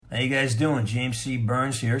How you guys doing? James C.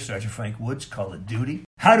 Burns here, Sergeant Frank Woods, Call of Duty.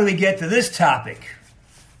 How do we get to this topic?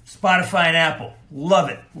 Spotify and Apple. Love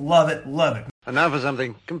it, love it, love it. And now for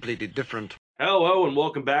something completely different. Hello, and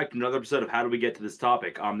welcome back to another episode of How Do We Get to This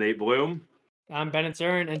Topic? I'm Nate Bloom. I'm Bennett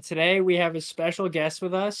Zern, and today we have a special guest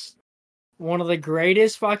with us. One of the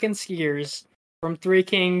greatest fucking skiers from Three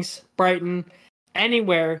Kings, Brighton,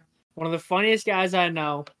 anywhere. One of the funniest guys I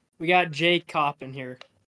know. We got Copp in here.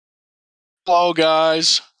 Hello,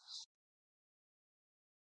 guys.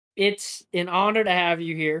 It's an honor to have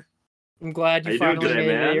you here. I'm glad you finally made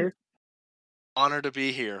it here. Honor to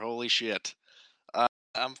be here. Holy shit.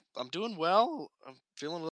 I'm doing well. I'm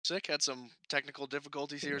feeling a little sick. Had some technical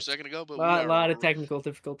difficulties here a second ago, but a lot of technical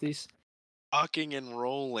difficulties. Rocking and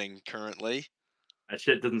rolling currently. That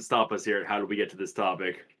shit doesn't stop us here at How Do We Get to This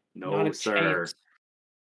Topic? No, sir. Chance.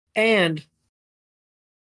 And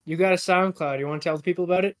you got a SoundCloud. You want to tell the people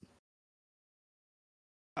about it?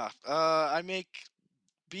 I make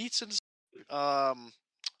beats and I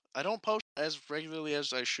don't post as regularly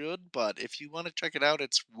as I should, but if you want to check it out,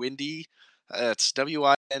 it's Windy. It's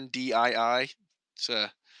Windii. It's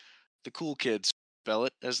the cool kids spell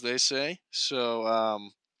it, as they say. So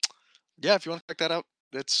yeah, if you want to check that out,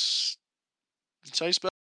 it's how you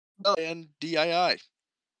spell Windii.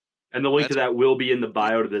 And the link to that will be in the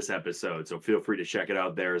bio to this episode, so feel free to check it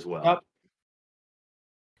out there as well. Yep.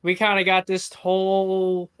 We kind of got this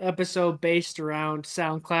whole episode based around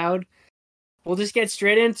SoundCloud. We'll just get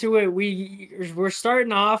straight into it. We're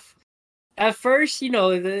starting off. At first,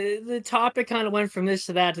 the topic kind of went from this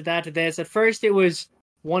to that to that to this. At first, it was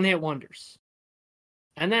one-hit wonders.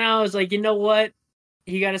 And then I was like, you know what?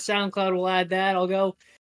 He got a SoundCloud, we'll add that. I'll go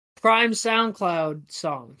prime SoundCloud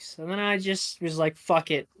songs. And then I just was like, fuck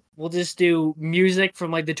it. We'll just do music from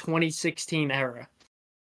like the 2016 era.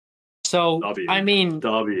 So, my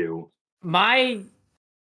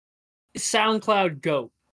SoundCloud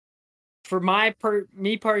GOAT for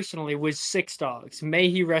me personally was Six Dogs. May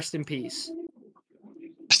he rest in peace.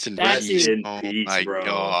 Rest in peace. Oh my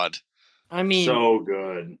God. I mean, so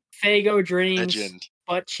good. Fago Dreams, Legend.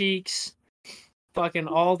 Butt Cheeks, fucking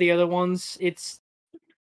all the other ones. It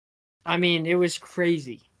was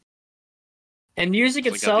crazy. And music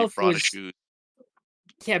itself was...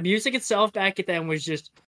 Yeah, music itself back at then was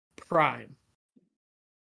just prime.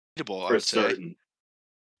 For certain.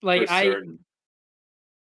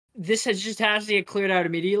 This has to get cleared out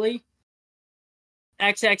immediately.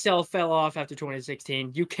 XXL fell off after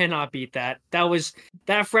 2016. You cannot beat that.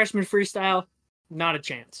 That freshman freestyle, not a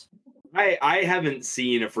chance. I haven't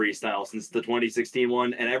seen a freestyle since the 2016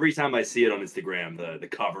 one, and every time I see it on Instagram, the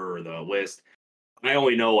cover or the list, I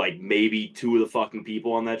only know like maybe two of the fucking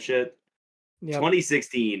people on that shit. Yep.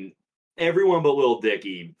 2016, everyone but Lil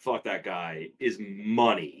Dicky, fuck that guy, is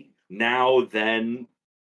money. Now, then,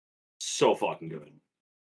 so fucking good.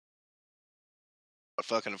 A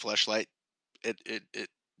fucking Fleshlight.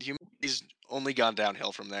 Humanity's only gone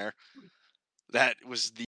downhill from there. That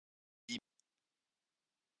was the...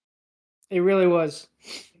 It really was.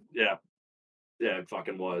 Yeah. Yeah, it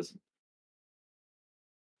fucking was.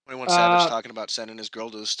 21 Savage talking about sending his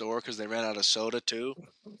girl to the store because they ran out of soda, too.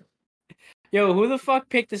 Yo, who the fuck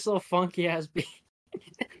picked this little funky ass beat?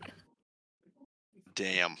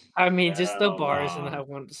 Damn. I mean, just the bars in that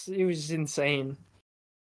one. It was insane.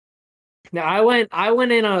 Now I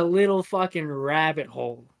went in a little fucking rabbit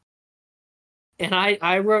hole. And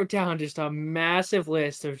I wrote down just a massive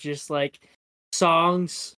list of just like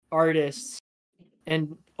songs, artists,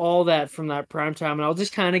 and all that from that prime time. And I'll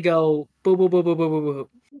just kind of go boo boo boo boo boo boo boo.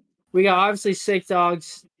 We got obviously Six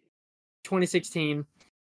Dogs, 2016.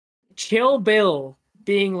 Chill Bill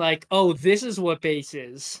being like, oh, this is what bass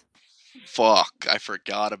is. Fuck, I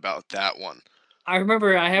forgot about that one. I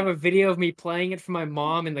remember I have a video of me playing it for my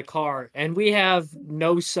mom in the car, and we have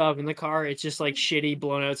no sub in the car. It's just like shitty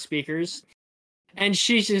blown out speakers. And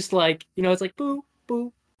she's just like, it's like boo,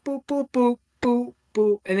 boo, boo, boo, boo, boo,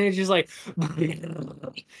 boo. And then it's just like,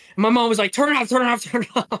 and my mom was like, turn it off, turn it off, turn it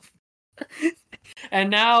off. And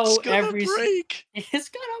now it's gonna break. It's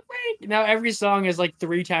gonna break. Now every song is like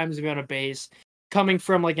 3 times the amount of bass coming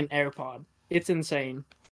from like an AirPod. It's insane.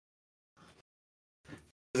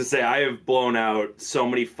 To say, I have blown out so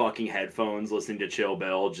many fucking headphones listening to Chill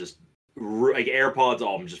Bill. Just like AirPods,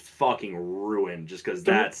 all of them just fucking ruined. Just because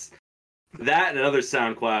that and another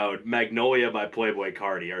SoundCloud, Magnolia by Playboi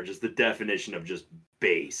Carti, are just the definition of just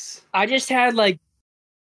bass. I just had like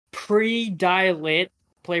pre-die-lit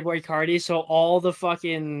Playboi Carti, so all the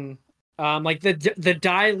fucking like the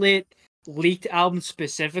die-lit leaked album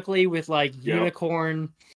specifically with like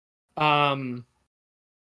Unicorn,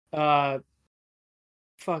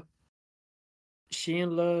 fuck, She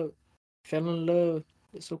in love, fell in love.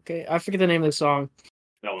 It's okay. I forget the name of the song.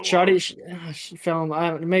 That one Shawty, was. she fell in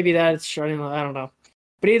love. Maybe that's Shawty in love. I don't know.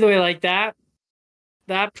 But either way, like that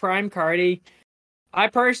prime Cardi. I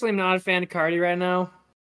personally am not a fan of Cardi right now.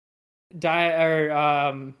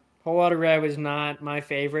 Whole Lotta Red was not my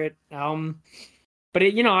favorite album. But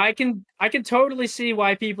I can totally see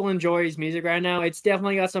why people enjoy his music right now. It's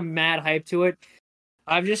definitely got some mad hype to it.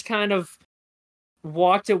 I've just kind of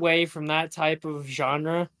walked away from that type of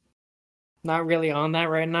genre. Not really on that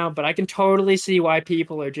right now, but I can totally see why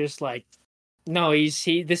people are just like, no, he's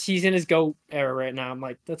in his GOAT era right now. I'm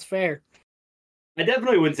like, that's fair. I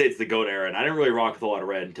definitely wouldn't say it's the GOAT era, and I didn't really rock with a lot of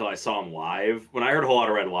Red until I saw him live. When I heard a whole lot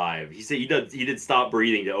of Red live, he said he did Stop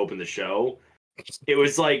Breathing to open the show. It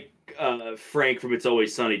was like Frank from It's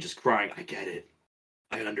Always Sunny just crying, I get it.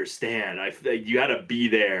 I understand. You gotta be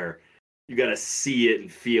there. You gotta see it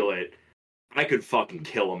and feel it. I could fucking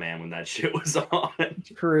kill a man when that shit was on.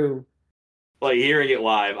 True. Like, hearing it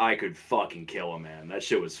live, I could fucking kill a man. That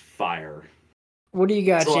shit was fire. What do you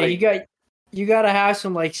got, So, Jay? like, You gotta have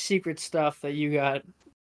some like secret stuff that you got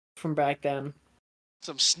from back then.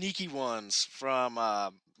 Some sneaky ones from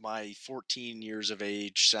my 14 years of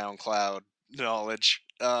age SoundCloud knowledge.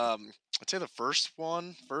 I'd say the first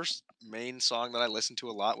main song that I listened to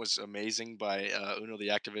a lot was "Amazing" by Uno the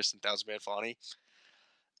Activist and Thousand Bad Fawny.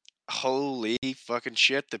 Holy fucking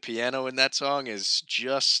shit! The piano in that song is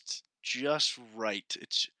just right.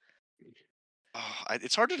 It's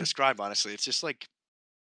hard to describe, honestly. It's just like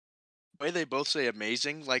the way they both say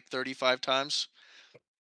 "amazing" like 35 times.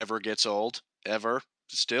 Never gets old, ever.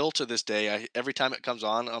 Still to this day, every time it comes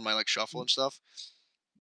on my like shuffle and stuff,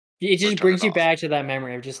 It or just turn brings it you off. back to that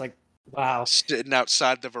memory of just like, wow. Sitting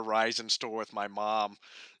outside the Verizon store with my mom,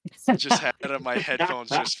 just had it on my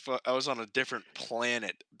headphones. I was on a different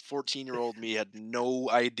planet. 14-year-old me had no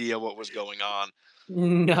idea what was going on.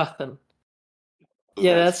 Nothing.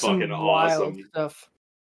 Yeah, that's that's fucking some wild awesome. stuff.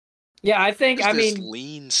 Yeah, I think. There's this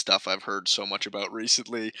lean stuff I've heard so much about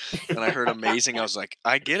recently, and I heard "Amazing." I was like,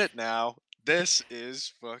 I get it now. This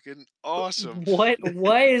is fucking awesome.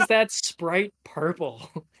 Why is that Sprite purple?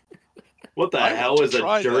 What the I want hell to is a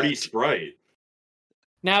try dirty that. Sprite?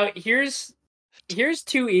 Now here's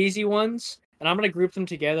two easy ones, and I'm gonna group them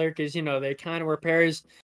together because they kind of were pairs.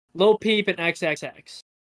 Lil Peep and XXX.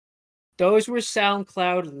 Those were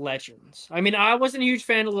SoundCloud legends. I mean, I wasn't a huge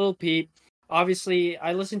fan of Lil Peep. Obviously,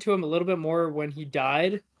 I listened to him a little bit more when he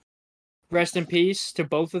died. Rest in peace to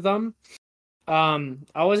both of them. I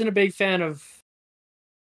wasn't a big fan of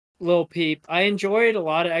Lil Peep. I enjoyed a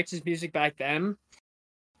lot of X's music back then.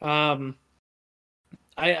 I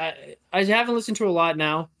haven't listened to a lot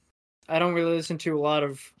now. I don't really listen to a lot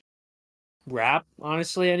of rap,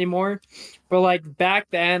 honestly, anymore. But like back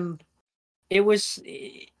then, it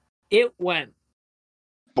went.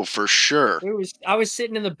 Well, for sure. I was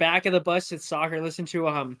sitting in the back of the bus at soccer, listening to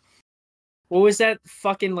what was that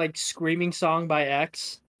fucking like screaming song by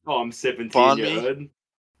X? Oh, I'm sipping tea in Bond your Me. hood.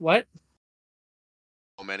 What?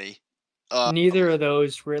 So many. Neither of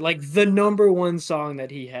those were like the number one song that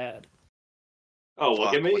he had. Oh,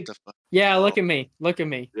 look at me. What the fuck? Yeah, Oh. look at me. Look at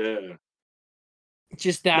me. Yeah.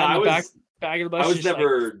 Just that No, in the back of the bus. I was just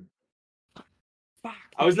never. Like,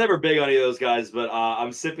 I was never big on any of those guys, but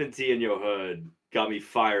I'm sipping tea in your hood got me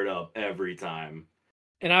fired up every time.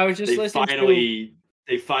 And I was just listening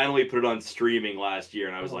They finally put it on streaming last year,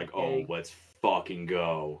 and I was like, okay. oh, let's fucking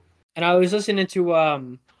go. And I was listening to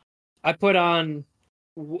I put on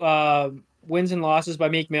Wins and Losses by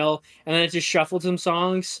Meek Mill, and then it just shuffled some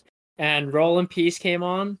songs, and Roll in Peace came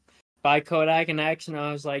on by Kodak and X, and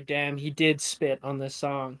I was like, damn, he did spit on this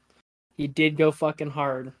song. He did go fucking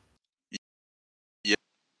hard. Yeah.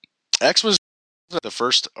 X was the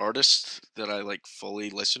first artist that I like fully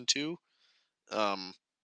listened to.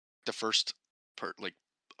 The first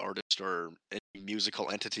artist or any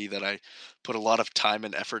musical entity that I put a lot of time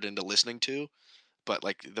and effort into listening to. But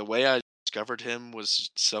like the way I discovered him was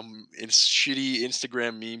some shitty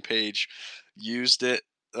Instagram meme page used it.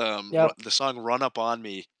 Yep. The song "Run Up on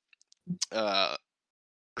Me," for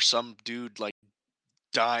some dude like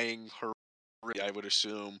dying horrifically, I would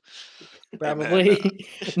assume. Probably.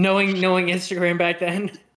 knowing Instagram back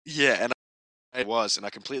then. Yeah, and I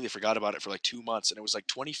completely forgot about it for like 2 months, and it was like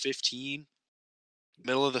 2015,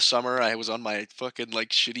 middle of the summer. I was on my fucking like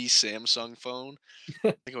shitty Samsung phone.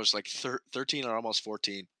 I think I was like 13 or almost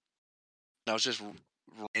 14. And I was just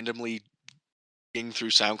randomly digging through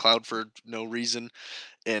SoundCloud for no reason,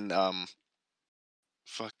 and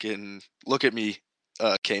fucking Look at Me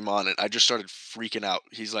came on, and I just started freaking out.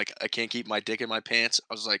 He's like, I can't keep my dick in my pants.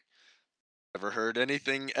 I was like, Never heard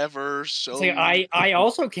anything ever. So It's like I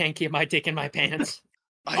also can't keep my dick in my pants.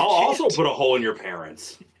 I'll also put a hole in your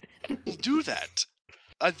parents. I'll do that.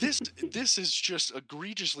 This is just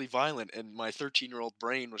egregiously violent, and my 13-year-old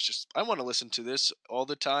brain was just, I want to listen to this all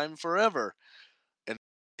the time, forever. And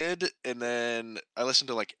I did, and then I listened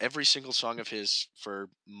to like every single song of his for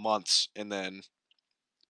months, and then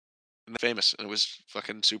famous, and it was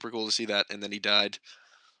fucking super cool to see that. And then he died.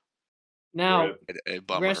 Now, A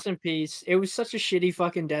bummer. rest in peace. It was such a shitty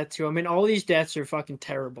fucking death too. I mean, all these deaths are fucking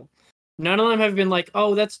terrible. None of them have been like,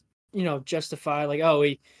 oh, that's justified. Like, oh,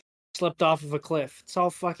 he slipped off of a cliff. It's all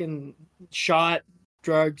fucking shot,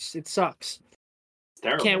 drugs. It sucks. It's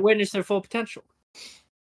terrible. Can't witness their full potential.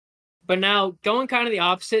 But now, going kind of the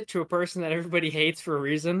opposite to a person that everybody hates for a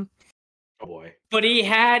reason. Oh boy. But he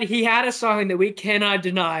had a song that we cannot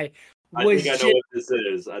deny. I think I know what this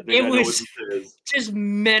is. Just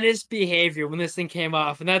menace behavior when this thing came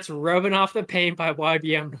off, and that's Rubbing Off the Paint by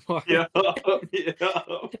YBM Noir. Yeah.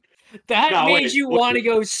 That made you want to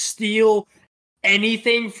go steal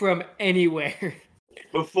anything from anywhere.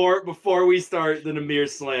 Before we start the Namir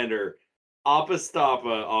slander,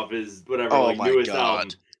 Apostapa off his newest album.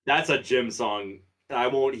 That's a gym song. I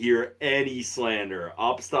won't hear any slander.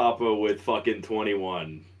 Apostapa with fucking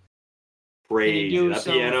 21. Crazy. That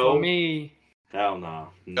piano. For me? Hell no.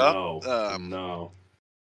 No. No.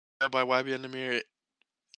 By YBN Namir.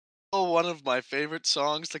 Oh, one of my favorite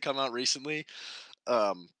songs to come out recently.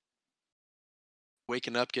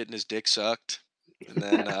 Waking up, getting his dick sucked. And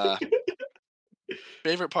then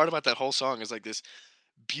favorite part about that whole song is like this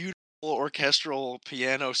beautiful orchestral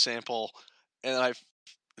piano sample. And I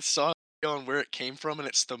saw on where it came from, and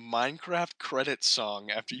it's the Minecraft credits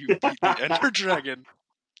song after you beat the Ender Dragon.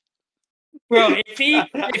 Bro, if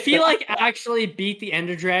he like actually beat the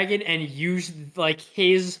Ender Dragon and used like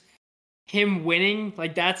him winning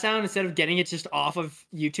like that sound instead of getting it just off of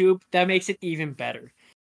YouTube, that makes it even better.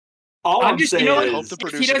 I'm just saying, I hope the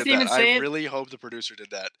producer did that. I really hope the producer did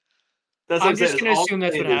that. I'm just gonna assume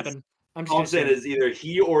that's what happened. All I'm saying is either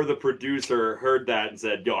he or the producer heard that and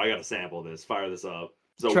said, "Yo, I gotta sample this, fire this up."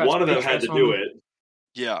 So one of them had to do it.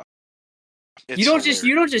 Yeah. You don't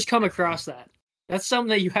just come across that. That's something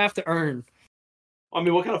that you have to earn. I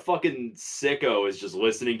mean, what kind of fucking sicko is just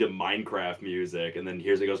listening to Minecraft music and then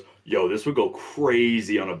hears it goes, "Yo, this would go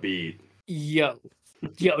crazy on a beat." Yo,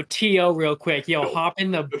 T.O. real quick. Yo, hop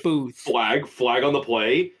in the booth. Flag on the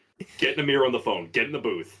play. Get Namir on the phone. Get in the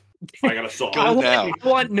booth. I got a song. I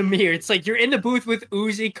want Namir. It's like you're in the booth with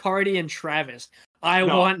Uzi, Cardi, and Travis. I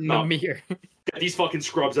want Namir. Get these fucking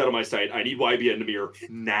scrubs out of my sight. I need YB and Namir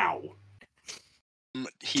now.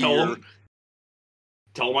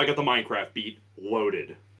 Tell him I got the Minecraft beat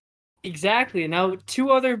loaded. Exactly. Now,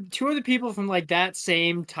 two other people from like that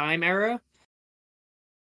same time era,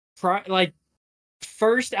 like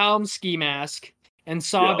first album Ski Mask and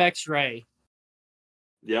Saw X-Ray.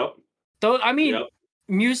 Yep. So I mean,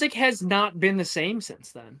 music has not been the same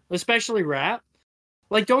since then, especially rap.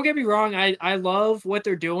 Like, don't get me wrong, I love what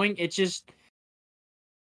they're doing. It's just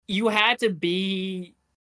you had to be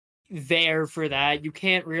there for that. You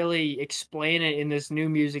can't really explain it in this new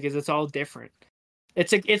music as it's all different.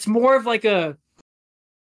 It's more of like a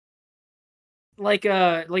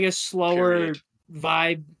slower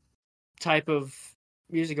vibe type of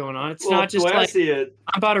music going on. It's not just like I'm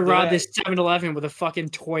about to rob this 7-Eleven with a fucking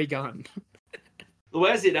toy gun. The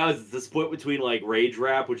way I see it now is the split between like rage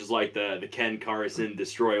rap, which is like the Ken Carson,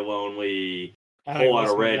 Destroy Lonely, Whole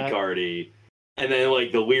Lotta Red Cardi, and then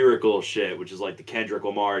like the lyrical shit, which is like the Kendrick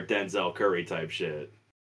Lamar, Denzel Curry type shit.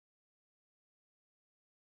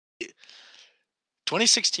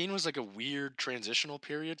 2016 was like a weird transitional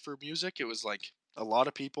period for music. It was like a lot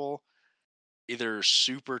of people either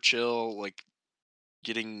super chill, like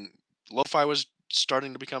getting lo-fi was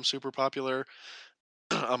starting to become super popular.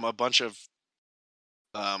 A bunch of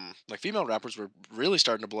like female rappers were really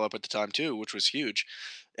starting to blow up at the time too, which was huge.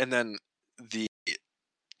 And then the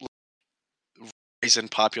rise in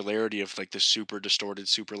popularity of like the super distorted,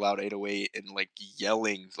 super loud 808 and like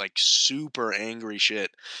yelling, like super angry shit.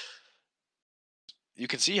 You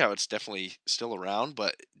can see how it's definitely still around,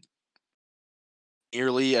 but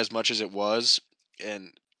nearly as much as it was.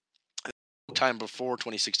 And time before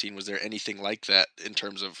 2016 was there anything like that in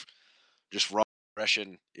terms of just raw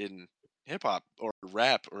aggression in hip hop or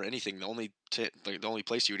rap or anything? The only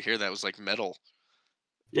place you would hear that was like metal.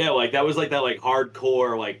 Yeah, like that was like that like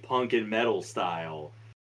hardcore like punk and metal style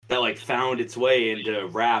that like found its way into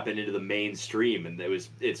rap and into the mainstream, and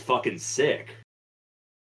it's fucking sick.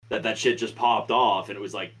 That shit just popped off, and it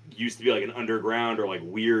was like used to be like an underground or like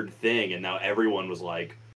weird thing, and now everyone was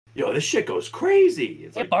like yo, this shit goes crazy.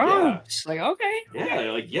 It's It like, yeah, burns. Like, okay.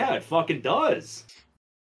 it fucking does.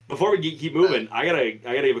 Before we keep moving, I gotta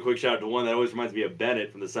give a quick shout out to one that always reminds me of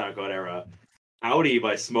Bennett from the SoundCloud era, "Audi"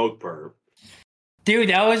 by Smoke Perp. Dude,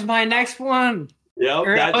 that was my next one. Yep,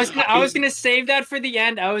 Or I was gonna save that for the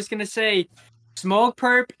end. I was gonna say Smoke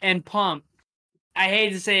Perp and Pump. I hate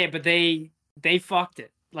to say it, but they fucked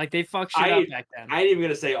it. Like they fucked shit up back then. I ain't even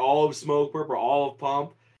gonna say all of Smoke Perp or all of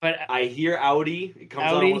Pump. But I hear Audi. It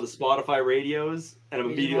comes on one of the Spotify radios, and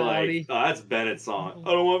I'm immediately like, "Oh, that's Bennett's song."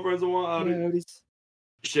 I don't want friends. I want Audi.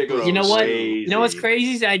 Shit goes. You know what? Crazy. You know what's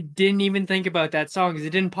crazy is I didn't even think about that song because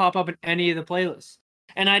it didn't pop up in any of the playlists,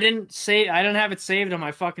 and I didn't have it saved on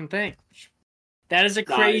my fucking thing. That is a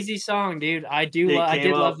crazy song, dude. I did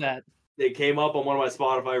love that. It came up on one of my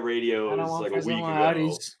Spotify radios like a week ago.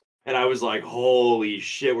 Audis. And I was like, holy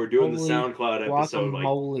shit, we're doing the SoundCloud episode.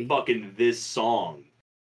 Guacamole. Like, fucking this song.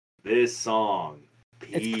 This song.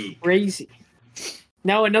 Peak. It's crazy.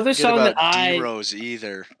 Now, another song that D-Rose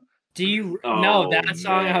either. That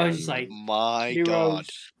song, I was just like, my D-Rose, God.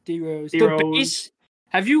 D-Rose. The bass,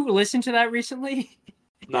 have you listened to that recently?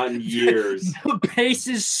 Not in years. The bass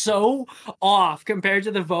is so off compared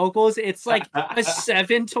to the vocals. It's like a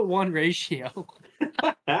 7-to-1 ratio.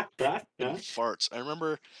 Farts. I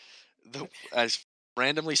remember I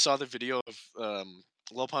randomly saw the video of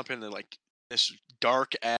Lil Pump in this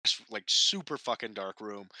dark ass, like super fucking dark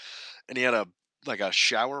room, and he had a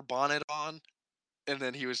shower bonnet on, and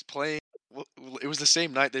then he was playing. It was the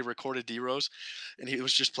same night they recorded D-Rose, and he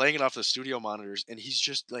was just playing it off the studio monitors, and he's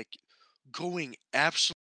just like going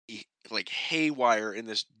absolutely like haywire in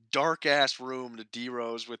this dark ass room to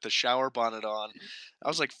D-Rose with the shower bonnet on. I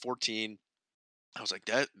was like 14. I was like,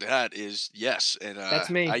 that is yes, and that's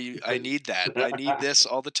me. I need that. I need this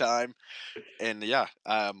all the time, and yeah.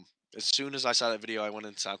 As soon as I saw that video, I went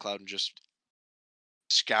in SoundCloud and just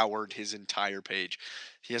scoured his entire page.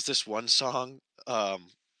 He has this one song,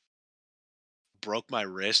 "Broke My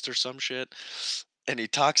Wrist" or some shit, and he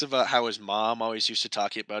talks about how his mom always used to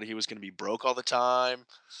talk about he was going to be broke all the time,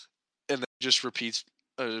 and then just repeats,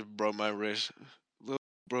 "Broke my wrist,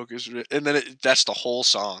 broke his wrist," and then that's the whole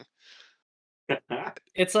song.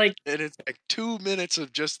 It's like 2 minutes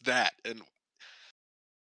of just that, and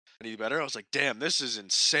any better? I was like, damn, this is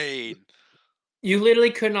insane. You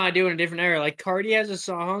literally could not do it in a different era. Like Cardi has a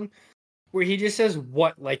song where he just says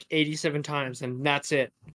 "what" like 87 times, and that's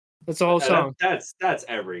it. That's the whole song. That's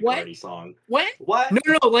every Cardi song. What?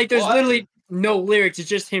 No. Like there's literally no lyrics. It's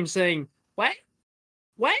just him saying what.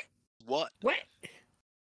 But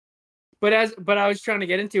I was trying to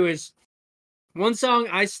get into is one song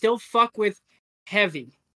I still fuck with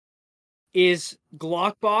heavy is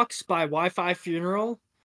Glockbox by Wi-Fi Funeral.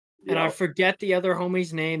 And I forget the other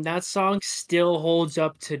homie's name. That song still holds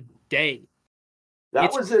up today.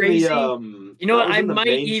 That was crazy. In the you know what? I might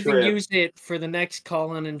even use it for the next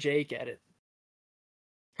Colin and Jake edit.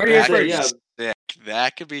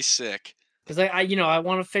 That could be sick. Because I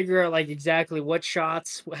want to figure out like exactly what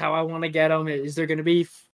shots, how I want to get them. Is there going to be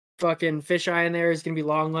fucking fisheye in there? Is it going to be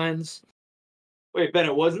long lens? Wait,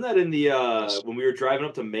 Bennett, wasn't that in the when we were driving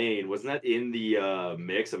up to Maine? Wasn't that in the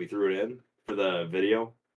mix that we threw it in for the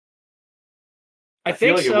video? I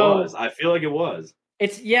think so. It was. I feel like it was.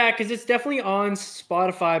 It's because it's definitely on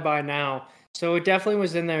Spotify by now, so it definitely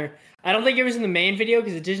was in there. I don't think it was in the main video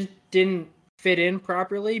because it just didn't fit in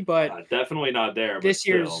properly. But definitely not there. This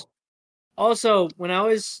year's. Also, when I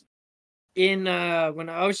was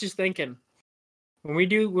just thinking, when we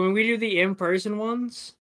do the in-person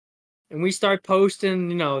ones, and we start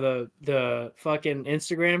posting, the fucking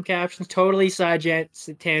Instagram captions, totally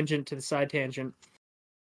tangent to the side tangent.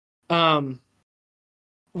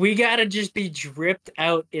 We gotta just be dripped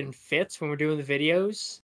out in fits when we're doing the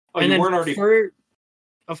videos. Oh, and you weren't already.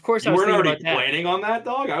 Of course, you weren't already planning on that,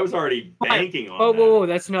 dog. I was already banking on that. Whoa,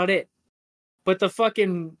 that's not it. But the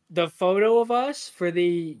photo of us for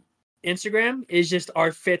the Instagram is just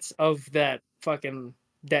our fits of that fucking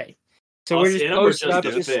day. So we're just posting up,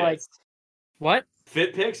 just like what?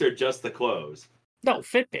 Fit pics or just the clothes? No,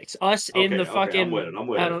 fit pics. Us in the fucking. I'm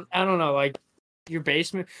with it. I don't know, like. Your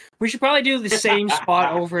basement. We should probably do the same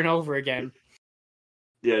spot over and over again.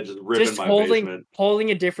 Yeah, just ripping my basement. Holding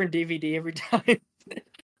a different DVD every time. Hey,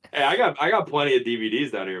 I got plenty of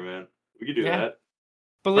DVDs down here, man. We could do that.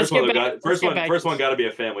 But let's get back. First one got to be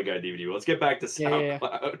a Family Guy DVD. Let's get back to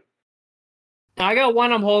SoundCloud. Yeah. I got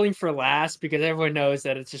one I'm holding for last because everyone knows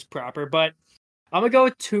that it's just proper. But I'm gonna go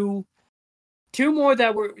with two more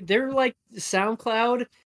they're like SoundCloud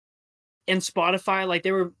and Spotify. Like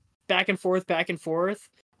they were back and forth.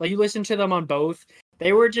 Like you listen to them on both,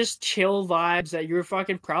 They were just chill vibes that you were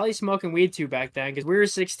fucking probably smoking weed to back then. Because we were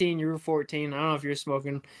 16, you were 14. I don't know if you were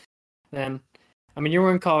smoking then. I mean, you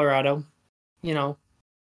were in Colorado. You know.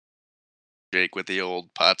 Jake with the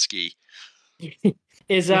old pot ski.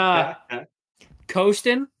 Is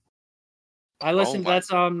Coastin'? I listened. my- That's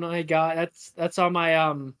on my god. That's on my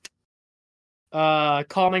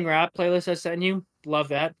calming rap playlist I sent you. Love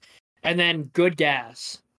that. And then Good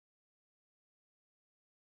Gas.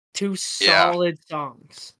 Two solid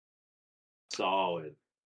songs. Solid.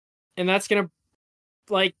 And that's gonna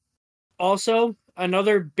like also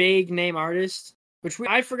another big name artist, which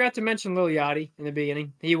I forgot to mention Lil Yachty in the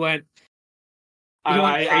beginning. He went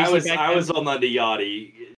I crazy was back I then. was on the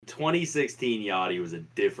Yachty. 2016 Yachty was a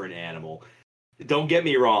different animal. Don't get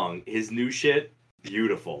me wrong, his new shit,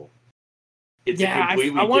 beautiful. It's a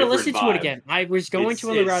completely I want to different listen vibe. to it again. I was going to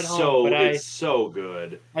on the ride home, so, but it's so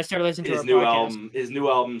good. I started listening to His our new podcast. His new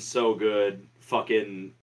album's so good.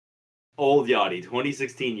 Fucking old Yachty,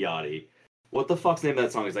 2016 Yachty. What the fuck's the name of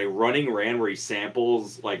that song? It's like Running Ran, where he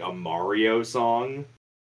samples like a Mario song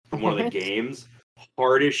from one of the What? games.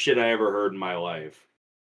 Hardest shit I ever heard in my life.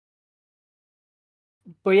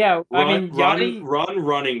 But yeah, I mean Yachty.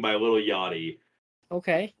 Running by Little Yachty.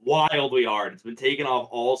 Okay. Wildly hard. It's been taken off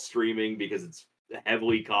all streaming because it's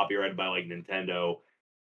heavily copyrighted by like Nintendo.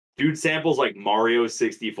 Dude samples like Mario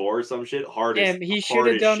 64 or some shit. Hardest, Damn, he should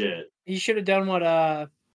have done. shit. He should have done what?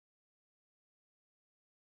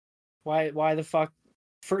 Why the fuck?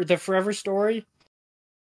 For the Forever Story.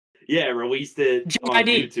 Yeah, released it on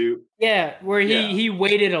GID. YouTube. Yeah, where Yeah. he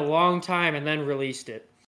waited a long time and then released it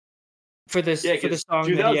for this Yeah, for the 'cause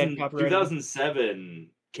song that he had copyrighted. 2007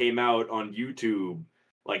 came out on YouTube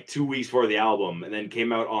like 2 weeks before the album, and then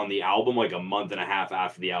came out on the album like a month and a half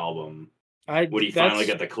after the album. When he finally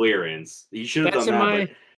got the clearance, he should have done that.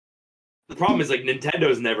 But the problem is like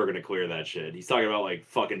Nintendo's never gonna clear that shit. He's talking about like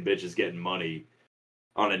fucking bitches getting money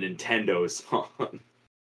on a Nintendo song.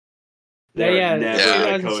 They're never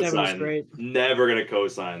gonna co-sign. Never gonna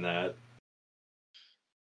co-sign that.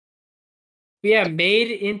 But yeah,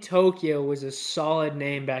 Made in Tokyo was a solid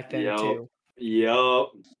name back then too.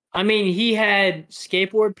 Yup. I mean, he had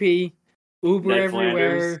Skateboard P, Uber Ned Everywhere,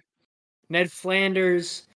 Flanders. Ned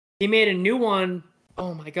Flanders. He made a new one.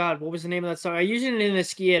 Oh my god, what was the name of that song? I used it in the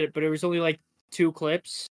ski edit, but it was only like 2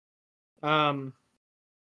 clips. $100.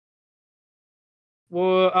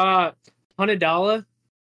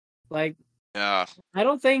 Like, Yeah. I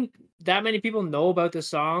don't think that many people know about the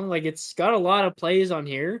song. Like, it's got a lot of plays on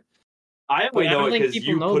here. I only know it because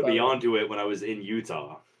you put me it. onto it when I was in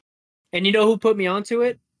Utah. And you know who put me onto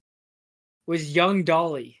it? Was Young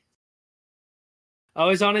Dolly. I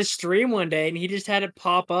was on his stream one day and he just had it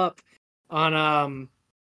pop up on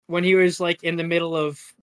when he was like in the middle of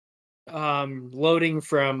loading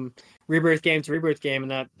from Rebirth game to Rebirth game in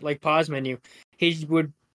that like pause menu.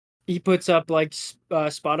 He puts up like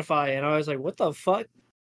Spotify, and I was like, what the fuck?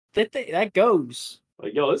 That goes.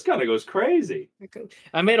 Like, yo, this kind of goes crazy.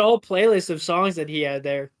 I made a whole playlist of songs that he had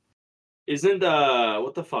there. Isn't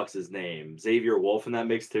what the fuck's his name? Xavier Wolf in that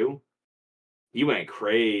mix too? He went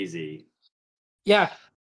crazy. Yeah.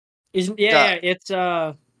 It's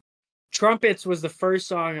Trumpets was the first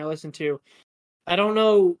song I listened to. I don't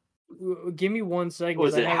know. Give me 1 second.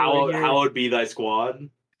 Was it Hallowed Be Thy Squad?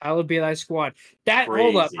 Hallowed Be Thy Squad.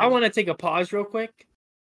 Hold up. Crazy. I want to take a pause real quick.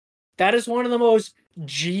 That is one of the most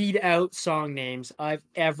G'd out song names I've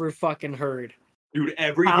ever fucking heard. Dude,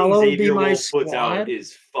 everything Hallowed Xavier Be My Wolf puts out Squad?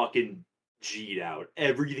 is fucking G'd out.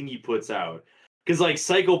 Everything he puts out. Because, like,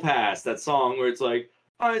 Psychopaths, that song where it's like,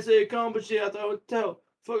 I say, come, but she at the hotel.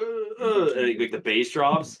 And, like, the bass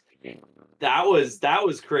drops. That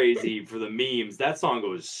was crazy for the memes. That song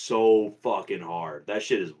goes so fucking hard. That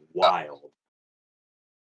shit is wild.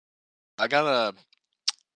 There's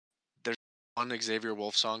one Xavier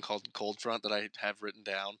Wolf song called Cold Front that I have written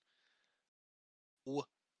down. Oh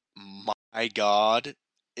my god,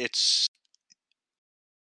 it's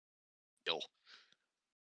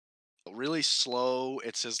really slow.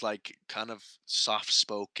 It's his like kind of soft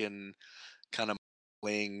spoken, kind of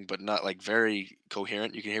mumbling, but not like very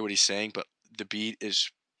coherent. You can hear what he's saying, but the beat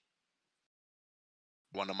is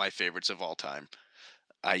one of my favorites of all time.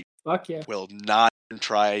 I Fuck yeah. will not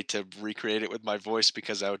try to recreate it with my voice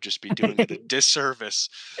because I would just be doing it a disservice.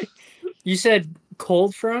 You said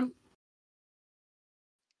Cold Front?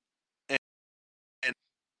 And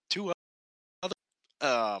 2 other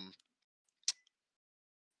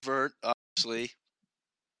Vert, obviously.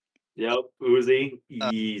 Yep, Uzi,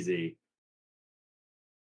 easy.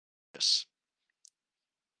 Yes.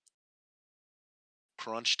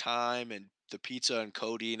 Crunch Time and the Pizza and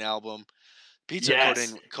Codeine album. Pizza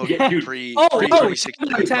Yes. coating Yeah, dude. pre Oh, pre oh,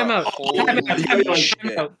 2016. time out. Holy Time out. shit.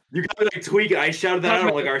 You got me like tweaking. I shouted that out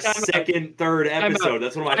on like our Time out. second, third episode.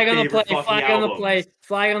 That's one of my Flag on the favorite play. fucking Flag on the albums. play.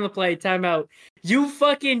 Flag on the play. Time out. You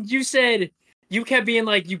said you kept being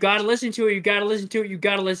like, you gotta listen to it. You gotta listen to it. You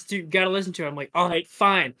gotta listen to it. You gotta listen to it. I'm like, all right,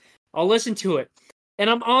 fine. I'll listen to it. And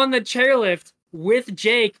I'm on the chairlift with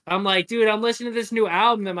Jake. I'm like, dude, I'm listening to this new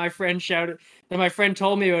album that my friend shouted. That my friend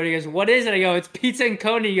told me about. He goes, what is it? I go, it's Pizza and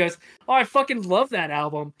Cody. He goes, oh, I fucking love that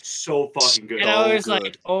album. So fucking good. And I was good.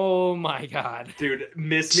 like, oh my god. Dude,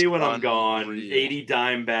 Miss Me When I'm Gone, Unreal. 80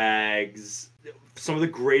 Dime Bags, some of the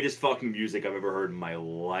greatest fucking music I've ever heard in my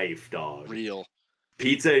life, dog. Real.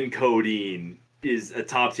 Pizza and Codeine is a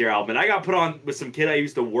top tier album. And I got put on with some kid I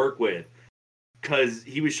used to work with because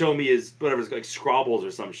he was showing me his, whatever, like Scrobbles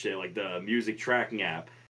or some shit, like the music tracking app.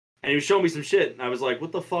 And he was showing me some shit. And I was like,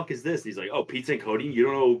 what the fuck is this? And he's like, oh, Pizza and Codeine? You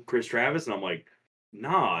don't know Chris Travis? And I'm like,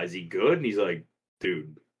 nah, is he good? And he's like,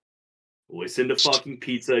 dude, listen to fucking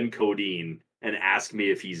Pizza and Codeine and ask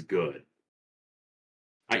me if he's good.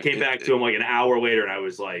 I came back to him like an hour later and I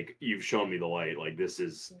was like, you've shown me the light. Like, this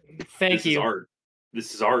is art.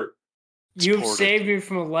 This is art. You've Supportive. saved me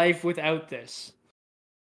from a life without this.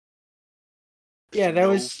 Yeah, that No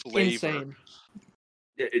was flavor. insane.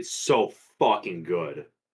 It's so fucking good.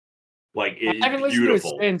 Like, I it's haven't listened to it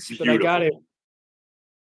beautiful. since, but I got it.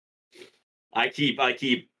 I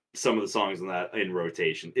keep some of the songs in that in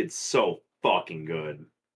rotation. It's so fucking good.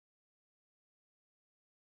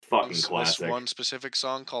 Fucking This classic. one specific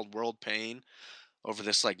song called World Pain over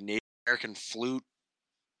this like Native American flute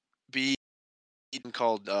beat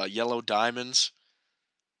called Yellow Diamonds.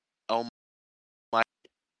 Oh my,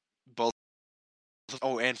 both.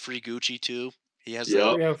 Oh, and Free Gucci too. He has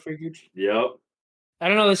Yep. Yeah, Free Gucci. Yep. I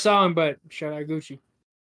don't know the song, but shout out Gucci.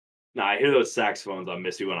 Nah, I hear those saxophones on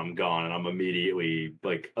Miss Me When I'm Gone, and I'm immediately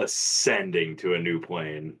like ascending to a new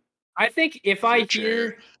plane. I think if I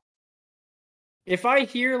hear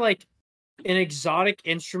like an exotic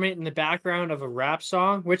instrument in the background of a rap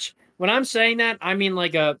song, which when I'm saying that, I mean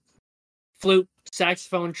like a flute,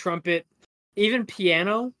 saxophone, trumpet, even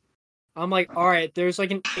piano, I'm like, all right, there's like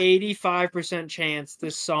an 85% chance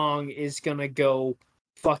this song is gonna go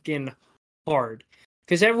fucking hard.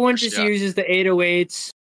 Because everyone just uses the 808s,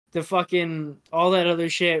 the fucking, all that other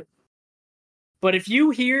shit. But if you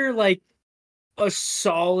hear like a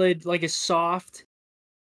solid, like a soft,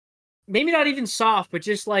 maybe not even soft, but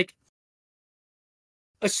just like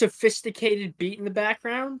a sophisticated beat in the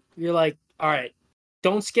background, you're like, all right,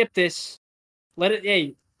 don't skip this. Let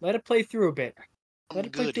it play through a bit. Let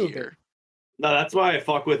it play through a bit. No, that's why I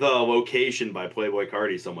fuck with Location by Playboi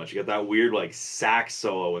Carti so much. You got that weird like sax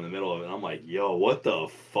solo in the middle of it. And I'm like, yo, what the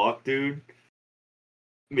fuck, dude?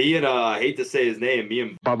 Me and I hate to say his name. Me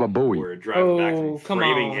and Baba Booey were driving back from come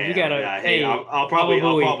Framingham. on, you gotta. Yeah, hey, I'll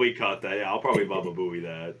probably cut that. Yeah, I'll probably Baba Booey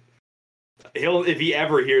that. If he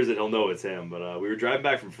ever hears it, he'll know it's him. But we were driving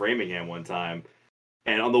back from Framingham one time,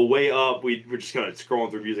 and on the way up, we were just kind of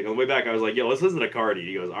scrolling through music. On the way back, I was like, yo, let's listen to Cardi.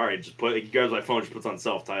 He goes, all right, just put. He grabs my phone, just puts on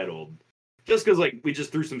self-titled. Just because like we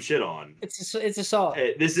just threw some shit on. It's a song.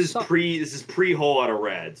 This is pre Whole Lotta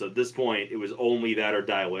Red. So at this point, it was only that or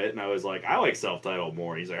Die Lit, and I was like, I like self-titled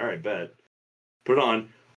more. And he's like, all right, bet. Put it on.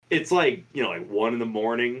 It's like like 1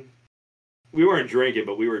 a.m. We weren't drinking,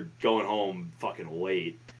 but we were going home fucking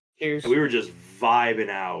late. Cheers. And we were just vibing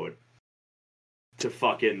out to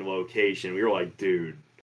fucking Location. We were like, dude,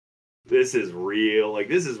 this is real. Like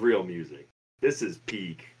this is real music. This is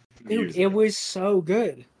peak music. Dude, it was so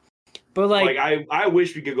good. But like I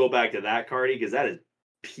wish we could go back to that Cardi because that is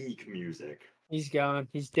peak music. He's gone.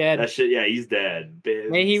 He's dead. That shit, yeah, he's dead.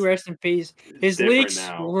 May he rest in peace. His leaks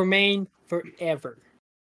will remain forever.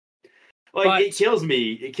 Like it kills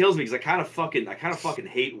me. It kills me because I kind of fucking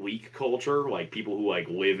hate leak culture. Like people who like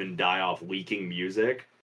live and die off leaking music.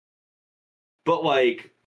 But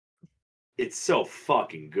like, it's so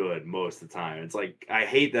fucking good most of the time. It's like I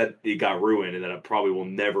hate that it got ruined and that it probably will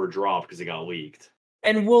never drop because it got leaked.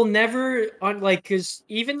 And we'll never because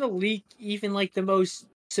even the leak, even like the most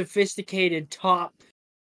sophisticated top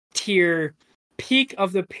tier peak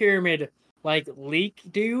of the pyramid like leak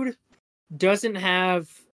dude doesn't have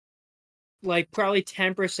like probably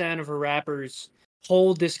 10% of a rapper's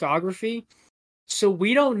whole discography. So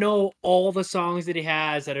we don't know all the songs that he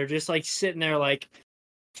has that are just like sitting there like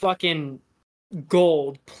fucking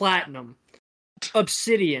gold, platinum,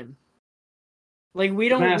 obsidian. Like we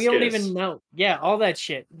don't even know. Yeah, all that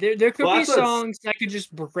shit. There could be songs that could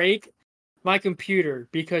just break my computer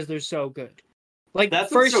because they're so good. Like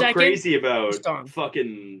that's what's so crazy about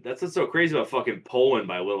fucking. That's what's so crazy about fucking Poland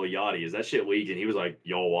by Lil Yachty is that shit leaked and he was like,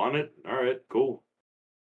 "Y'all want it? All right, cool."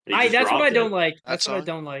 And he just That's what dropped I don't it. like. That That's what I song?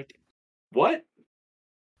 don't like. What?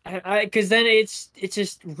 Because then it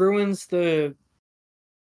just ruins the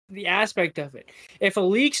aspect of it. If a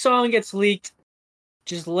leak song gets leaked,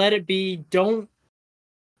 just let it be. Don't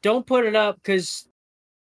put it up, because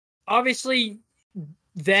obviously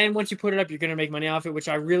then once you put it up, you're gonna make money off it, which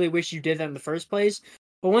I really wish you did that in the first place.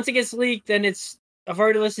 But once it gets leaked, then I've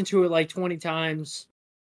already listened to it like 20 times.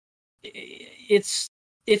 It's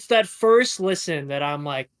that first listen that I'm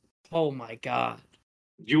like, oh my god,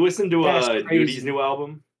 Did you listen to that's Nudi's crazy. new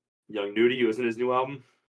album? Young Nudie, you listen to his new album?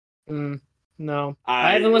 No,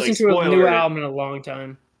 I haven't listened to a new spoiler, album in a long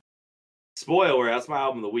time. Spoiler, that's my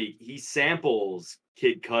album of the week. He samples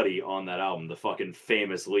Kid Cudi on that album, the fucking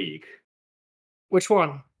famous leak. Which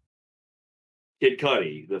one? Kid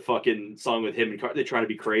Cudi, the fucking song with him and They're trying to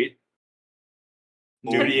be Crate.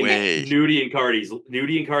 No way. Nudie and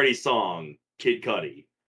Cardi's song, Kid Cudi.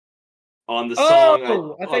 On the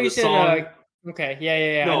song, I thought you said okay,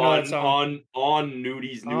 yeah. No, I know that song. on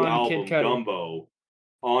Nudi's new On Kid album, Cudi. Gumbo.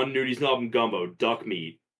 On Nudi's new album, Gumbo, Duck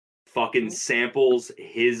Meat fucking samples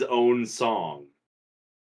his own song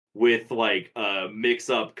with like a mix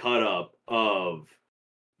up, cut up of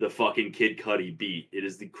the fucking Kid Cudi beat. It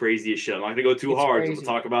is the craziest shit. I'm not gonna go too hard, so we'll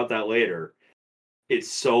talk about that later. It's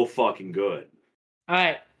so fucking good. All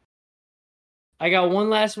right, I got one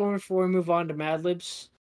last one before we move on to Mad Libs.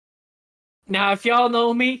 Now, if y'all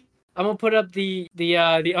know me, I'm gonna put up the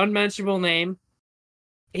unmentionable name.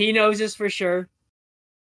 He knows this for sure.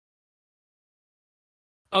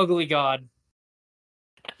 Ugly God.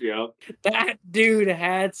 Yeah. That dude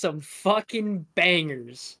had some fucking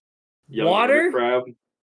bangers. Young Water? Hermit Crab.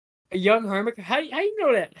 A Young Hermit Crab? How you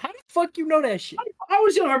know that? How the fuck you know that shit? I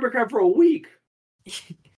was Young Hermit Crab for a week.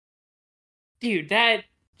 Dude, that...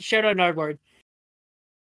 Shout out Nardward.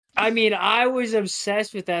 I mean, I was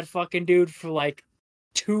obsessed with that fucking dude for like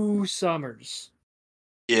 2 summers.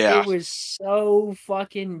 Yeah. It was so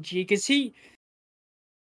fucking G. Because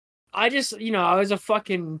I just, I was a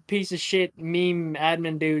fucking piece of shit meme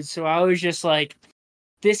admin dude, so I was just like,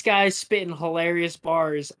 this guy's spitting hilarious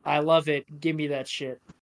bars. I love it. Give me that shit.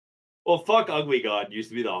 Well, fuck Ugly God used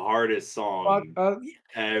to be the hardest song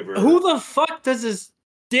ever. Who the fuck does this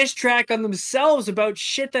diss track on themselves about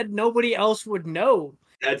shit that nobody else would know?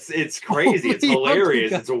 It's crazy. It's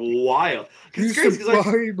hilarious. It's wild. It's crazy because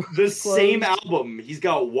like the same album, he's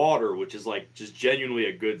got Water, which is like just genuinely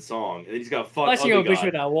a good song, and then he's got Fuck Ugly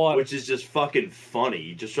God, which is just fucking funny.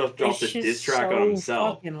 He just dropped a diss track on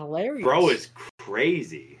himself. Fucking hilarious, bro. It's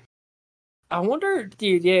crazy. I wonder,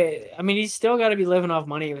 dude. Yeah, I mean, he's still got to be living off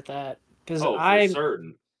money with that. Because for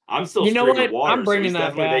certain. I'm still streaming Water, I'm bringing so he's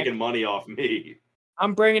definitely making money off me.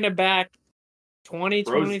 I'm bringing it back.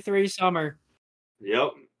 2023 summer.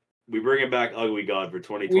 Yep. We bring back Ugly God for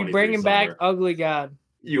 2023 We bring him back Ugly God.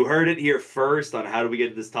 You heard it here first on How Do We Get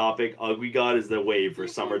to This Topic. Ugly God is the wave for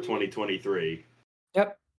summer 2023.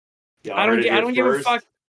 Yep. I don't give a fuck.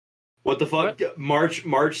 What the fuck? What? March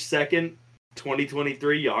 2nd,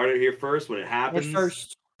 2023. You heard it here first. When it happens,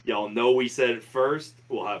 first. Y'all know we said it first.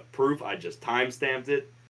 We'll have proof. I just timestamped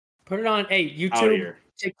it. Put it on YouTube,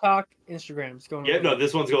 TikTok, Instagram. It's going. Yeah, no,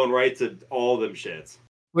 this one's going right to all them shits.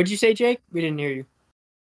 What'd you say, Jake? We didn't hear you.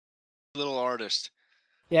 Little artist.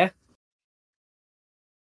 Yeah.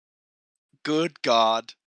 Good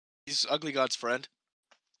God. He's Ugly God's friend.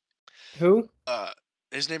 Who?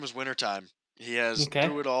 His name is Wintertime. He has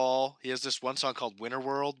Through It All. He has this one song called Winter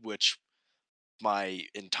World, which my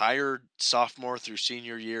entire sophomore through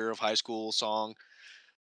senior year of high school song.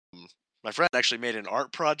 My friend actually made an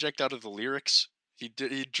art project out of the lyrics. He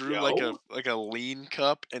drew like a lean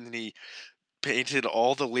cup, and then he painted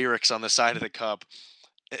all the lyrics on the side of the cup.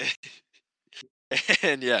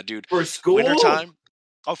 And yeah, dude. For school? Wintertime?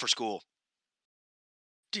 Oh, for school.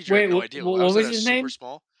 Dude, you have no idea. What was his name?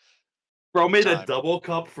 Small. Bro made a double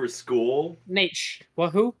cup for school. Nate.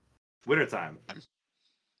 What? Who? Wintertime.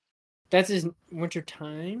 That's his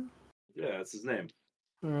Wintertime? Yeah, that's his name.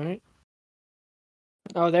 All right.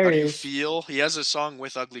 Oh, there he is. How do you feel? He has a song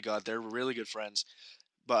with Ugly God. They're really good friends.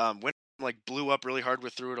 But Wintertime blew up really hard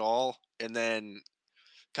with Through It All, and then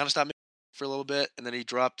kind of stopped for a little bit, and then he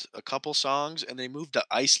dropped a couple songs, and they moved to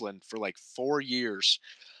Iceland for like 4 years,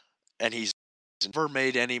 and he's never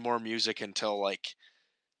made any more music until like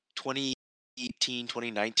 2018,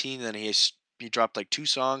 2019. Then he dropped like 2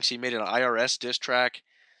 songs. He made an IRS diss track,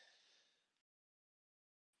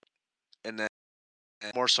 and then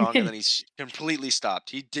more song, and then he's completely stopped.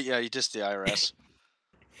 He dissed the IRS.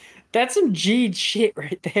 That's some G shit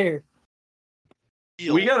right there.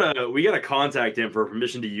 We gotta contact him for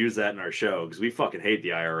permission to use that in our show because we fucking hate the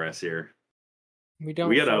IRS here. We don't.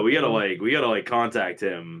 We gotta fuck with him. contact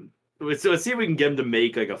him. So let's see if we can get him to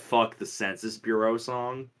make like a "Fuck the Census Bureau"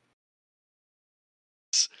 song.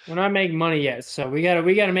 We're not making money yet, so we gotta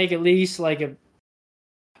make at least like a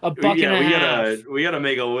buck and a half. We gotta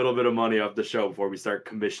make a little bit of money off the show before we start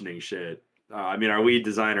commissioning shit. I mean, our lead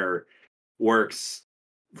designer works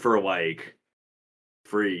for like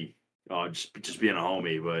free, just being a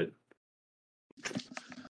homie, but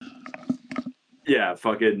yeah,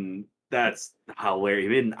 fucking that's hilarious. He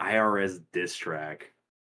made an IRS diss track.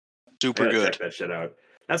 Super good. Check that shit out.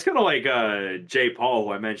 That's kind of like J. Paul,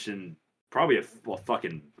 who I mentioned probably a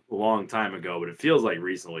fucking long time ago, but it feels like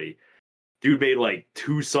recently. Dude made like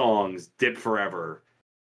 2 songs, Dip Forever,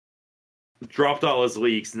 dropped all his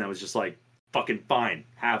leaks, and that was just like, fucking fine,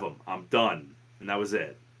 have them, I'm done. And that was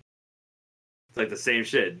it. It's like the same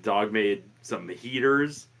shit. Dog made some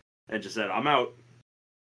heaters and just said, I'm out.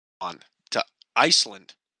 On to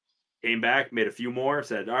Iceland. Came back, made a few more,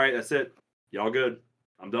 said, all right, that's it. Y'all good.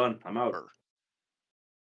 I'm done. I'm out.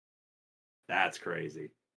 That's crazy.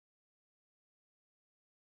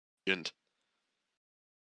 And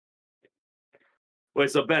Wait,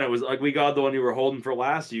 so Ben, it was like we got the one you were holding for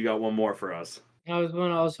last. Or you got one more for us. That was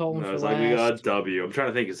one I was holding No, for it's last. like we got W. I'm trying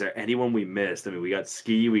to think. Is there anyone we missed? I mean, we got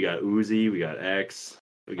Ski, we got Uzi, we got X.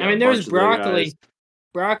 We got there was Broccoli.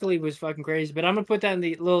 Broccoli was fucking crazy, but I'm gonna put that in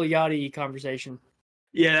the little Yachty conversation.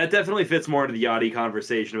 Yeah, that definitely fits more into the Yachty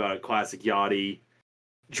conversation about classic Yachty.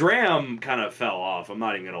 Dram kind of fell off. I'm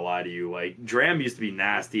not even gonna lie to you. Like Dram used to be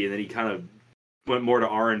nasty, and then he kind of went more to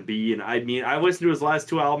R&B. And I mean, I listened to his last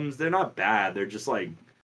 2 albums. They're not bad. They're just like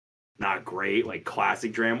not great. Like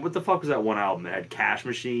classic Dram. What the fuck was that one album that had Cash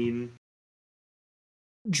Machine?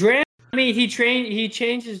 Dram. I mean, he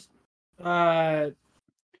changed his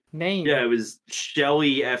name. Yeah, it was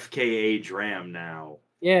Shelly FKA Dram now.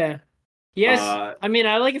 Yeah. Yes, I mean,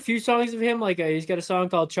 I like a few songs of him. Like, he's got a song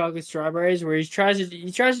called "Chocolate Strawberries" where he tries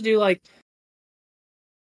to do like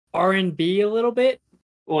R&B a little bit.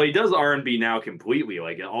 Well, he does R&B now completely.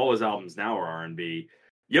 Like all his albums now are R&B.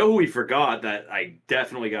 Yo, who we forgot that I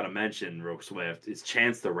definitely got to mention real swift is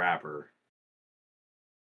Chance the Rapper.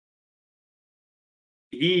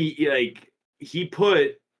 He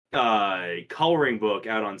put Coloring Book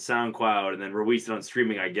out on SoundCloud and then released it on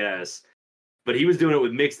streaming, I guess. But he was doing it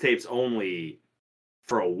with mixtapes only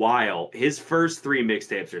for a while. His first 3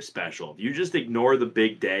 mixtapes are special. If you just ignore The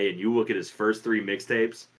Big Day and you look at his first 3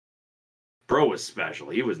 mixtapes, bro was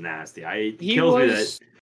special. He was nasty. It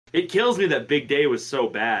kills me that Big Day was so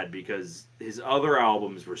bad because his other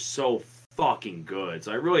albums were so fucking good.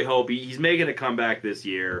 So I really hope he's making a comeback this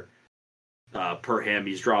year. Per him,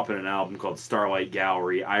 he's dropping an album called Starlight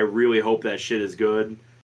Gallery. I really hope that shit is good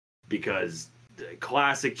because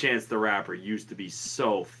classic Chance the Rapper used to be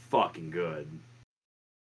so fucking good.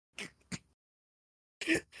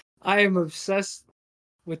 I am obsessed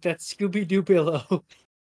with that Scooby-Doo pillow.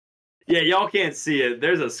 Yeah, y'all can't see it.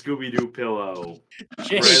 There's a Scooby-Doo pillow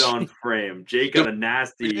right on frame. Jake got a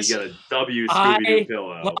nasty, you got a W Scooby-Doo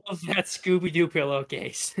pillow. I love that Scooby-Doo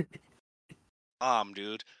pillowcase.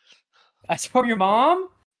 Dude. That's from your mom?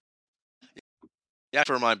 Yeah,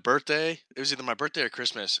 for my birthday. It was either my birthday or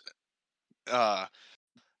Christmas.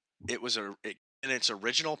 It was in its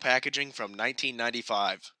original packaging from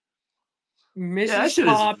 1995. Mrs.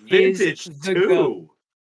 Copp is the goat.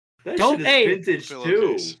 That shit is vintage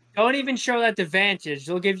too. Don't even show that to Vantage.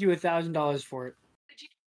 They'll give you $1,000 for it.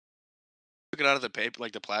 Took it out of the paper,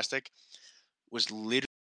 like the plastic, was literally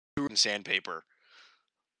in sandpaper.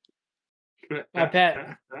 I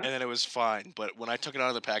bet. And then it was fine. But when I took it out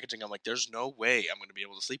of the packaging, I'm like, there's no way I'm going to be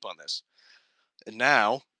able to sleep on this. And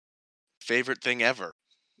now, favorite thing ever.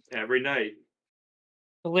 Every night.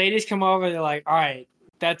 The ladies come over, they're like, all right,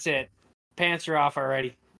 that's it. Pants are off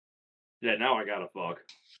already. Yeah, now I gotta fuck.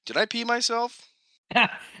 Did I pee myself?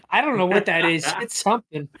 I don't know what that is. It's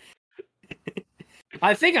something.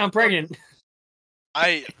 I think I'm pregnant.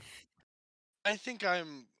 I think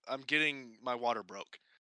I'm getting my water broke.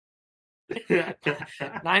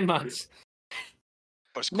 9 months.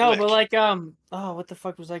 No, but like what the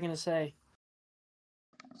fuck was I gonna say?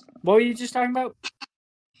 What were you just talking about?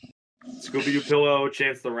 Scooby-Doo pillow,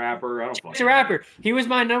 Chance the Rapper. I don't fucking Chance the Rapper. He was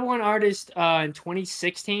my #1 artist in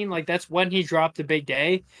 2016. Like that's when he dropped The Big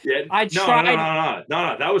Day. Yeah.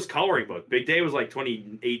 No. That was Coloring Book. Big Day was like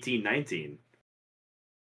 2018, 19.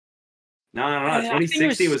 No.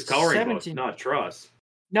 2016 was Coloring 17. Book. Not Trust.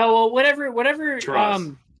 No, well, whatever.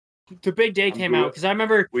 Trust. The Big Day came out because I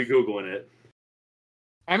remember we googling it.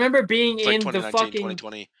 I remember being it's like in the fucking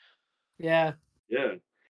 2020. Yeah. Yeah.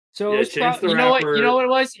 So Yeah, it was Chance the you know what? Rapper- You know what it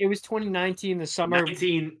was? It was 2019, the summer.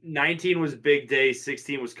 19 was Big Day,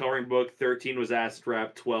 16 was Coloring Book, 13 was Acid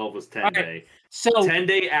Rap, 12 was 10 All right, Day. So 10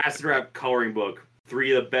 Day, Acid Rap, Coloring Book,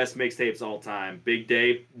 3 of the best mixtapes all time. Big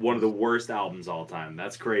Day, one of the worst albums all time.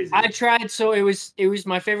 That's crazy. I tried. So it was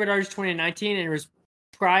my favorite artist 2019, and it was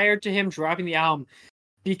prior to him dropping the album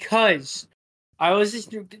because I was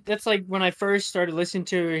just that's like when I first started listening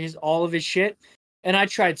to all of his shit, and I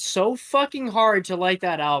tried so fucking hard to like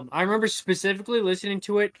that album. I remember specifically listening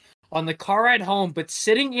to it on the car ride home, but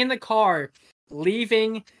sitting in the car,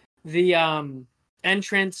 leaving the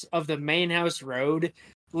entrance of the main house road,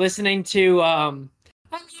 listening to I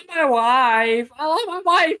love my wife. I love my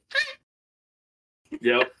wife.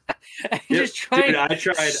 Yep. Just trying. Dude, I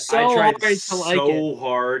tried so hard hard to so like it.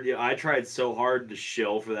 hard. Yeah, I tried so hard to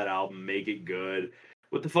shill for that album, make it good.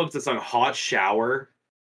 What the fuck's that song? Hot Shower.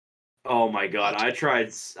 Oh my god, I tried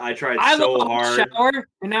I so love hard. shower,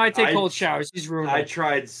 and now I take I- cold showers. He's ruined I it.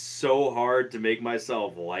 tried so hard to make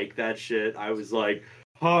myself like that shit. I was like,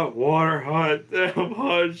 hot water, hot damn,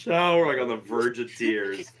 hot shower, like on the verge of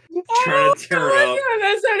tears. Trying to turn up.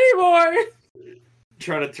 this anymore.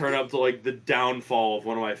 Trying to turn up to like the downfall of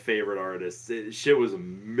one of my favorite artists. Shit was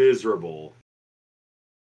miserable.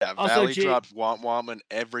 Yeah, Also, Valley Jay- dropped Womp Womp, and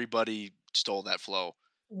everybody stole that flow.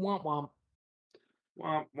 Womp womp.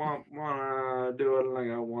 Womp womp wanna do it like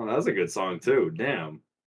I want. That's a good song too. Damn.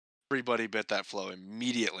 Everybody bit that flow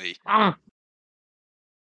immediately.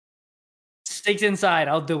 Sticks inside.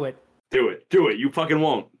 I'll do it. Do it. Do it. You fucking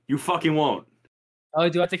won't. You fucking won't. Oh,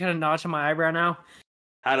 do I have to kind of notch on my eyebrow now?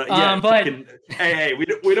 I don't. Yeah. But- fucking, hey,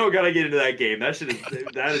 we don't gotta get into that game.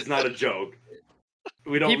 That is not a joke.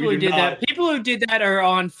 We don't. People we who do did not, that. People who did that are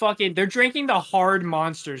on fucking. They're drinking the hard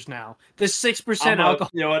monsters now. The 6% alcohol.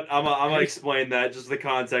 You know what? I'm gonna explain that. Just the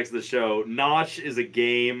context of the show. Notch is a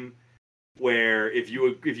game where if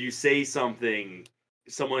you say something,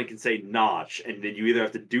 someone can say notch, and then you either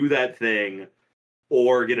have to do that thing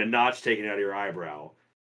or get a notch taken out of your eyebrow.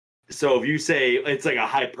 So if you say it's like a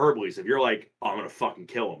hyperbole, so if you're like, oh, I'm gonna fucking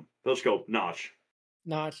kill him, they'll just go notch.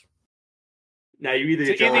 Notch. Now you either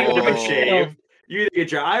So get your either eyebrow you're gonna shaved, you either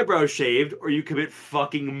get your eyebrow shaved, or you commit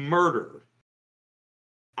fucking murder.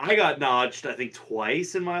 I got notched, I think,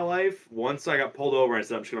 twice in my life. Once I got pulled over and I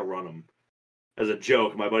said, I'm just gonna run him. As a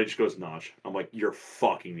joke, my buddy just goes, notch. I'm like, you're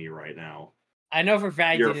fucking me right now. I know for a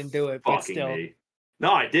fact You're you didn't do it, but fucking still. me.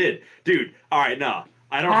 No, I did. Dude, alright, nah.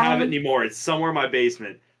 I don't have it anymore. It's somewhere in my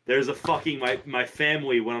basement. There's a fucking my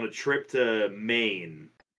family went on a trip to Maine.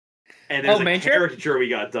 And there's a Maine trip? caricature we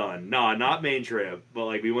got done. No, not Maine trip, but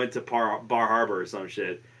like we went to Bar Harbor or some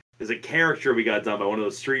shit. There's a caricature we got done by one of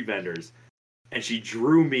those street vendors. And she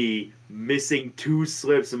drew me missing 2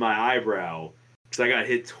 slips in my eyebrow because I got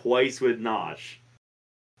hit twice with notch.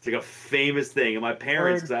 It's like a famous thing. And my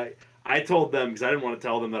parents, because I told them, because I didn't want to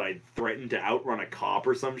tell them that I threatened to outrun a cop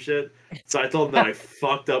or some shit. So I told them that I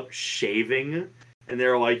fucked up shaving. And they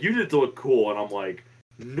were like, you did to look cool. And I'm like,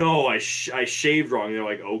 no, I shaved wrong. And they're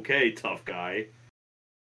like, okay, tough guy.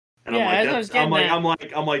 And Yeah, I'm as I like, was getting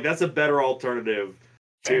at. I'm like, that's a better alternative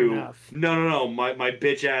Fair to enough. no. My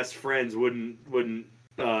bitch ass friends wouldn't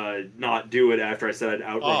not do it after I said I'd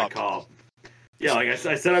outrun a cop. Yeah, like I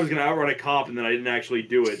said I was gonna outrun a cop and then I didn't actually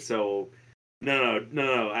do it. So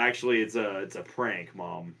no. Actually, it's a prank,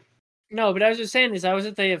 Mom. No, but I was just saying this. I was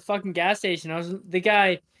at the fucking gas station. The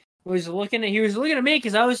guy was looking at me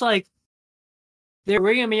because I was like, they're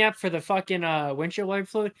ringing me up for the fucking windshield wiper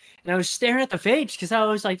fluid, and I was staring at the vapes because I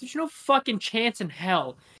was like, there's no fucking chance in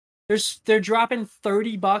hell. They're dropping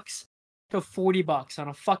 $30 to $40 on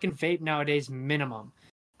a fucking vape nowadays minimum.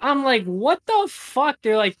 I'm like, what the fuck?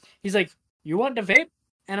 He's like, you want the vape?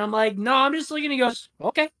 And I'm like, no, I'm just looking. He goes,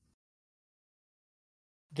 okay.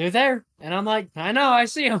 They're there. And I'm like, I know, I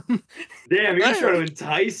see them. Damn, he was trying to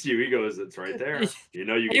entice you. He goes, it's right there. You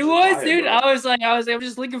know you can It just was, buy it, dude. bro. I'm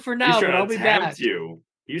just looking for He's now, but trying I'll to be back. you.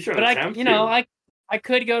 He's trying But to tempt you. I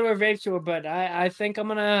could go to a vape store, but I think I'm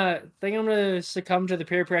gonna succumb to the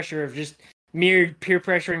peer pressure of just mere peer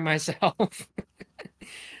pressuring myself.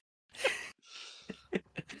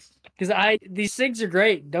 Because these cigs are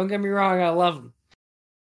great. Don't get me wrong, I love them.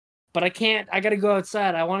 But I can't. I gotta go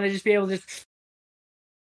outside. I want to just be able to.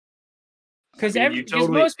 Because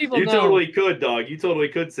most people know. You totally could, dog. You totally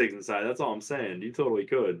could cigs inside. That's all I'm saying. You totally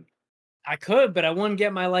could. I could, but I wouldn't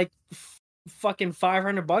get my fucking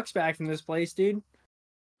 $500 back from this place, dude.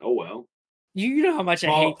 Oh well. You know how much I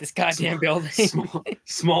hate this goddamn building.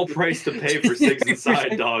 Small price to pay for cigs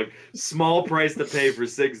inside, dog. Small price to pay for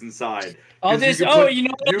cigs inside. I'll just. You know what I'll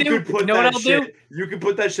do? You know what I'll do? You could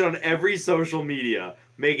put that shit on every social media.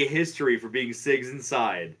 Make a history for being cigs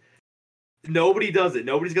inside. Nobody does it.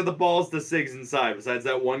 Nobody's got the balls to SIGs inside besides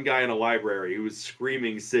that one guy in a library who was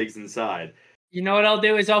screaming SIGs inside. You know what I'll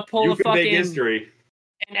do is I'll pull You a can fucking make history.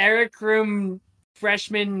 an Eric Room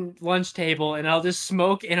freshman lunch table, and I'll just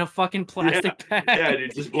smoke in a fucking plastic bag. Yeah,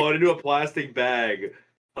 dude, just blow it into a plastic bag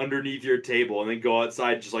underneath your table, and then go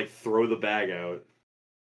outside and just like throw the bag out.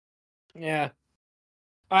 Yeah.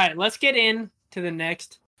 All right, let's get in to the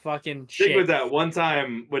next fucking Stick shit. with that one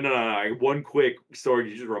time. Well, no. One quick story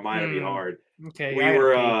you just reminded me hard. Okay.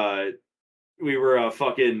 We were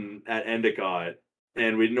fucking at Endicott,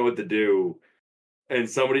 and we didn't know what to do. And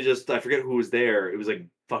somebody I forget who was there. It was like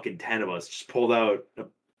fucking 10 of us just pulled out a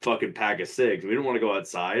fucking pack of cigs. We didn't want to go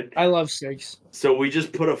outside. I love cigs. So we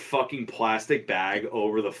just put a fucking plastic bag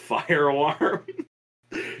over the fire alarm.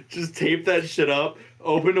 Just taped that shit up,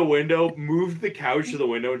 opened a window, moved the couch to the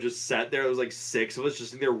window, and just sat there. There was like 6 of us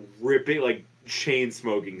just sitting there ripping, like, chain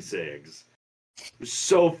smoking cigs. It was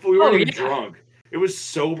so we weren't even drunk. It was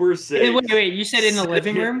sober cigs. Wait, you said in the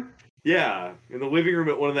living room? Yeah, in the living room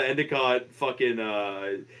at one of the Endicott fucking.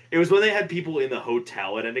 It was when they had people in the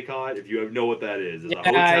hotel at Endicott. If you know what that is, it's a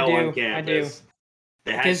hotel on campus.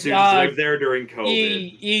 They had students live there during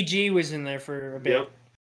COVID. EG was in there for a bit. Yep.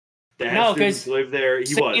 They had students live there.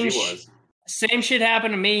 He was. Same shit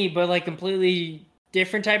happened to me, but like completely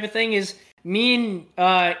different type of thing. Is me and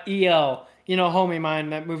EL, you know, homie of mine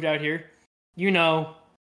that moved out here. You know,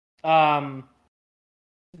 the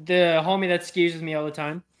homie that skis with me all the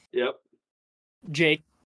time. Yep. Jake.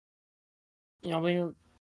 You know,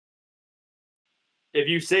 if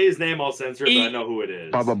you say his name, I'll censor it, but I know who it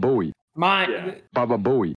is. Baba Booey. Baba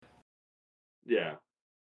Booey. Yeah.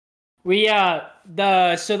 We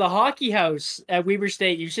the hockey house at Weber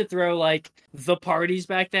State used to throw like the parties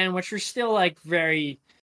back then, which were still like very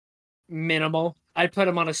minimal. I'd put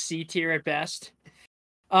them on a C tier at best.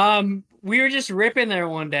 We were just ripping there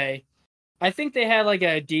one day. I think they had like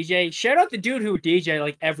a DJ. Shout out the dude who would DJ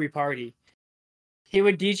like every party. He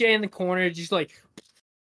would DJ in the corner, just like,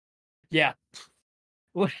 yeah,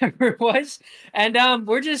 whatever it was. And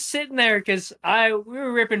we're just sitting there because we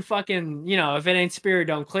were ripping fucking, you know, if it ain't Spirit,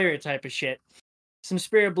 don't clear it type of shit. Some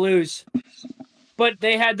Spirit Blues. But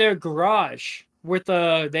they had their garage with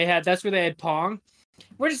that's where they had Pong.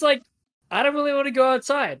 We're just like, I don't really want to go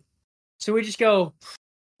outside. So we just go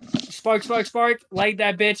spark, light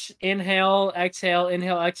that bitch, inhale, exhale,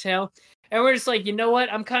 and we're just like, you know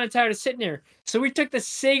what? I'm kind of tired of sitting here. So we took the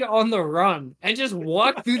cig on the run and just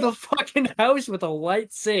walked through the fucking house with a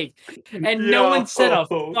light cig, and no one said a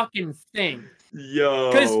fucking thing.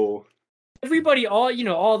 Because everybody,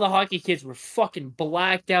 all the hockey kids were fucking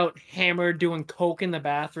blacked out, hammered, doing coke in the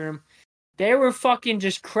bathroom. They were fucking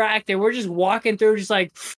just cracked. They were just walking through, just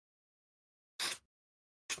like.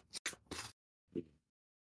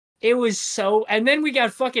 It was so, and then we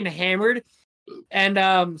got fucking hammered,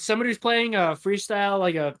 and somebody was playing a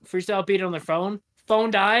freestyle beat on their phone.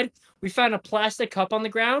 Phone died. We found a plastic cup on the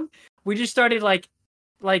ground. We just started like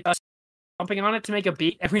jumping on it to make a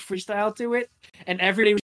beat, and we freestyle to it. And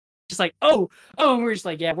everybody was just like, oh, and we're just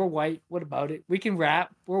like, yeah, we're white. What about it? We can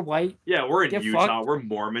rap. We're white. Yeah, we're in Utah. We're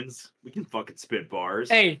Mormons. We can fucking spit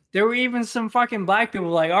bars. Hey, there were even some fucking black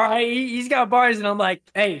people like, all right, he's got bars, and I'm like,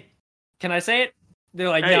 hey, can I say it? They're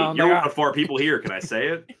like, hey, no. You're one of 4 people here. Can I say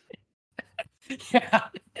it? Yeah.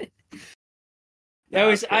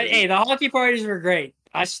 The hockey parties were great.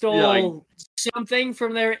 I stole something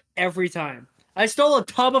from there every time. I stole a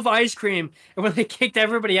tub of ice cream, and when they kicked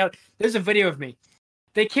everybody out, there's a video of me.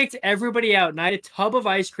 They kicked everybody out, and I had a tub of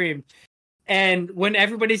ice cream. And when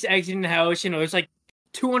everybody's exiting the house, you know, there's like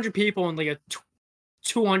 200 people in like a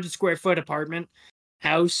 200 square foot apartment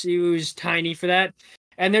house. It was tiny for that.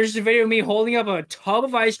 And there's a video of me holding up a tub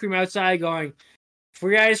of ice cream outside going,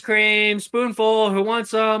 free ice cream, spoonful, who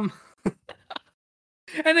wants some?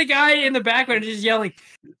 And the guy in the background is just yelling,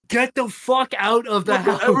 get the fuck out of the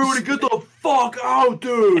house. Everybody get the fuck out,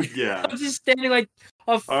 dude. Yeah. I'm just standing like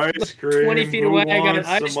ice cream, 20 feet away. I got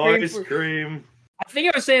ice cream. I think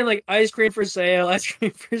I was saying like ice cream for sale, ice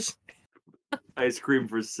cream for sale. Ice cream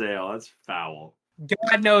for sale. That's foul.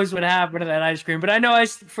 God knows what happened to that ice cream. But I know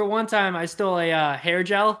for one time I stole a hair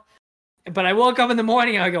gel. But I woke up in the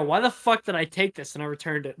morning and I go, why the fuck did I take this? And I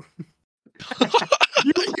returned it.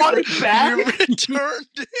 You got it back? You returned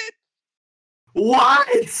it? What?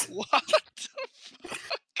 What the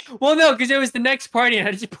fuck? Well, no, because it was the next party and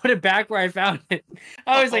I just put it back where I found it.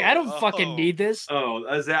 I was like, I don't fucking need this. Oh,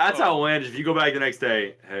 that's how it lands. If you go back the next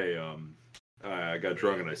day, hey, I got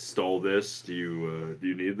drunk and I stole this. Do you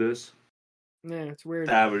need this? Yeah, it's weird.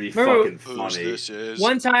 That would be fucking funny. This is?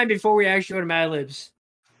 One time before we actually go to Mad Libs,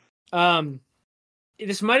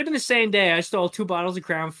 this might have been the same day. I stole 2 bottles of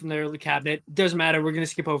Crown from their cabinet. Doesn't matter. We're gonna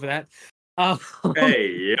skip over that.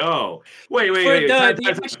 Hey, yo. Wait. Time.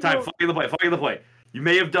 Fucking the play. You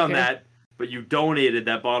may have done that, but you donated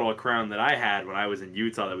that bottle of Crown that I had when I was in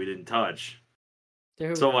Utah that we didn't touch.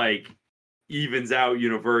 So, like, evens out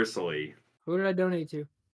universally. Who did I donate to?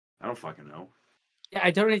 I don't fucking know. Yeah, I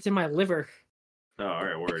donated to my liver. Oh, all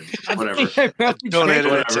right, word. I Whatever.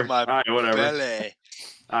 Donated it to my whatever. belly.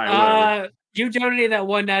 All right, whatever. You donated that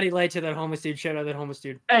 1 natty light to that homeless dude. Shout out that homeless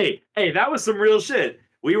dude. Hey, that was some real shit.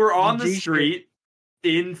 We were on the street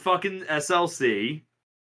in fucking SLC.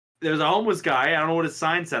 There was a homeless guy. I don't know what his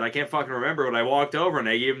sign said. I can't fucking remember. But I walked over and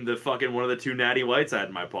I gave him the fucking one of the 2 natty lights I had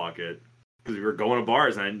in my pocket because we were going to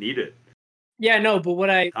bars and I didn't need it. Yeah, no, but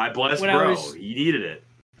I blessed bro. He needed it.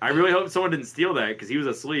 I really hope someone didn't steal that because he was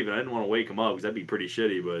asleep and I didn't want to wake him up because that'd be pretty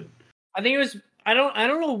shitty. But I think it was. I don't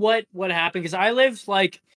know what happened because I lived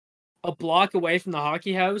like a block away from the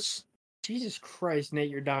hockey house. Jesus Christ, Nate,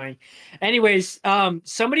 you're dying. Anyways,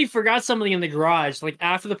 somebody forgot something in the garage like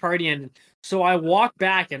after the party ended. So I walked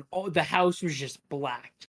back and the house was just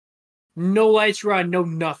black. No lights were on, no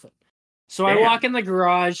nothing. So I walk in the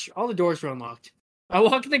garage, all the doors were unlocked. I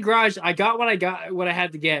walk in the garage, I got what I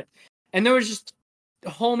had to get. And there was just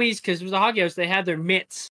homies, because it was a hockey house, they had their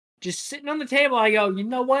mitts just sitting on the table. I go, you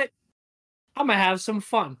know what? I'm going to have some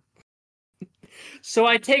fun. So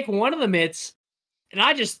I take one of the mitts and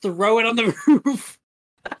I just throw it on the roof.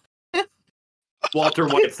 Walter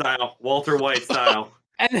White style.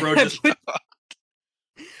 And bro,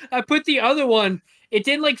 I put the other one, it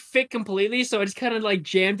didn't like fit completely, so I just kind of like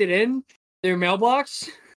jammed it in their mailbox.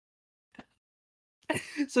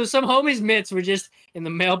 So some homies' mitts were just in the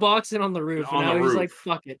mailbox and on the roof, and I was like,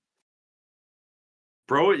 fuck it.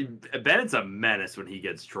 Bro, Bennett's a menace when he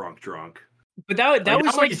gets drunk. But that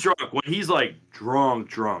was like he's drunk. When he's like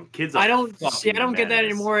drunk. Kid's I don't get that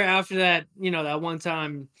anymore after that, that one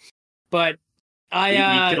time. But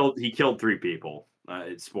he killed 3 people.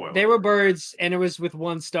 It's spoiled. They were birds, and it was with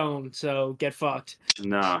 1 stone. So get fucked.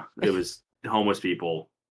 Nah, it was homeless people,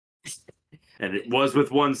 and it was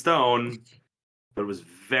with 1 stone, but it was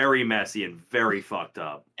very messy and very fucked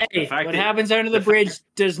up. Hey, what happens under the bridge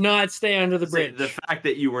does not stay under the bridge. The fact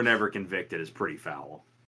that you were never convicted is pretty foul.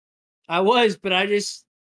 I was, but I just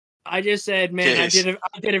said, man, I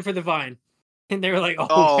did it for the vine. And they were like,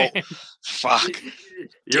 oh man. Fuck.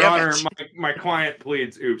 Your Honor, my client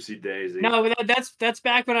pleads oopsie daisy. No, but that's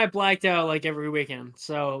back when I blacked out like every weekend.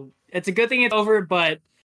 So it's a good thing it's over, but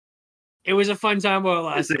it was a fun time while it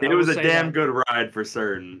lasted. It was a damn good ride for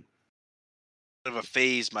certain. Bit of a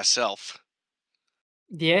phase myself.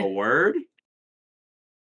 Yeah. A word?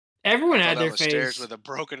 Everyone had their phase. Stairs with a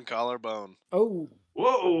broken collarbone. Oh.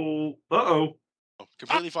 Whoa. Uh-oh.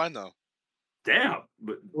 Completely fine though. Damn.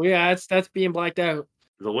 But well, yeah, that's being blacked out.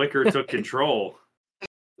 The liquor took control.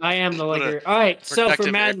 I am the liquor. All right, so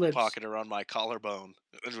for Mad Libs. Pocket around my collarbone.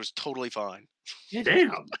 It was totally fine. Yeah,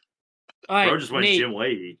 damn. All right, bro just went Nate, Jim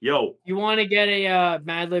Leahy. Yo. You want to get a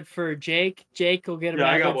Mad Lib for Jake? Jake will get a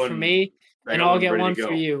Mad Lib for me, and I'll get one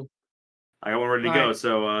for you. I got one ready to go.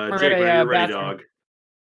 So, Jake, whenever you're ready, dog.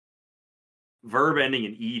 Verb ending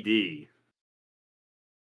in ED.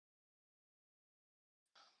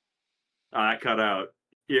 That cut out.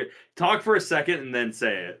 Yeah, talk for a second and then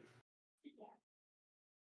say it.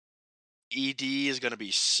 ED is going to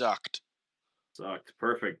be sucked. Sucked.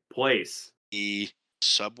 Perfect. Place.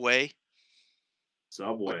 Subway.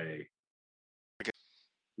 Subway. Okay.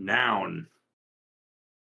 Noun.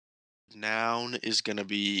 Noun is going to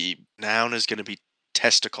be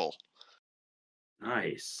testicle.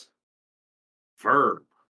 Nice. Verb.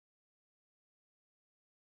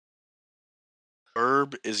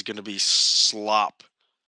 Verb is going to be slop.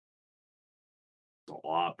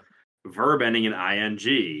 Slop. Verb ending in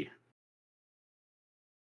ing.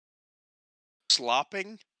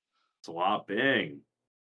 Slopping. Slopping.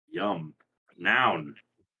 Yum. Noun.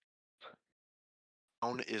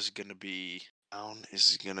 Noun is going to be.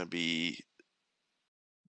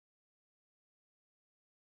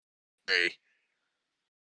 Hey.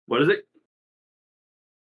 What is it?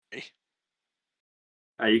 Hey.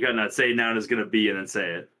 You gotta not say noun is gonna be and then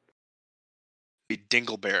say it.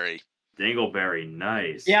 Dingleberry. Dingleberry,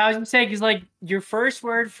 nice. Yeah, I was gonna say because like your first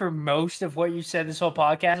word for most of what you said this whole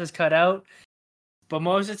podcast is cut out, but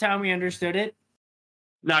most of the time we understood it.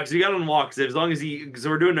 No, because you got to unlock. Because because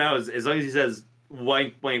we're doing now as long as he says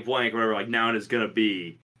blank, blank, blank, whatever, like noun is gonna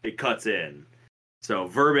be, it cuts in. So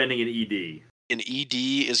verb ending in ed. An ed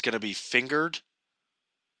is gonna be fingered.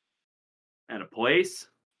 And a place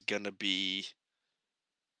gonna be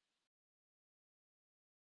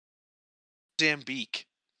Mozambique.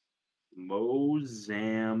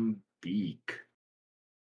 Mozambique.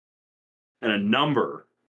 And a number.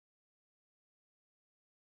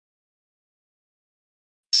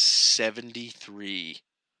 73.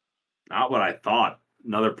 Not what I thought.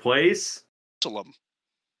 Another place? Jerusalem.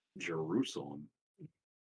 Jerusalem.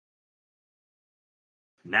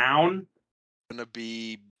 Noun? Gonna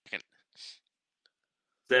be. Say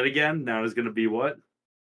that again. Noun is gonna be what?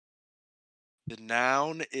 The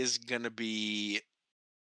noun is gonna be.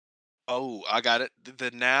 Oh, I got it.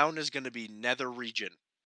 The noun is gonna be nether region.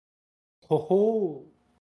 Ho.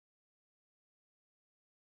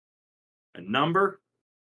 A number?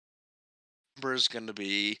 Number is gonna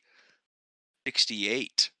be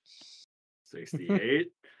 68.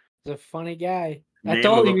 68. He's a funny guy. Name I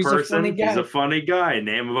told of you a he's person? a funny guy. He's a funny guy.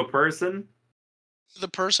 Name of a person? The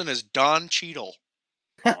person is Don Cheadle.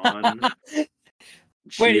 On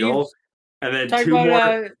Wait, Cheadle. And then talking two more.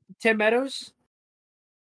 about Tim Meadows?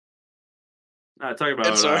 Talking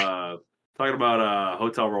about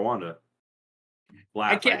Hotel Rwanda.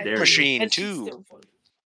 Laugh, I dare you. Machine That's 2. so funny.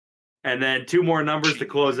 And then two more numbers to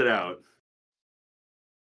close it out.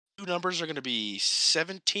 Two numbers are going to be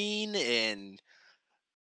 17 and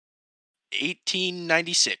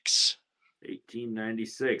 1896.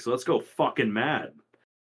 1896. Let's go fucking mad.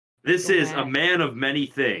 This is a man of many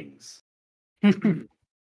things.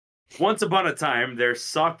 Once upon a time, there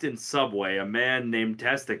sucked in Subway a man named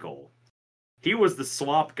Testicle. He was the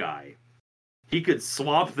slop guy. He could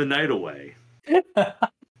slop the night away.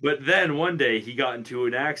 But then one day he got into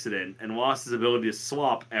an accident and lost his ability to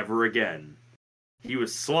slop ever again. He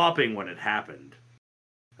was slopping when it happened.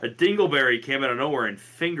 A dingleberry came out of nowhere and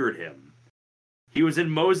fingered him. He was in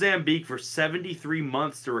Mozambique for 73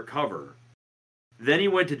 months to recover. Then he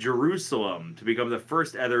went to Jerusalem to become the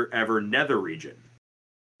first ever nether region.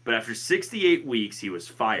 But after 68 weeks, he was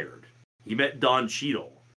fired. He met Don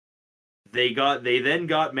Cheadle. They then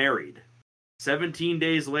got married. 17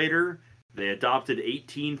 days later, they adopted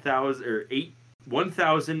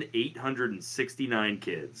 1,869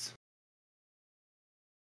 kids.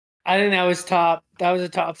 I think that was top. That was a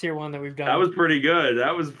top tier one that we've done. That was pretty good.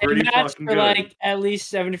 That was pretty fucking good. Like at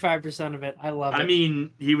least 75% of it. I love it. I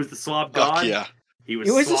mean, he was the slop god. Yeah. He was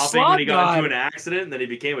slopping when he got into an accident, and then he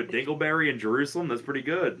became a dingleberry in Jerusalem. That's pretty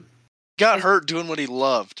good. Got hurt doing what he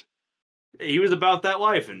loved. He was about that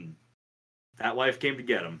life, and that life came to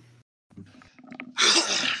get him.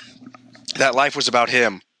 That life was about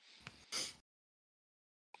him.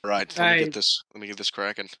 Right. Let Right. me get this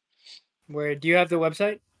cracking. Where do you have the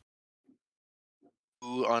website?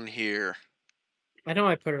 Ooh, on here. I know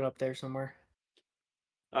I put it up there somewhere.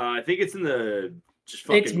 I think it's in the just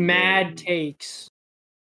fucking. It's Mad Takes.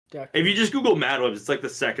 If you just Google Mad Libs, it's like the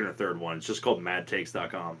second or third one. It's just called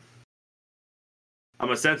madtakes.com. I'm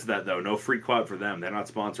gonna censor that though. No free quote for them. They're not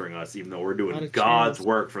sponsoring us, even though we're doing God's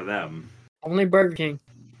work for them. Only Burger King.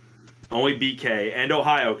 Only BK and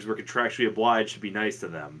Ohio, because we're contractually obliged to be nice to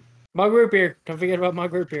them. Mug root beer. Don't forget about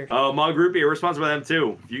mug root beer. Oh, mug root beer. We're sponsored by them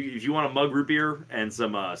too. If you want a mug root beer and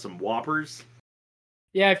some Whoppers.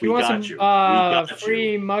 Yeah, if you want some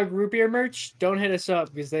free mug root beer merch, don't hit us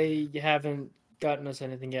up because they haven't gotten us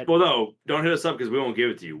anything yet. Well, no, don't hit us up because we won't give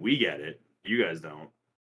it to you. We get it. You guys don't.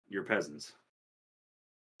 You're peasants.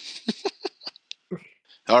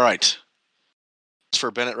 All right. It's for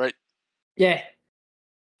Bennett, right? Yeah.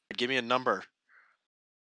 Give me a number.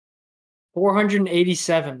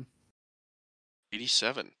 487.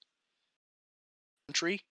 87.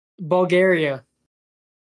 Country? Bulgaria.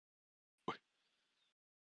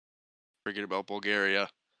 Forget about Bulgaria.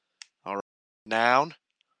 All right. Noun?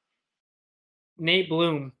 Nate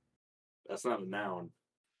Bloom. That's not a noun.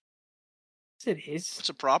 Yes, it is. It's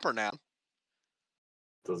a proper noun.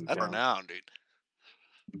 Doesn't That's a count. noun, dude.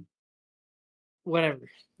 Whatever.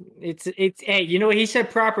 It's hey, you know what he said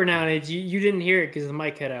proper noun. You didn't hear it because the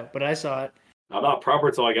mic cut out, but I saw it. I'm not proper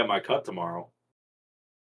until I get my cut tomorrow.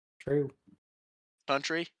 True.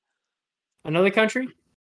 Country? Another country?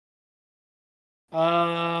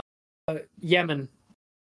 Yemen.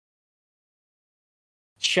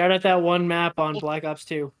 Shout out that one map on Black Ops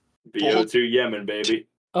 2. BO2 Yemen, baby.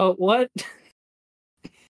 Oh, what?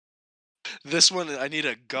 This one, I need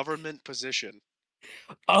a government position.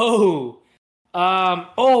 Oh.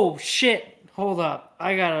 Oh shit. Hold up.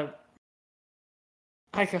 I got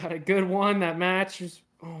a good one that matches.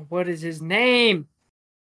 Oh, what is his name?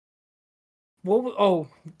 What? Oh,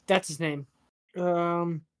 that's his name.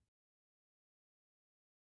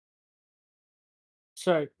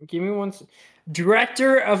 Sorry, give me one.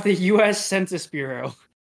 Director of the U.S. Census Bureau.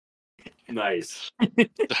 Nice.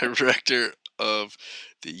 Director of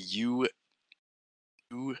the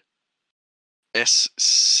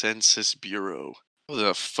Census Bureau. How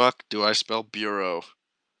the fuck do I spell bureau?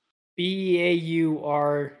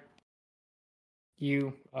 Buruo.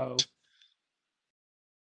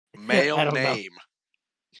 Male I don't know. name.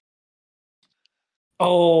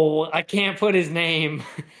 Oh, I can't put his name.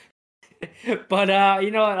 But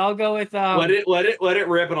you know what? I'll go with Let it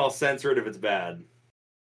rip, and I'll censor it if it's bad.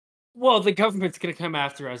 Well, the government's gonna come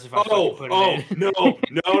after us if I fucking put it in.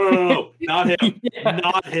 No, not him, Yeah.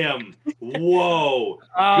 not him. Whoa,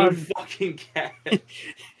 good fucking catch.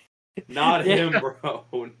 Not him, bro.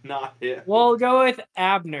 Not him. We'll go with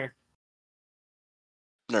Abner.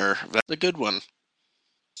 That's a good one.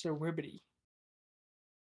 Sir Wibbity.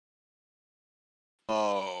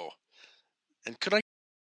 Oh. And could I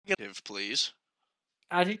get adjective, please?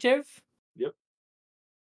 Adjective? Yep.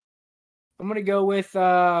 I'm gonna go with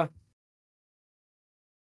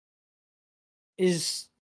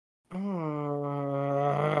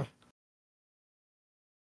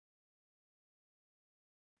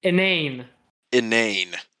inane.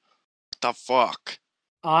 Inane. What the fuck?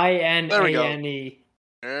 INANE.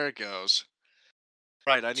 There it goes.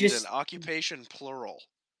 Right, I need an occupation plural.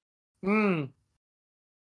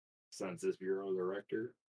 Census Bureau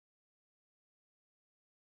Director.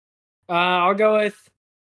 I'll go with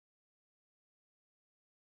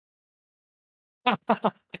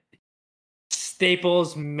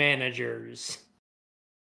Staples managers.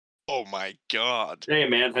 Oh my god. Hey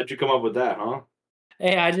man, how'd you come up with that, huh?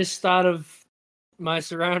 Hey, I just thought of my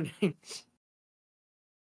surroundings.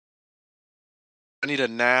 I need a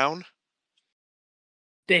noun.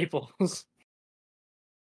 Staples.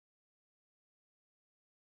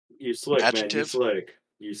 You slick, Adjective. man.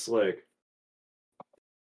 You slick.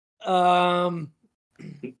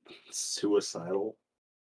 Suicidal.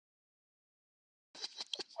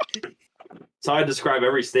 That's how I describe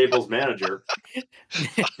every Staples manager.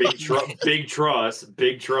 Big trust.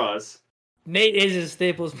 Nate is a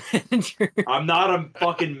Staples manager. I'm not a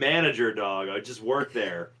fucking manager, dog. I just work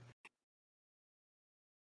there.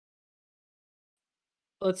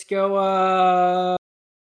 Let's go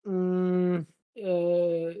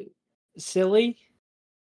silly.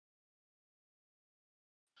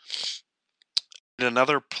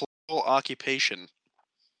 Another plural occupation.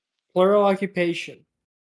 Plural occupation.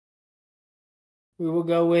 We will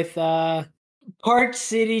go with Park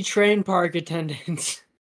City train park attendants.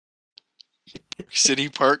 City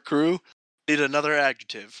park crew. Need another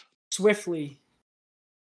adjective. Swiftly.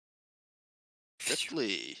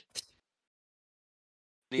 Swiftly.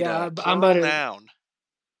 Need Yeah, a I'm plural about to... noun.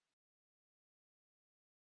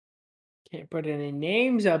 Can't put any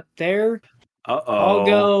names up there. Uh-oh. I'll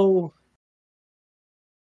go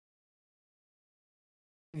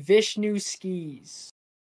Vishnu skis.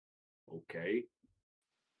 Okay.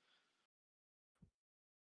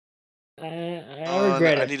 I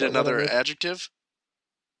regret it. I need another adjective.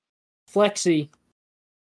 Flexi.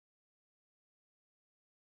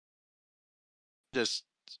 Just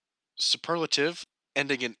superlative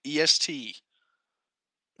ending in est.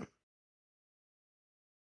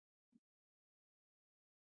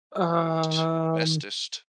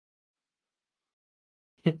 Bestest.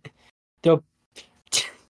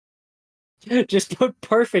 Just put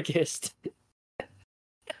perfectest.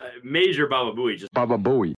 Major Baba Booey. Just Baba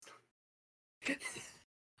Booey.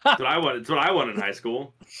 That's what I wanted. That's what I wanted in high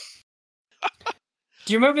school.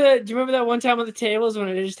 Do you remember that? Do you remember that one time on the tables when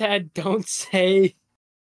it just had "Don't say,"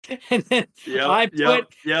 and then I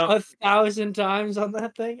put 1,000 times on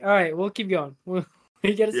that thing? All right, we'll keep going. What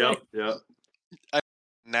you gotta say? Yep.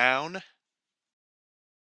 Noun.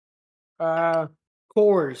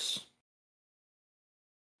 Course.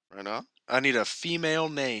 Right on. I need a female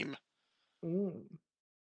name. I'm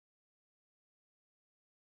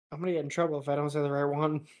gonna get in trouble if I don't say the right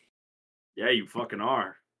one. Yeah, you fucking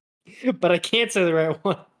are. But I can't say the right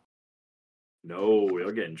one. No,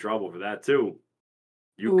 you'll get in trouble for that too.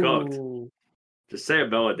 You cooked. Just say a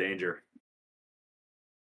Bella Danger.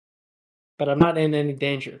 But I'm not in any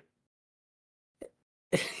danger.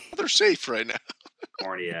 They're safe right now.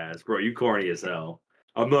 Corny ass. Bro, you corny as hell.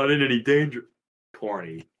 I'm not in any danger.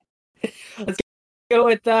 Corny. Let's go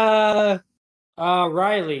with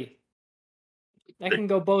Riley. That can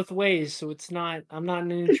go both ways, so I'm not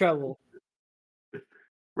in any trouble.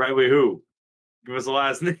 Riley who? Give us the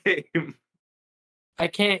last name. I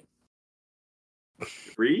can't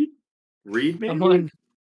read, maybe?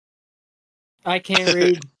 I can't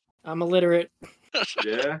read. I'm illiterate.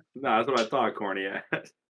 Yeah? No, that's what I thought, corny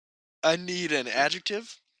ass. I need an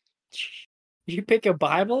adjective. You pick a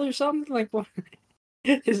Bible or something? Like what?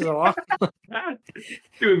 This is awful. Dude,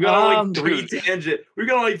 we've got on like 3 tangents. We've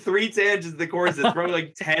got on like 3 tangents in the course. It's probably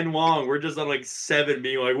like 10 long. We're just on like 7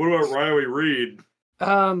 being like, what about Riley Reid?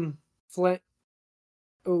 Flint.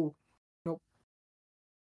 Oh, nope.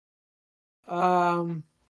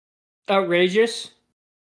 Outrageous.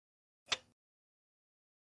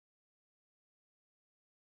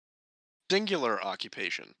 Singular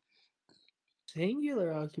occupation.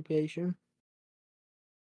 Singular occupation.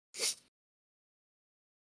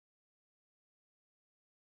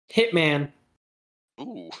 Hitman.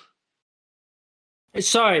 Ooh.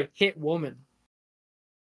 Sorry, hit woman.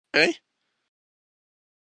 Okay.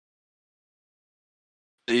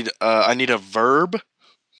 I need a verb.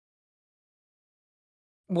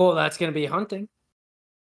 Well, that's gonna be hunting.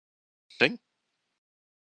 Thing.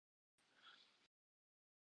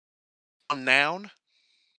 A noun.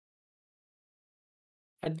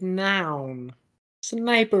 A noun.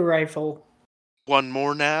 Sniper rifle. One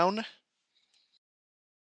more noun.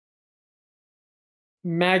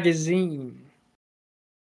 Magazine.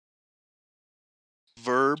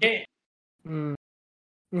 Verb. Okay.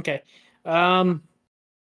 Okay.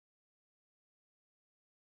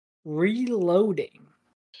 Reloading.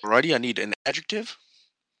 Alrighty, I need an adjective.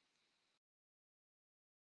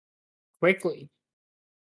 Quickly.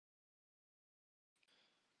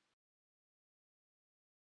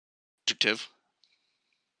 Adjective.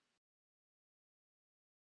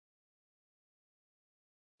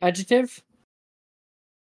 Adjective.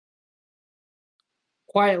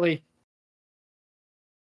 Quietly.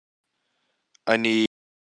 I need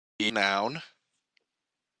a noun.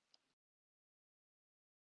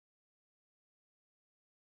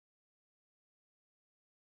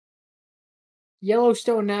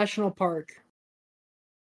 Yellowstone National Park.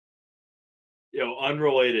 Yo,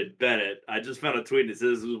 unrelated, Bennett. I just found a tweet that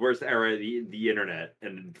says this was the worst era of the internet.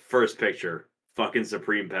 And first picture, fucking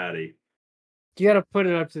Supreme Patty. You gotta put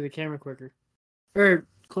it up to the camera quicker. Or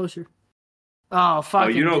closer. Oh,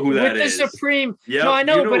 fucking. You know who that with is. The Supreme. Yep, No, I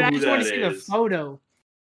know, you but I just want to see the photo.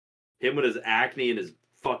 Him with his acne and his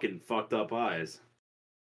fucking fucked up eyes.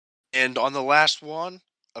 And on the last one,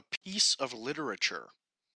 a piece of literature.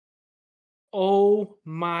 Oh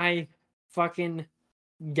my fucking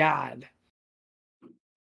God.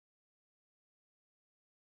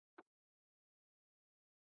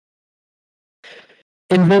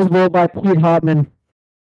 Invisible by Pete Hotman.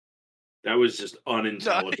 That was just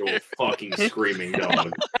unintelligible fucking screaming,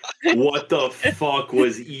 dog. What the fuck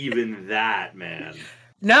was even that, man?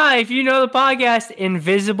 Nah, if you know the podcast,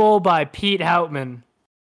 Invisible by Pete Houtman.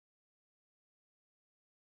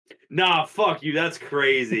 Nah, fuck you. That's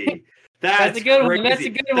crazy. That's a good one. That's a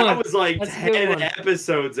good one. That was like 10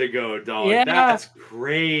 episodes ago, dog. Yeah. That's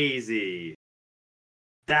crazy.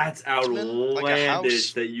 That's outlandish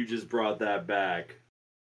like that you just brought that back.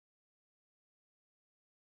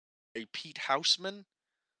 A Pete Houseman?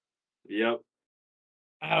 Yep.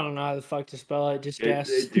 I don't know how the fuck to spell it. Just guess.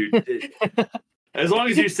 As long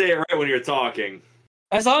as you say it right when you're talking.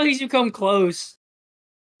 As long as you come close.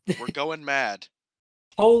 We're going mad.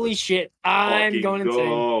 Holy shit. I'm going insane.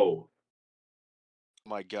 Oh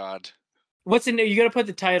my God. What's in there? You gotta put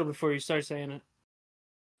the title before you start saying it.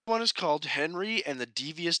 One is called Henry and the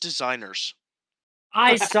Devious Designers.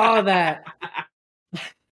 I saw that.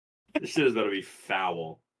 This shit is going to be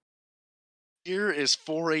foul. Here is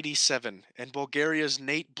 487, and Bulgaria's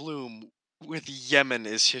Nate Bloom with Yemen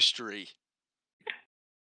is history.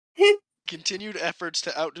 Continued efforts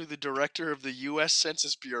to outdo the director of the U.S.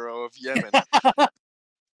 Census Bureau of Yemen.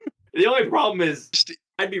 The only problem is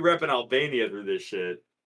I'd be repping Albania through this shit.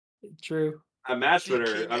 True. I matched with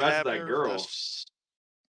her. I matched with that girl.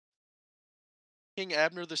 King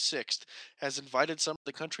Abner VI has invited some of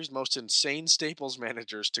the country's most insane Staples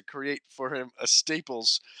managers to create for him a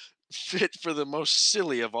Staples fit for the most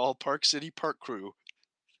silly of all Park City park crew.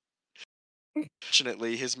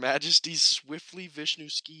 Fortunately, His Majesty's Swiftly Vishnu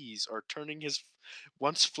skis are turning his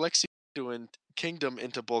once flexi kingdom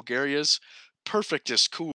into Bulgaria's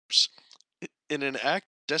perfectest course. In an act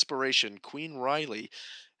of desperation, Queen Riley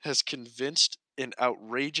has convinced an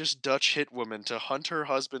outrageous Dutch hitwoman to hunt her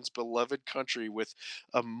husband's beloved country with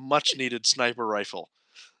a much-needed sniper rifle.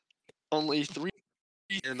 Only 3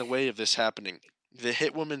 in the way of this happening. The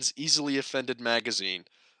hitwoman's easily offended magazine,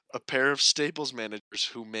 a pair of Staples managers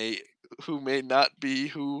who may not be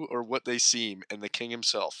who or what they seem, and the king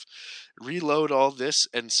himself. Reload all this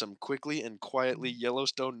and some quickly and quietly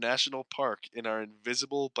Yellowstone National Park in our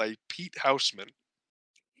Invisible by Pete Houseman.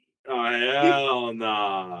 Oh, hell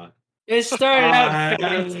nah. It started out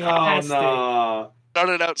fantastic. Hell nah.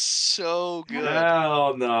 Started out so good.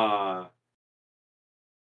 Hell nah.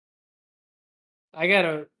 I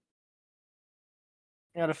gotta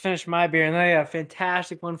finish my beer, and then I got a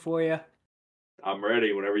fantastic one for you. I'm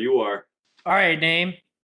ready whenever you are. All right, name.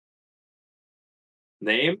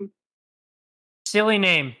 Name? Silly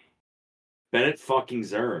name. Bennett fucking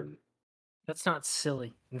Zern. That's not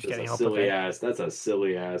silly. I'm just That's getting a up silly with it. ass. That's a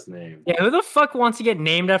silly ass name. Yeah, who the fuck wants to get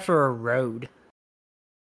named after a road?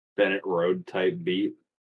 Bennett Road type beat.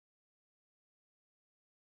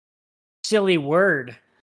 Silly word.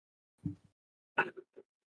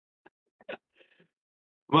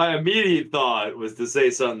 My immediate thought was to say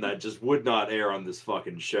something that just would not air on this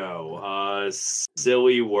fucking show.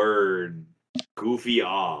 Silly word. Goofy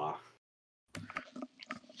ah.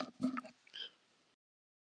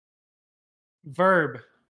 Verb.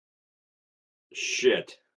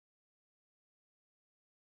 Shit.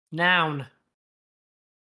 Noun.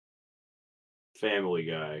 Family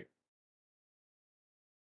Guy.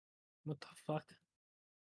 What the fuck?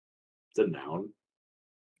 It's a noun.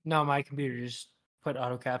 No, my computer just put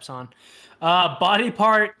auto caps on. Body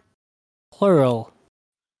part. Plural.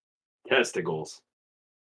 Testicles.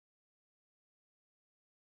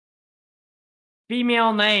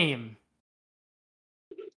 Female name.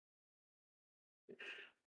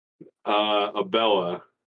 Abella.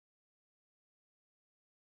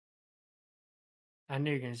 I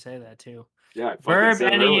knew you were gonna say that too. Yeah, I fucking Verb said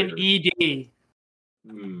it ending in earlier.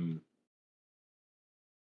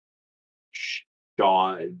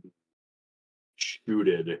 ed.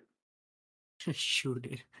 Shooted. Shoot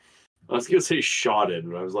it. I was gonna say shotted,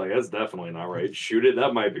 but I was like, that's definitely not right. Shooted,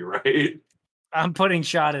 that might be right. I'm putting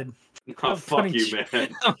shotted. Oh, fuck you, man.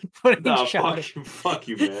 I'm putting No, shotted. fuck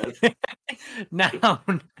you, man.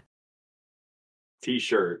 Noun.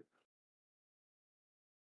 T-shirt.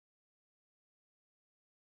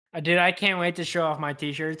 Dude, I can't wait to show off my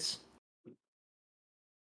t-shirts.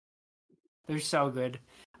 They're so good.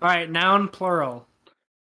 All right, noun plural.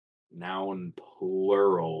 Noun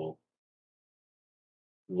plural.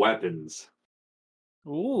 Weapons.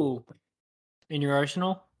 Ooh. In your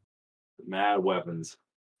arsenal? Mad weapons.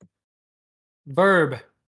 Verb.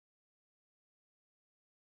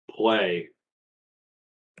 Play.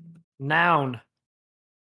 Noun.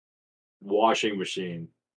 Washing machine.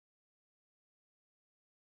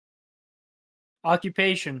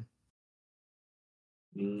 Occupation.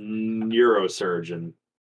 Neurosurgeon.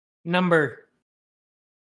 Number.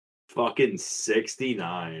 Fucking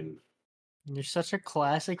 69. You're such a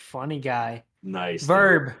classic funny guy. Nice.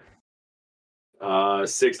 Verb.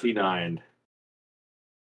 69.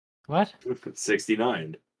 What?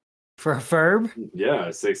 69. For a verb?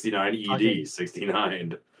 Yeah, 69 ED. Okay.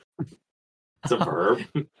 69. It's a verb.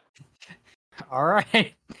 All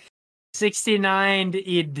right. 69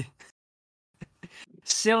 id.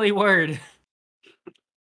 Silly word.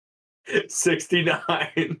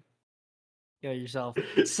 69. Kill yourself.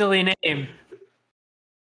 Silly name.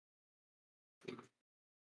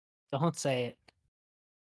 Don't say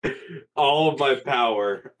it. All of my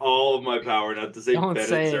power. Not to say Don't Bennett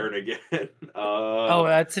say it. Zern again. Oh,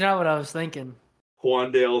 that's not what I was thinking.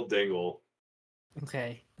 Juandale Dingle.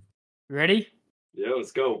 Okay. Ready? Yeah,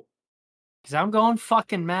 let's go. Because I'm going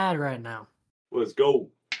fucking mad right now. Let's go.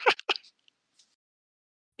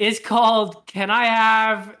 It's called Can I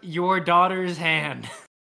Have Your Daughter's Hand?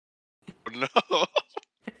 No.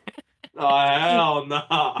 Oh, hell no.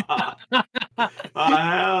 Oh,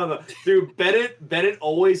 hell no. Dude, Bennett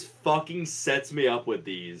always fucking sets me up with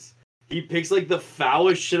these. He picks like the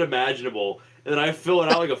foulest shit imaginable, and then I fill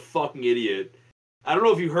it out like a fucking idiot. I don't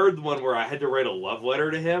know if you heard the one where I had to write a love letter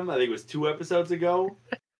to him. I think it was 2 episodes ago.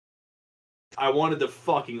 I wanted to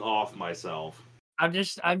fucking off myself. I'm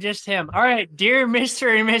just him. All right, dear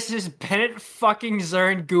Mr. and Mrs. Bennett fucking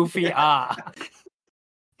Zern Goofy Ah.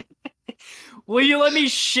 Will you let me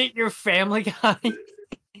shit your Family Guy?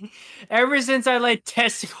 Ever since I laid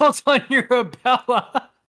testicles on your rubella.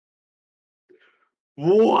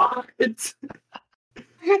 What?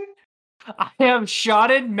 I am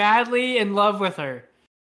shotted madly in love with her.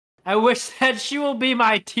 I wish that she will be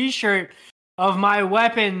my t-shirt of my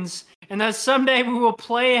weapons, and that someday we will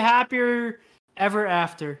play happier ever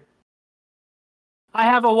after. I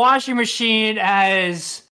have a washing machine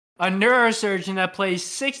as a neurosurgeon that pays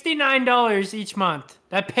 $69 each month.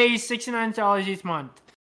 That pays $69 each month.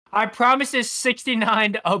 I promise this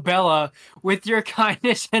 69 Abella with your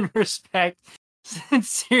kindness and respect.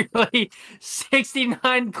 Sincerely,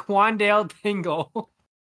 69 Quandale Dingle.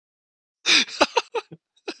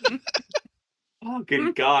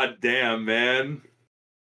 Fucking goddamn, man.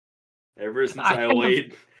 Ever since I have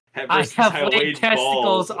laid laid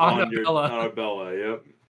testicles balls on your Abella. on Abella, yep.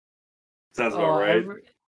 Sounds about right.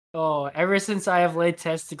 Ever since I have laid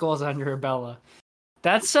testicles on your Abella.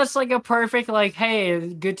 That's such like a perfect like, hey,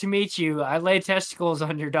 good to meet you. I lay testicles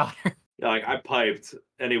on your daughter. Like, I piped.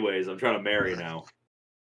 Anyways, I'm trying to marry now.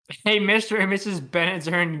 Hey, Mr. and Mrs. Bennett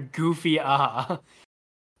Zern Goofy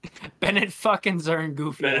Bennett fucking Zern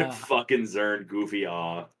Goofy Bennett fucking Zern Goofy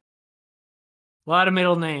A lot of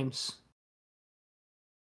middle names.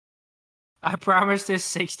 I promise this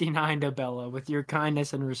 69 to Bella with your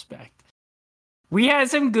kindness and respect. We had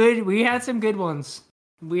some good ones.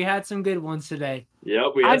 We had some good ones today. Yep,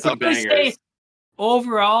 we had some bangers. Say,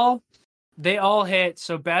 overall, they all hit,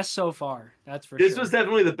 so best so far. That's for sure. This was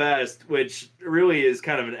definitely the best, which really is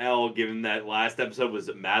kind of an L given that last episode was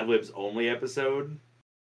a Mad Libs only episode.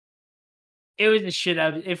 It was a shit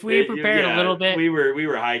up. If we prepared a little bit, we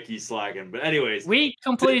were high key slacking. But anyways, we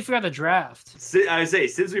completely forgot the draft. I say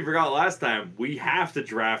since we forgot last time, we have to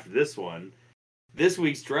draft this one. This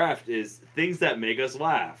week's draft is things that make us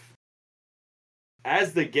laugh.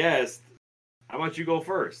 As the guest, how about you go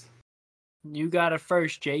first? You got it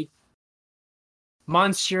first, Jake.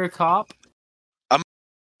 Monsieur Copp. I'm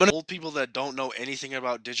gonna old people that don't know anything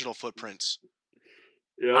about digital footprints.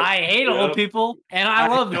 Yep, I hate old people, and I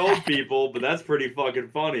love old people, but that's pretty fucking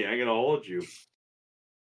funny. I'm gonna hold you.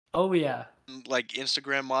 Oh yeah, like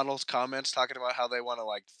Instagram models comments talking about how they want to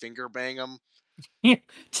like finger bang them. Yep.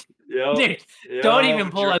 Dude, don't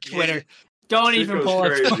even pull up Twitter. Don't even pull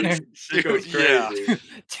up Twitter. Shit goes crazy.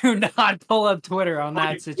 Do not pull up Twitter on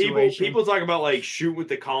that situation. People talk about like shoot with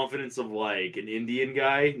the confidence of like an Indian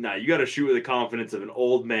guy. Nah, you got to shoot with the confidence of an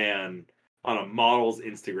old man on a model's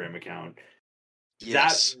Instagram account.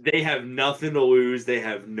 Yes. They have nothing to lose. They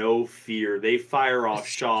have no fear. They fire off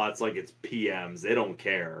shots like it's PMs. They don't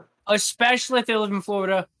care. Especially if they live in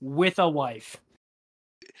Florida with a wife.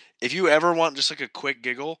 If you ever want just like a quick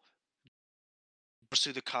giggle, just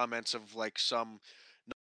through the comments of like some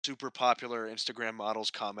super popular Instagram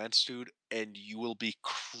models comments, dude, and you will be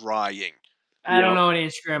crying. I don't know any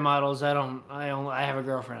Instagram models. I have a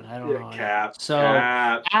girlfriend. I don't know. Cap. So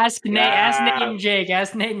Cap, ask Nate and Jake.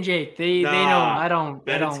 Ask Nate and Jake. They know. I don't.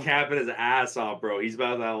 Bennett's capping his ass off, bro. He's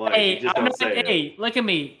about that life. Hey, look at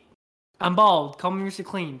me. I'm bald. Call me Mr.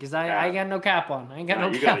 Clean because I got no cap on. I ain't got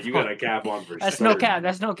no cap. You got a cap on for sure. That's no cap.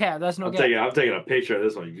 I'm taking a picture of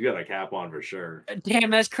this one. You got a cap on for sure.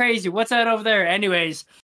 Damn, that's crazy. What's that over there? Anyways,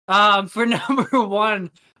 for number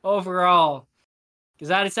one overall.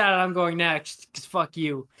 Because I decided I'm going next. Because fuck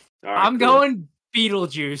you. Right, I'm going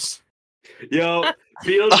Beetlejuice. Yo,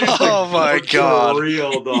 Beetlejuice. Oh my god. For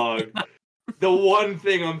real, dog. The one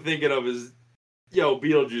thing I'm thinking of is, yo,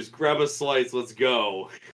 Beetlejuice, grab a slice. Let's go.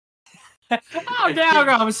 Oh, damn,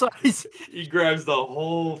 grab a slice. He grabs the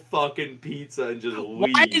whole fucking pizza and just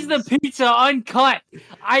leaves. Why is the pizza uncut?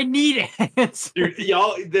 I need it. Dude,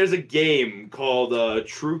 y'all, there's a game called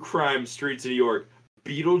True Crime Streets of New York.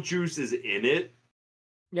 Beetlejuice is in it.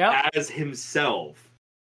 Yeah, as himself.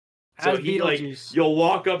 So he like, you'll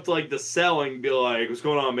walk up to like the cell and be like, "What's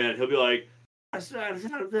going on, man?" He'll be like, "I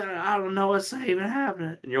don't know what's even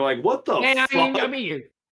happening," and you're like, "What the fuck?"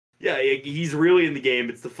 Yeah, he's really in the game.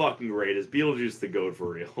 It's the fucking greatest. Beetlejuice the goat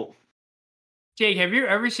for real. Jake, have you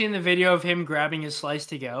ever seen the video of him grabbing his slice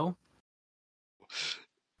to go?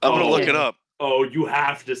 I'm gonna look it up. Oh, you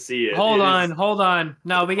have to see it. Hold on.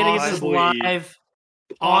 No, we gotta get this live.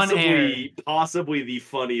 Possibly the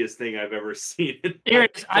funniest thing I've ever seen.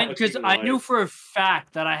 Because I knew for a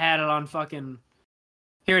fact that I had it on fucking.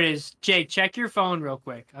 Here it is, Jake. Check your phone real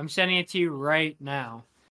quick. I'm sending it to you right now.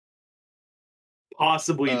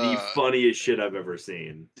 Possibly the funniest shit I've ever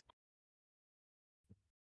seen.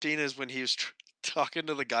 Scene is when he was talking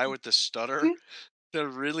to the guy with the stutter, the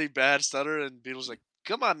really bad stutter, and Beetle's like,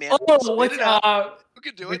 "Come on, man, spit it out. You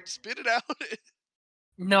can do it. Spit it out."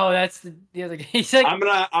 No, that's the other guy. He's like, I'm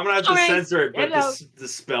gonna have to censor it, but the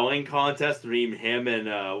spelling contest between him and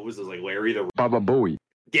what was it, like Larry the Baba Booey.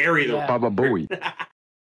 Gary the Baba Booey.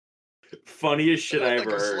 Funniest shit I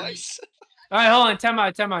ever heard. All right, hold on. Time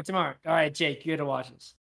out. All right, Jake, you gotta watch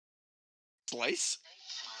this. Slice?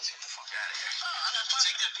 Get the fuck out of here. Oh, I'm gonna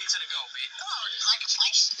take that pizza to go, B. Oh, you like a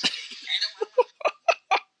slice?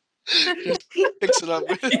 Picks it up.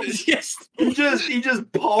 he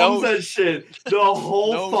just palms that shit. The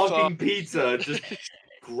whole fucking pizza just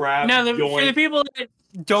grabs. Now, for the people that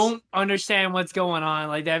don't understand what's going on,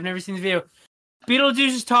 like they've never seen the video, Beetlejuice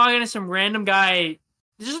is talking to some random guy,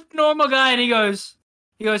 just a normal guy, and he goes,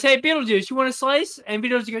 "Hey, Beetlejuice, you want a slice?" And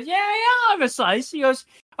Beetlejuice goes, "Yeah, I'll have a slice." He goes,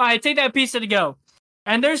 "All right, take that pizza to go."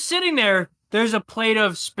 And they're sitting there. There's a plate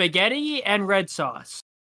of spaghetti and red sauce.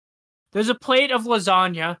 There's a plate of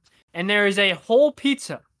lasagna. And there is a whole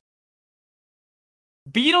pizza.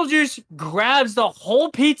 Beetlejuice grabs the whole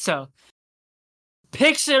pizza,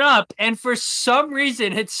 picks it up, and for some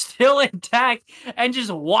reason it's still intact, and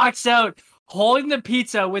just walks out holding the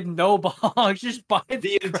pizza with no balls, just by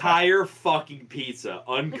the entire fucking pizza,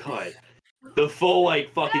 uncut. The full,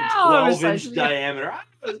 like, fucking 12-inch diameter.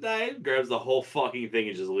 Grabs the whole fucking thing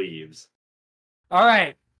and just leaves. All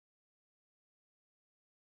right.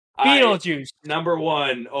 Beetlejuice. Number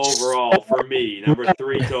 1 overall for me. Number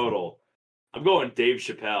 3 total. I'm going Dave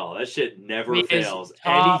Chappelle. That shit never fails.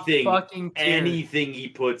 Anything he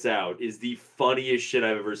puts out is the funniest shit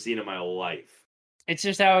I've ever seen in my life. It's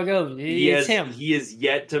just how it goes. It's him. He is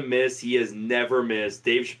yet to miss. He has never missed.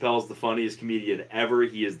 Dave Chappelle's the funniest comedian ever.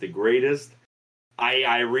 He is the greatest.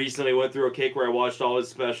 I recently went through a kick where I watched all his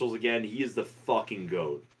specials again. He is the fucking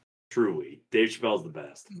GOAT. Truly. Dave Chappelle's the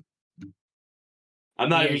best. I'm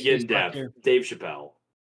not even getting depth. Dave Chappelle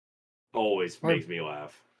always makes me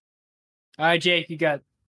laugh. All right, Jake, you got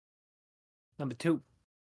number 2.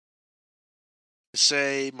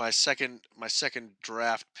 Say my second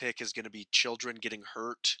draft pick is going to be children getting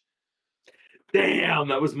hurt. Damn,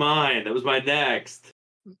 that was mine. That was my next.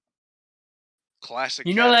 Classic.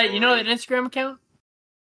 You know that Instagram account?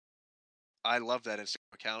 I love that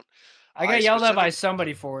Instagram account. I got yelled at by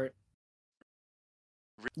somebody for it.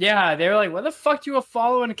 Yeah, they were like, "What the fuck do you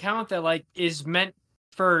follow an account that like is meant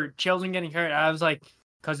for children getting hurt?" I was like,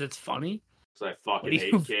 "Cause it's funny." Because I fucking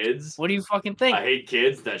hate kids. What do you fucking think? I hate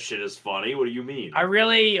kids. That shit is funny. What do you mean? I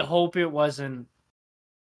really hope it wasn't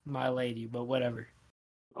my lady, but whatever.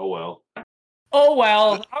 Oh well. Oh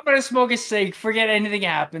well. I'm gonna smoke a cig. Forget anything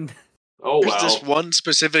happened. Oh well. There's this one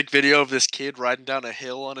specific video of this kid riding down a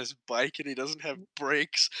hill on his bike, and he doesn't have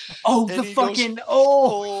brakes. Oh, the fucking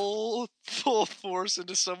full force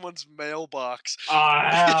into someone's mailbox.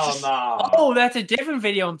 Hell no! Oh, that's a different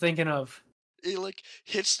video I'm thinking of. He like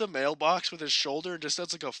hits the mailbox with his shoulder and just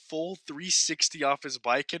does like a full 360 off his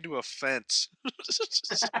bike into a fence.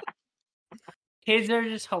 Kids are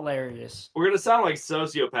just hilarious. We're gonna sound like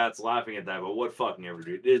sociopaths laughing at that, but what fucking ever,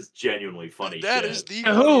 dude? It is genuinely funny. That shit. is the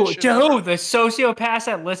to who? The sociopaths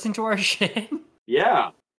that listen to our shit?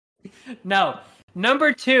 Yeah. No.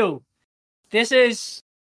 Number 2. This is.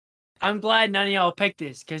 I'm glad none of y'all picked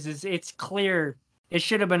this because it's clear it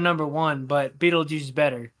should have been number 1, but Beetlejuice is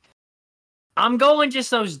better. I'm going just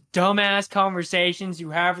those dumbass conversations you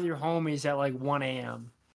have with your homies at like 1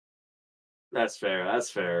 a.m. That's fair. That's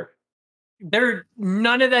fair.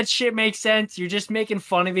 None of that shit makes sense. You're just making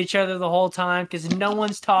fun of each other the whole time because no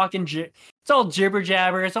one's talking. It's all jibber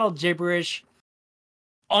jabber. It's all gibberish,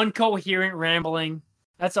 uncoherent rambling.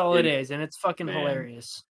 That's all it is, and it's fucking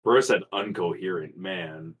hilarious. Bro said uncoherent,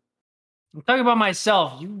 man. I'm talking about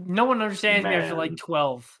myself. No one understands me after like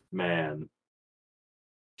 12. Man.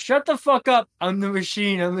 Shut the fuck up. I'm the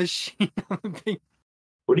machine. I'm the machine.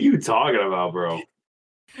 What are you talking about, bro?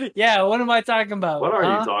 Yeah, what am I talking about? What are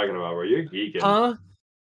you talking about, bro? You're geeking. All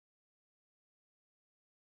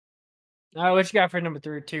right, what you got for number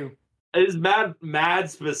 3, 2? It's mad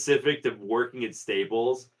specific to working at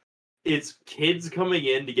Staples. It's kids coming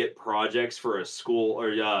in to get projects for a school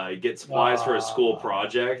or get supplies for a school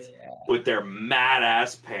project with their mad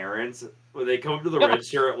ass parents. When they come to the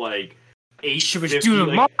register at like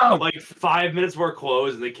 8:50, like 5 minutes before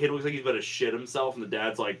close, and the kid looks like he's about to shit himself, and the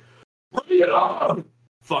dad's like, "Bring it up!"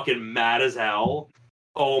 Fucking mad as hell.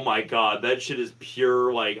 Oh my god, that shit is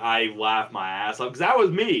pure. Like, I laugh my ass off because that was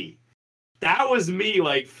me. That was me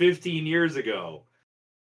like 15 years ago.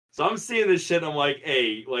 So I'm seeing this shit, and I'm like,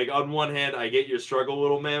 hey, like, on one hand, I get your struggle,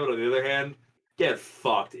 little man, but on the other hand, get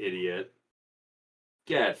fucked, idiot.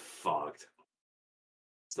 Get fucked.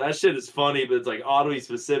 So that shit is funny, but it's like oddly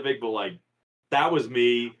specific, but like, that was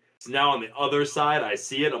me. So now on the other side, I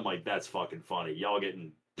see it, I'm like, that's fucking funny. Y'all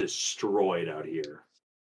getting destroyed out here.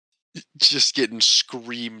 Just getting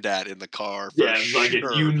screamed at in the car. Yeah, like,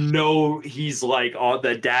 you know, he's like,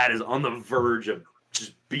 the dad is on the verge of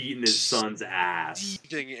just beating his son's ass.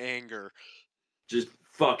 Seething anger. Just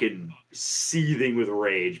fucking seething with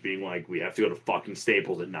rage, being like, we have to go to fucking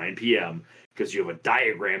Staples at 9 p.m. because you have a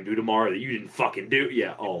diagram due tomorrow that you didn't fucking do.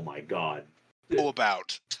 Yeah, oh my god. All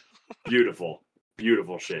about. Beautiful.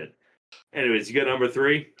 Beautiful shit. Anyways, you got number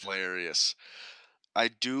 3? Hilarious. I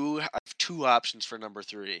have 2 options for number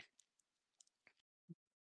 3.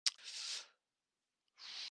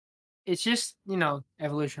 It's just,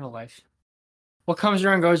 evolution of life. What comes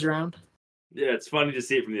around goes around. Yeah, it's funny to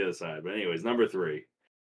see it from the other side. But anyways, number 3.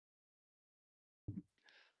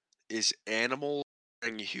 Is animal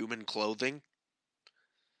wearing human clothing?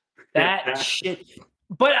 That shit.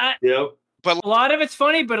 But Yep. But a lot of it's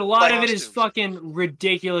funny, but a lot of it is fucking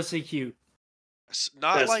ridiculously cute.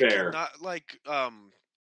 Not That's like fair. not like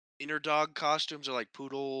inner dog costumes or like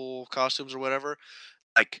poodle costumes or whatever,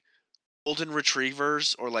 like golden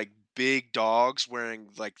retrievers or like big dogs wearing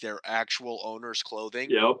like their actual owner's clothing.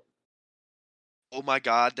 Yep. Oh my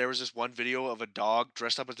god, there was this one video of a dog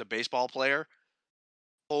dressed up as a baseball player.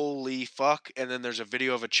 Holy fuck. And then there's a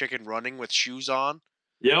video of a chicken running with shoes on.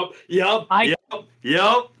 Yep. Yep.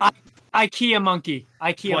 IKEA monkey.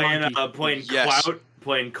 Playing Yes.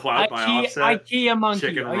 Clout by Offset. IKEA monkey.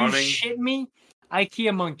 Chicken Are running. you shitting me?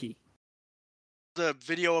 IKEA monkey. The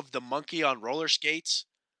video of the monkey on roller skates.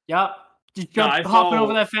 Yep. Just follow hopping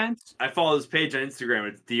over that fence. I follow this page on Instagram.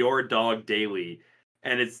 It's Dior Dog Daily,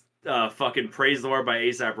 and it's fucking Praise the Lord by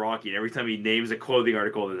A$AP Rocky. And every time he names a clothing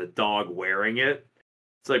article, there's a dog wearing it.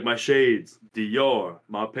 It's like my shades, Dior,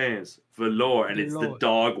 my pants, velour, and it's the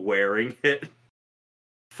dog wearing it.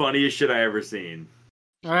 Funniest shit I ever seen.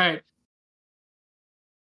 All right.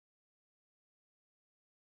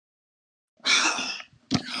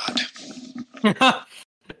 God.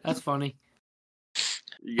 That's funny.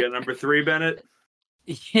 You got number 3, Bennett?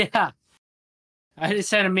 Yeah. I just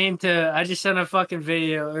sent a fucking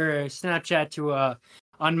video or a Snapchat to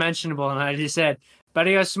Unmentionable, and I just said,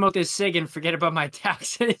 better go smoke this cig and forget about my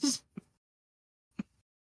taxes.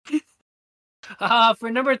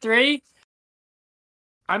 For number 3,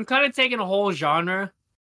 I'm kind of taking a whole genre,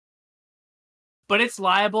 but it's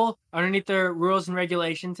liable underneath the rules and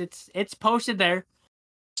regulations. It's posted there,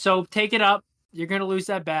 so take it up. You're gonna lose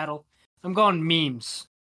that battle. I'm going memes.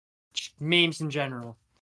 Memes in general.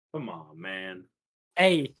 Come on, man.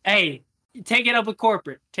 Hey, take it up with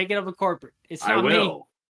corporate. It's not I will. me.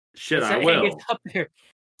 Shit, I will. It's up there.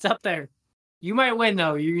 It's up there. You might win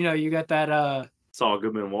though. You got that. Saul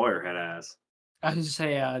Goodman Warrior head ass. I was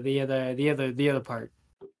gonna say the other part.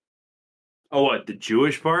 Oh, what? The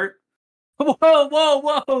Jewish part?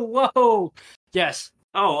 Whoa! Yes.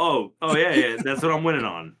 Oh, yeah. That's what I'm winning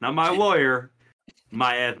on. Not my lawyer,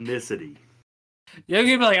 my ethnicity. You're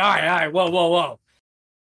gonna be like, all right. Whoa.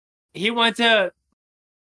 He went to.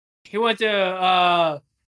 He was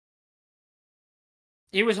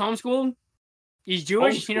homeschooled. He's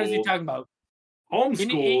Jewish. He knows what you're talking about.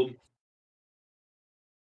 Homeschooled.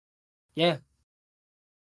 Yeah.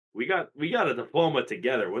 We got a diploma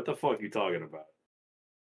together. What the fuck are you talking about?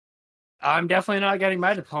 I'm definitely not getting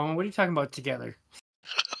my diploma. What are you talking about together?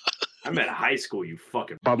 I'm at high school, you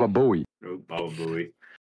fucking Baba Booey. Oh, Baba Booey.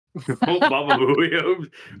 Oh, Baba Booey.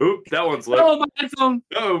 Oop, that one slipped. Oh, my headphone.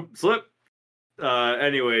 Oh, slip.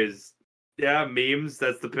 Anyways, yeah, memes.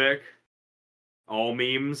 That's the pick. All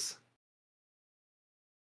memes.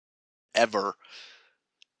 Ever.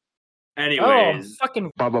 Anyways. Oh,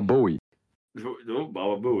 fucking Baba Booey. Oh,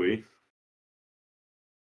 Baba Booey.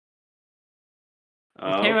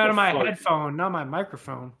 It came out of my headphone, not my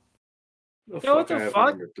microphone. Yo, what the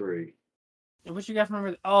fuck? Number 3. What you got from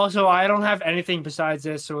number? Oh, so I don't have anything besides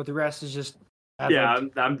this, so the rest is just. Yeah, I'm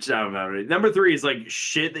about it. Number 3 is like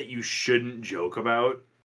shit that you shouldn't joke about.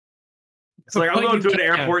 It's like I'm going to an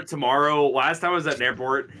airport tomorrow. Last time I was at an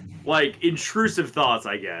airport, like intrusive thoughts,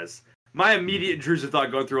 I guess. My immediate intrusive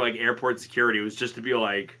thought going through like airport security was just to be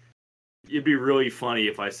like, it'd be really funny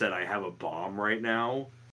if I said I have a bomb right now.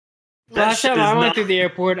 Last time I went through the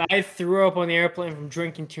airport, I threw up on the airplane from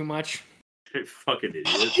drinking too much. Fucking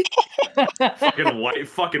idiot.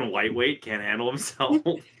 fucking lightweight, can't handle himself.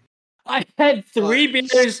 I had 3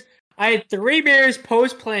 beers. I had 3 beers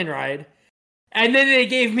post plane ride, and then they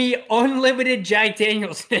gave me unlimited Jack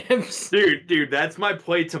Daniel's nips. Dude, that's my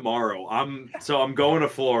play tomorrow. I'm going to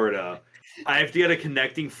Florida. I have to get a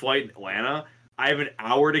connecting flight in Atlanta. I have an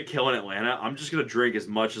hour to kill in Atlanta. I'm just gonna drink as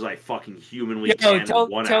much as I fucking humanly can in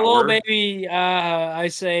 1 hour. Tell old baby, I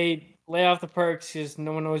say lay off the perks because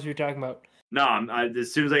no one knows what you're talking about. No,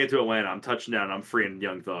 as soon as I get to Atlanta, I'm touching down. I'm freeing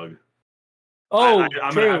Young Thug. Oh,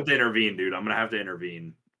 I'm gonna have to intervene, dude. I'm gonna have to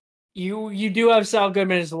intervene. You do have Saul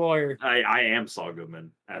Goodman as a lawyer. I am Saul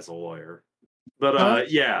Goodman as a lawyer, but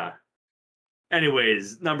yeah.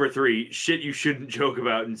 Anyways, number 3, shit you shouldn't joke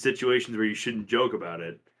about in situations where you shouldn't joke about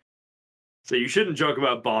it. So you shouldn't joke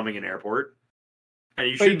about bombing an airport, and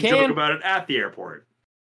you shouldn't joke about it at the airport.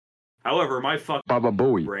 However, my fucking Baba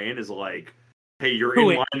Booey brain is like, hey, you're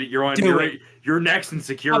in line. You're next in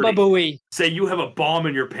security. Baba Booey. Say you have a bomb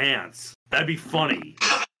in your pants. That'd be funny.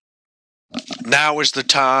 Now is the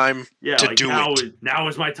time to do it. Now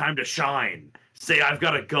is my time to shine. Say I've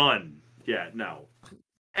got a gun. Yeah, no.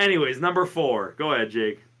 Anyways, number 4. Go ahead,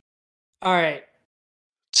 Jake. All right.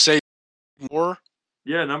 Say more.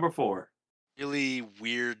 Yeah, number 4. Really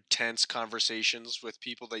weird, tense conversations with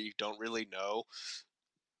people that you don't really know.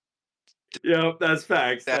 Yep, that's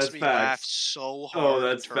facts. That's That's me facts. laugh so hard. Oh,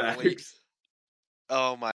 that's internally. facts.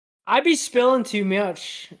 Oh my! I be spilling too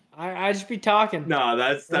much. I just be talking. No,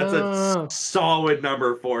 that's a solid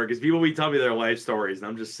number 4 because people be telling me their life stories, and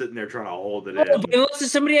I'm just sitting there trying to hold it in. But unless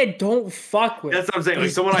it's somebody I don't fuck with. That's what I'm saying.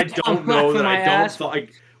 Like someone I don't know that I don't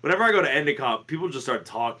like. Whenever I go to Endicott, people just start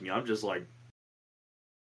talking. I'm just like,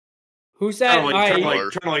 who's that?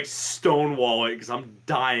 Trying to stonewall it because I'm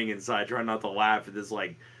dying inside, trying not to laugh at this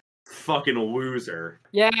like fucking loser.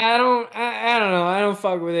 Yeah, I don't know. I don't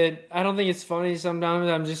fuck with it. I don't think it's funny. Sometimes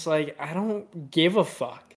I'm just like, I don't give a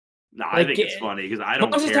fuck. No, I think it's funny because I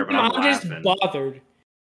don't care, but I'm just bothered.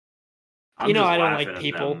 I don't like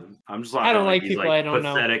people. I'm just laughing. I don't like people I don't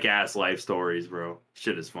know. Pathetic ass life stories, bro.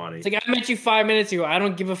 Shit is funny. It's like I met you 5 minutes ago. I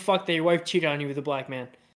don't give a fuck that your wife cheated on you with a black man.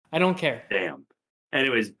 I don't care. Damn.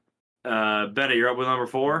 Anyways, Bennett, you're up with number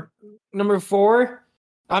 4. Number 4.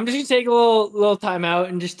 I'm just gonna take a little time out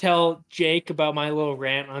and just tell Jake about my little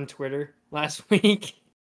rant on Twitter last week.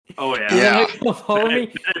 Oh yeah. Follow me.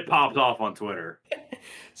 Bennett popped off on Twitter.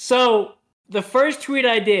 So the first tweet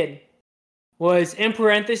I did was in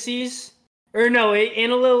parentheses, or no,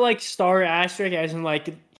 in a little like star asterisk, as in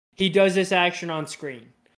like he does this action on screen.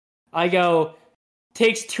 I go,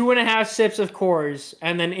 takes 2.5 sips of Coors,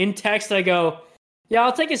 and then in text I go, yeah,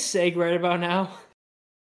 I'll take a cig right about now.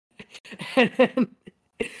 And then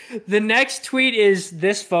the next tweet is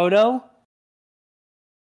this photo,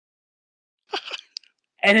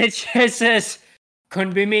 and it just says,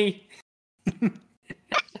 couldn't be me.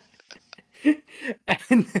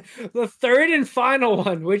 And the third and final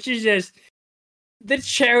one, which is just the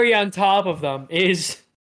cherry on top of them, is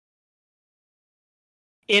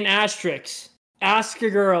in asterisks. Ask a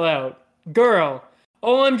girl out. Girl,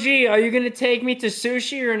 OMG, are you going to take me to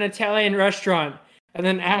sushi or an Italian restaurant? And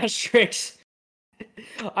then asterisks.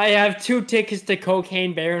 I have 2 tickets to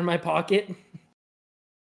Cocaine Bear in my pocket.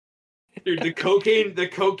 Dude, the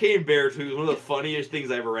cocaine bear tweet was one of the funniest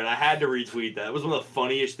things I ever read. I had to retweet that. It was one of the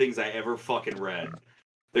funniest things I ever fucking read.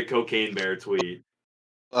 The cocaine bear tweet.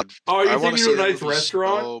 Oh, you taking me to a nice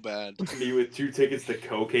restaurant? So bad. Me with 2 tickets to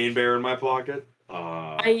Cocaine Bear in my pocket?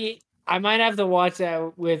 I might have to watch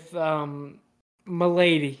that with my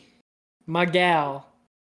lady, my gal,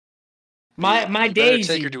 my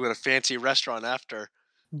Daisy. Take her to a fancy restaurant after.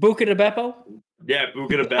 Buca de Beppo? Yeah,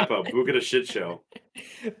 Buca de Beppo. Buca de shit show.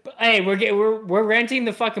 Hey, we're renting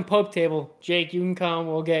the fucking Pope table. Jake, you can come.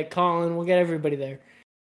 We'll get Colin. We'll get everybody there.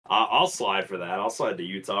 I'll slide for that. I'll slide to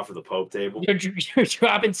Utah for the Pope table. You're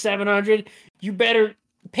dropping 700. You better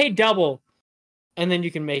pay double, and then you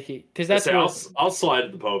can make it. Because that's I'll slide to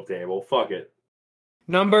the Pope table. Fuck it.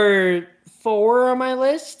 Number 4 on my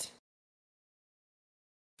list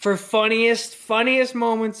for funniest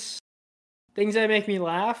moments, things that make me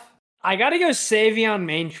laugh. I gotta go Savion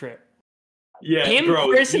main trip. Yeah, him bro,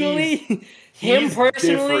 personally.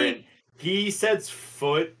 Different. He sets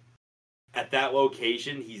foot at that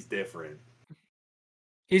location. He's different.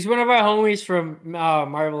 He's one of our homies from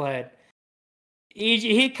Marblehead.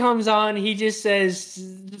 He comes on. He just says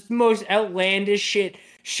the most outlandish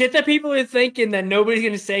shit that people are thinking that nobody's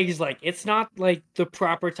gonna say. He's like, it's not like the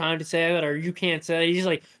proper time to say that, or you can't say that. He's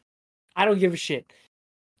like, I don't give a shit.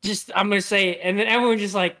 Just I'm gonna say it, and then everyone's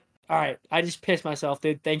just like, all right, I just pissed myself,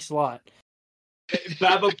 dude. Thanks a lot.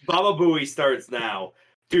 Baba Booey starts now.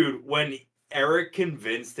 Dude, when Eric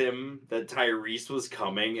convinced him that Tyrese was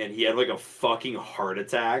coming and he had like a fucking heart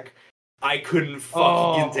attack, I couldn't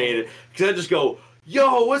fucking contain it. Because I just go,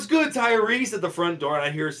 yo, what's good, Tyrese? At the front door, and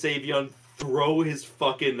I hear Savion throw his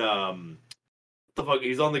fucking,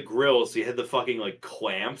 he's on the grill, so he had the fucking, like,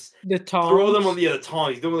 clamps. The tongs? Throw them on the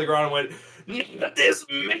tongs. He threw them on the ground and went, not this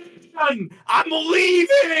man! I'm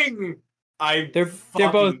leaving! They're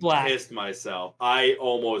both black. Pissed myself. I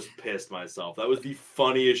almost pissed myself. That was the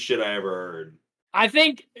funniest shit I ever heard. I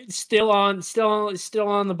think still on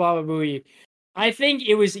the Baba Booey. I think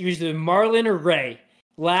it was either Marlon or Ray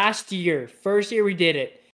last year, first year we did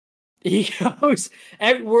it. He goes,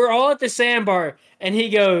 we're all at the sandbar, and he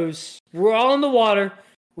goes, we're all in the water.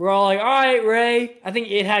 We're all like, all right, Ray. I think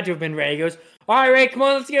it had to have been Ray. He goes, all right, Ray, come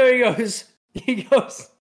on, let's go. He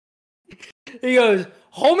goes,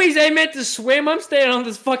 homies ain't meant to swim. I'm staying on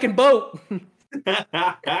this fucking boat.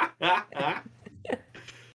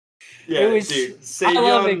 Yeah, dude. Savion, I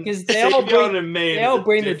love it because they all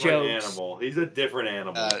bring the jokes. Animal. He's a different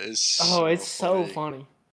animal. It's so funny.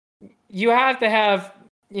 You have to have,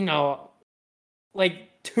 like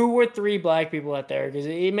 2 or 3 black people out there because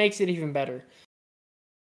it makes it even better.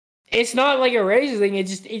 It's not like a racist thing. It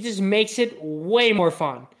just makes it way more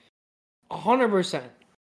fun. 100%.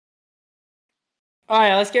 All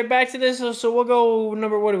right, let's get back to this. So we'll go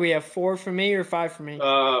number. What do we have? 4 for me or 5 for me?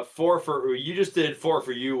 4 for you. Just did 4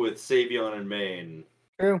 for you with Savion and Maine.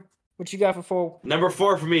 True. What you got for 4? Number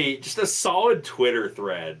 4 for me, just a solid Twitter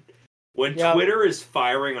thread. When Twitter is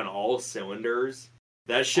firing on all cylinders,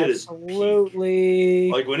 that shit is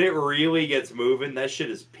peak. Like, when it really gets moving, that shit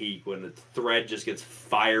is peak. When the thread just gets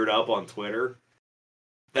fired up on Twitter,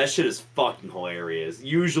 that shit is fucking hilarious.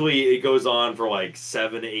 Usually, it goes on for like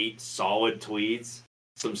 7 to 8 solid tweets,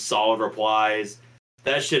 some solid replies.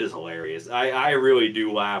 That shit is hilarious. I really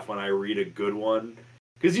do laugh when I read a good one.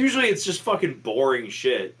 Because usually, it's just fucking boring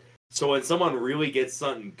shit. So when someone really gets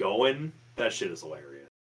something going, that shit is hilarious.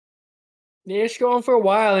 You're just going for a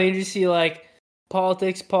while, and you just see, like,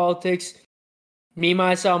 politics. Meme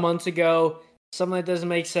I saw months ago, something that doesn't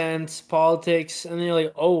make sense, politics, and then you're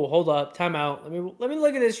like, oh, hold up, time out. Let me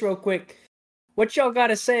look at this real quick. What y'all got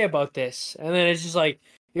to say about this? And then it's just like,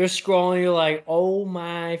 you're scrolling, you're like, oh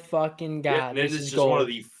my fucking God. Yeah, and this it's is just gold. one of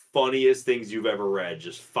the funniest things you've ever read,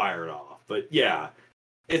 just fired off. But yeah,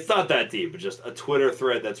 it's not that deep, but just a Twitter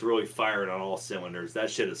thread that's really firing on all cylinders. That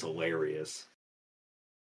shit is hilarious.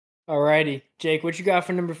 Alrighty. Jake, what you got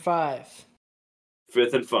for number 5?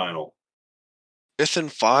 5th and final. 5th and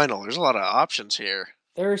final. There's a lot of options here.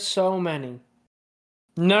 There are so many.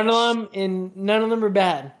 None of them are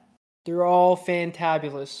bad. They're all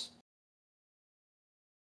fantabulous.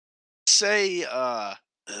 Say,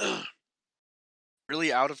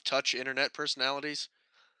 really out of touch internet personalities.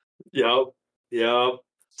 Yep.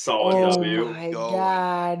 Solid W. Oh my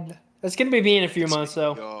God. That's gonna be me in a few months,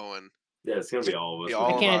 though. Yeah, it's gonna be all of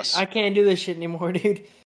us. I can't do this shit anymore, dude.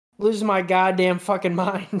 Losing my goddamn fucking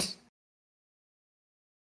mind.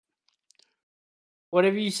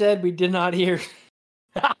 Whatever you said, we did not hear.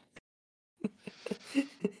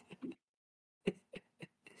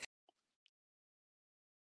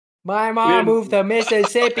 My mom moved to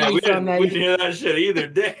Mississippi from the... We didn't hear that shit either,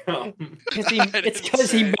 damn. It's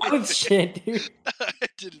because he mouthed shit, dude. I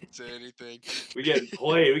didn't say anything. We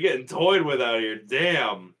getting toyed with out here,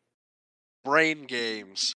 damn. Brain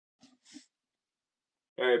games.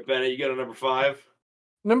 All right, Bennett, you got a number 5?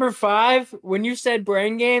 Number 5, when you said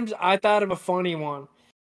brain games, I thought of a funny one.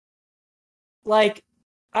 Like,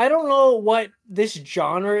 I don't know what this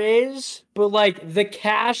genre is, but like the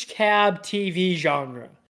cash cab TV genre.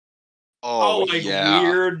 Oh, like yeah.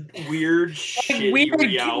 weird, shitty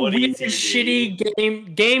reality weird, TV.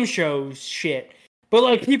 shitty game shows shit. But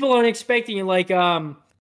like people aren't expecting it. Like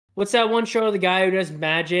what's that one show? The guy who does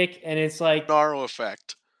magic, and it's like Carbonaro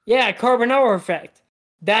Effect. Yeah, Carbonaro Effect.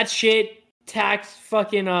 That shit. Tax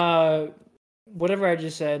fucking whatever I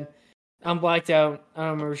just said. I'm blacked out. I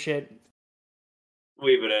don't remember shit.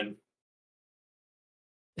 Leave it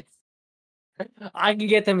in. I can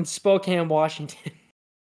get them in Spokane, Washington.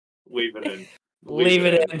 Leave it in. Leave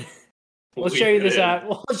it in. We'll show you this out.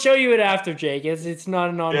 We'll show you it after, Jake. It's not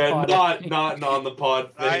an on pod. Not an on the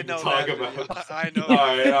pod thing I know to talk that, about. I know.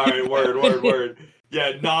 All right. Word.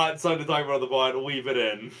 Yeah, not something to talk about on the pod. Leave it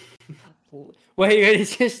in. Wait,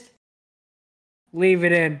 it's just leave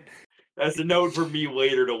it in. That's a note for me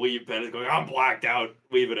later to leave. Bennett going, I'm blacked out.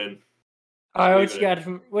 Leave it in. All right,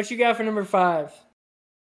 what you got for number 5?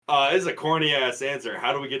 This is a corny ass answer.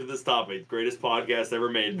 How do we get to this topic? Greatest podcast ever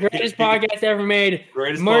made. Greatest podcast ever made.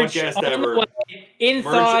 Greatest Merch podcast ever. In Merch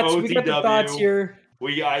thoughts, OTW. we got the thoughts here.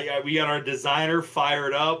 We got our designer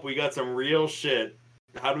fired up. We got some real shit.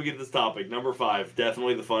 How do we get to this topic? Number 5,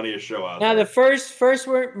 definitely the funniest show out there. Now the first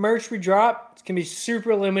merch we drop, it's gonna be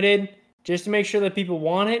super limited, just to make sure that people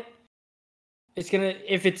want it. It's gonna,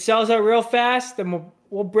 if it sells out real fast, then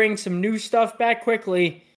we'll bring some new stuff back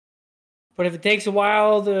quickly. But if it takes a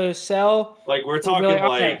while to sell, like we're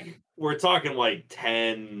talking we're talking like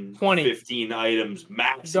 10, 20. 15 items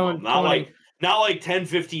maximum. Not like 10,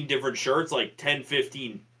 15 different shirts, like 10,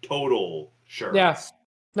 15 total shirts. Yes.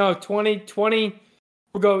 No, 20.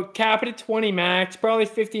 We'll go cap it at 20 max, probably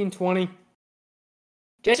 15, 20.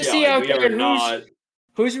 Just to see out there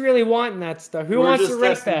who's really wanting that stuff. Who wants to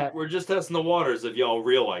rip that? We're just testing the waters if y'all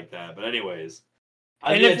real like that. But anyways.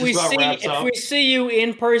 And if we see you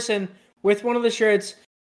in person with one of the shirts,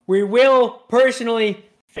 we will personally,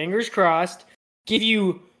 fingers crossed, give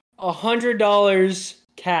you $100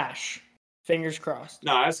 cash. Fingers crossed.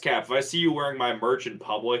 No, that's cap. If I see you wearing my merch in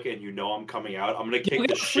public and you know I'm coming out, I'm gonna kick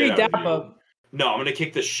the shit out of you. No, I'm gonna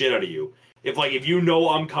kick the shit out of you. If you know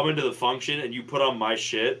I'm coming to the function and you put on my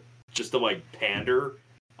shit just to like pander,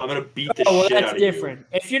 I'm gonna beat the shit out of you. That's different.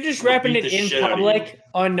 If you're just repping it in public,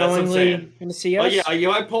 unknowingly, gonna see us. Like,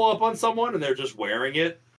 yeah, I pull up on someone and they're just wearing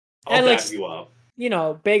it, I'll back you up. You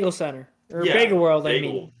know, Bagel Center or Bagel World.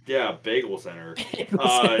 Yeah, Bagel Center.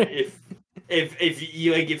 If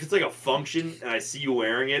it's like a function and I see you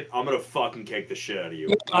wearing it, I'm gonna fucking kick the shit out of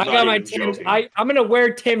you. I got my Tim's. I'm gonna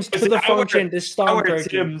wear Tim's to the function to stomp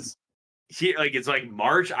turkey. it's like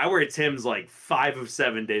March. I wear Tim's like 5 of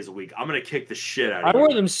 7 days a week. I'm gonna kick the shit out of I you.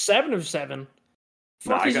 wear them 7 of 7.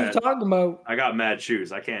 Fuck is you talking about? I got mad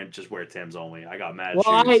shoes. I can't just wear Tim's only. I got mad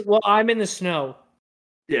shoes. I'm in the snow.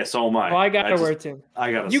 Yeah, so am I. Well, I gotta wear Tim.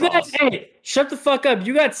 I got a You sauce. hey, shut the fuck up.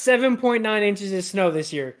 You got 7.9 inches of snow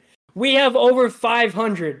this year. We have over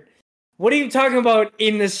 500. What are you talking about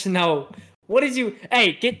in the snow? What is you?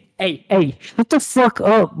 Hey, shut the fuck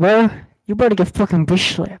up, bro. You better get fucking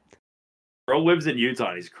bitch slapped. Bro lives in Utah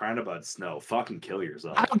and he's crying about snow. Fucking kill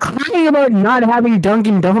yourself. I'm crying about not having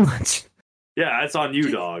Dunkin' Donuts. Yeah, that's on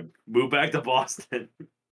you, dog. Move back to Boston.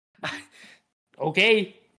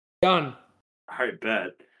 Okay, done. All right,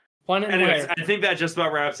 bet. Anyways, I think that just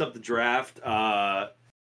about wraps up the draft.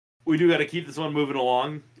 We do got to keep this one moving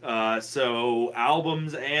along. So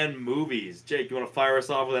albums and movies. Jake, you want to fire us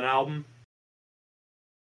off with an album?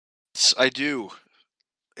 Yes, I do.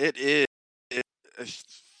 It is a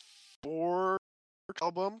 4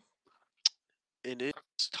 album, and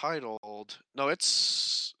it's titled. No,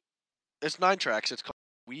 it's 9 tracks. It's called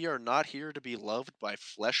 "We Are Not Here to Be Loved" by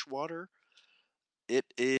Fleshwater. It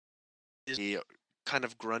is a kind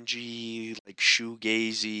of grungy, like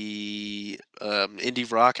shoegazy,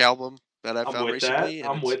 indie rock album that I found recently.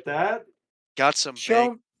 I'm with that. Got some.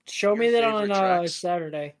 Show me that on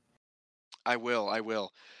Saturday. I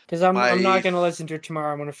will. Because I'm not gonna listen to it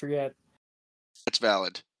tomorrow. I'm gonna forget. That's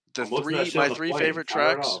valid. My 3 favorite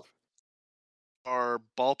tracks are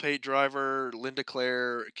Ballpate Driver, Linda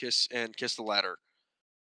Claire, Kiss the Ladder.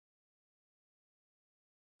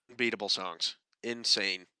 Unbeatable songs.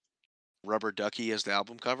 Insane. Rubber Ducky as the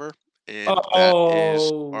album cover, and that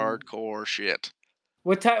is hardcore shit.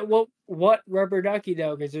 What Rubber Ducky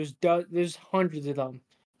though? Because there's hundreds of them.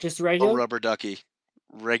 Just regular Rubber Ducky,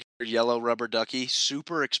 regular yellow Rubber Ducky,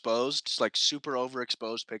 super exposed. It's like super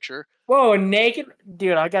overexposed picture. Whoa, naked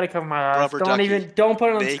dude! I gotta cover my eyes. Don't put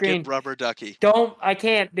it on the screen. Naked Rubber Ducky. I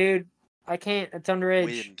can't, dude. I can't. It's underage.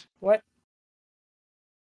 Wind. What?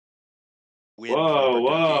 Wind,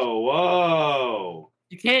 whoa!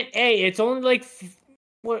 You can't. Hey, it's only like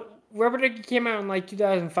what Rubber Ducky came out in like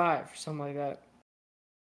 2005 or something like that.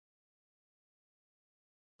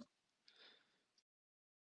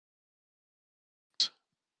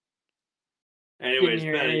 Anyways,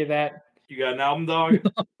 didn't hear any of that. You got an album, dog?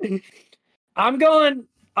 I'm going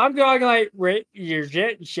like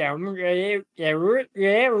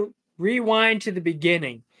rewind to the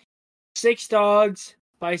beginning. 6 Dogs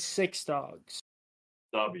by 6 Dogs.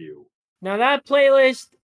 W. Now that playlist,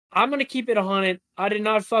 I'm gonna keep it 100. I did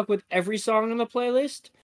not fuck with every song on the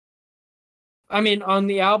playlist. I mean, on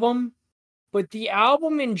the album, but the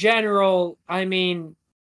album in general. I mean,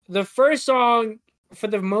 the first song, for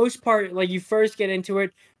the most part, like you first get into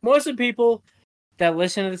it. Most of the people that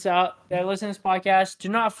listen to this podcast do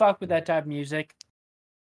not fuck with that type of music.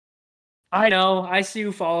 I know. I see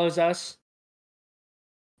who follows us.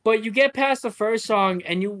 But you get past the first song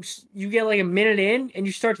and you get like a minute in and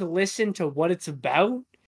you start to listen to what it's about.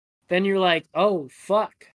 Then you're like, oh,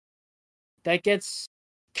 fuck. That gets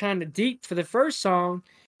kind of deep for the first song.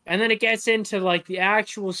 And then it gets into like the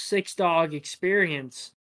actual 6 Dog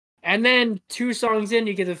experience. And then 2 songs in,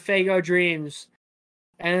 you get the Fago Dreams.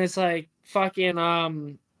 And it's like fucking,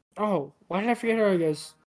 oh, why did I forget how it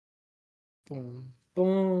goes? Boom,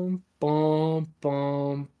 boom, boom,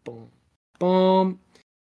 boom, boom, boom.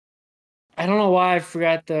 I don't know why I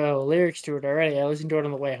forgot the lyrics to it already. I listened to it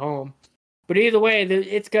on the way home. But either way,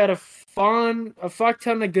 it's got a fuck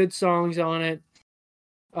ton of good songs on it.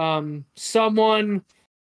 Someone,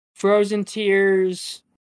 Frozen Tears,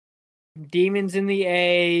 Demons in the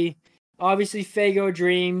A, obviously Fago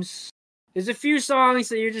Dreams. There's a few songs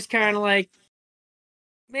that you're just kind of like,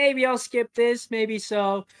 maybe I'll skip this, maybe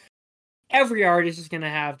so. Every artist is going to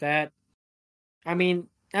have that. I mean,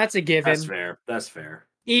 that's a given. That's fair.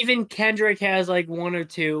 Even Kendrick has like 1 or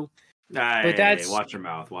 2. But that's watch your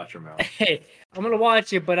mouth. Hey, I'm gonna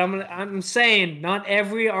watch it, but I'm saying not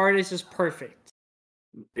every artist is perfect.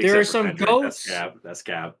 There are some goats. That's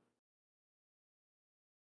Gab.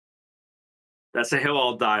 That's a hill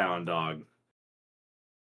I'll die on, dog.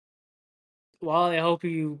 Well, I hope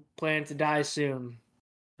you plan to die soon.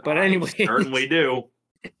 But anyway, certainly do.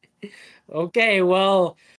 Okay,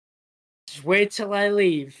 well, just wait till I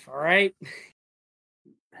leave. All right.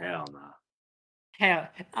 Hell no. Hell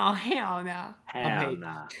no. Hell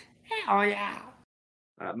no. Hell yeah.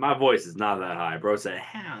 My voice is not that high, bro. Say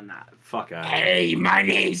hell no. Fuck out. Hey, my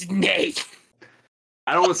name's Nate.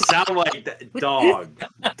 I don't sound like that.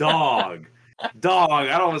 Dog.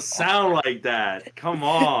 I don't sound like that. Come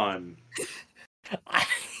on.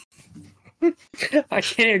 I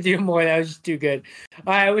can't even do more. That was just too good.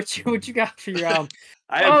 All right, what you got for your album?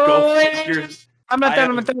 I have Go wait. Fuck Yours. I'm not I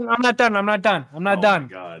done. have- I'm not done. I'm not done. I'm not Oh done. my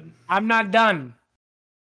god. I'm not done.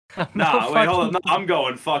 Nah, wait, hold on. No, I'm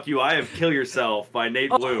going. Fuck you. I have "Kill Yourself" by Nate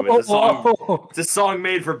Bloom. Oh, It's a song. oh. It's a song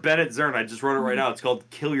made for Bennett Zern. I just wrote it right now. It's called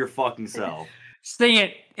 "Kill Your Fucking Self." Sing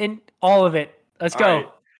it in all of it. Let's All go. right.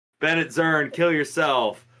 Bennett Zern, "Kill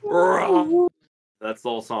Yourself." That's the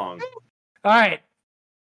whole song. All right.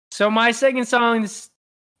 So my second song is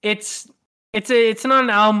it's not an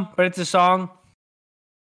album, but it's a song.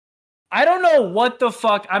 I don't know what the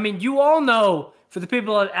fuck. I mean, you all know, for the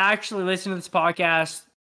people that actually listen to this podcast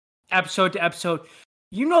episode to episode,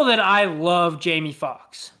 you know that I love Jamie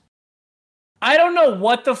Foxx. I don't know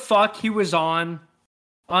what the fuck he was on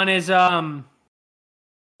his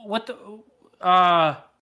what the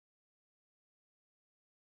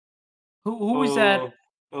who was that?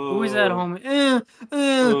 Who was that homie?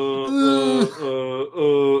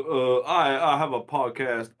 I have a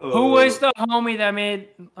podcast. Who was the homie that made?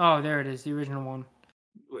 Oh, there it is, the original one.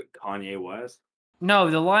 Kanye West? No,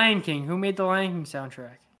 the Lion King. Who made the Lion King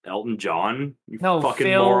soundtrack? Elton John? You No, fucking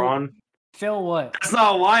Phil. moron. Phil what? That's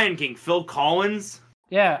not Lion King. Phil Collins?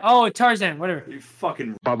 Yeah. Oh, Tarzan. Whatever. You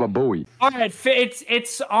fucking Baba Booey. All right.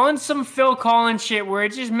 It's on some Phil Collins shit where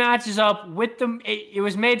it just matches up with the. It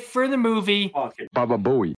was made for the movie. fucking. Baba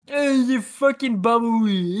Booey. You fucking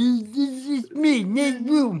bubbly. It's me, Nate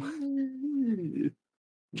Bloom.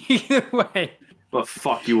 Either way. But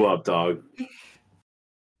fuck you up, dog.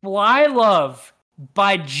 Fly Love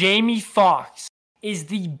by Jamie Foxx is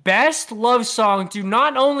the best love song to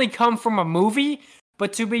not only come from a movie,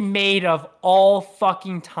 but to be made of all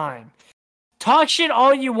fucking time. Talk shit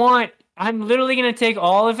all you want. I'm literally going to take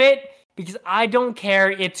all of it because I don't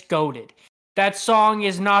care. It's goated. That song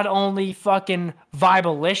is not only fucking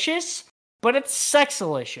vibalicious, but it's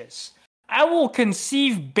sexalicious. I will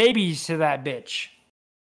conceive babies to that bitch.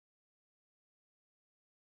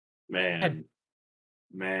 Man.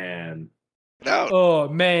 No. Oh,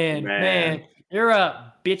 man. You're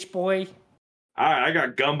up, bitch boy. All right, I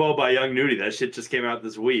got Gumbo by Young Nudie. That shit just came out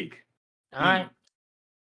this week. All right.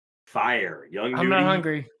 Fire. Young Nudie. I'm not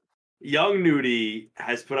hungry. Young Nudie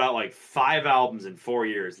has put out like 5 albums in 4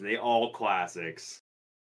 years, and they all classics.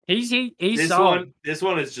 He's This solid.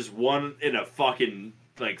 one is just one in a fucking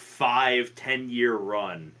like 5-10 year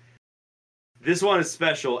run. This one is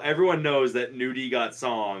special. Everyone knows that Nudie got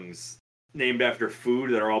songs named after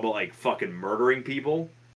food that are all about like fucking murdering people.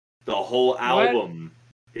 The whole album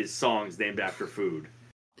is songs named after food.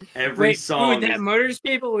 Every song food that murders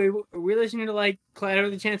people. Are we listening to like Cloudy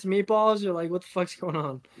with a Chance of Meatballs or like what the fuck's going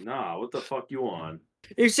on? Nah, what the fuck you on?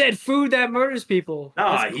 You said food that murders people.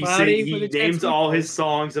 Nah, That's he Cloudy with a Chance names of all Meatballs. his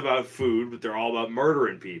songs about food, but they're all about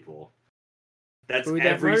murdering people. That's Food that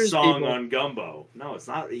every murders song people. on Gumbo. No, it's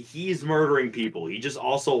not. He's murdering people. He just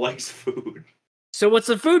also likes food. So what's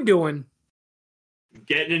the food doing?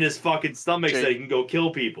 Getting in his fucking stomach so he can go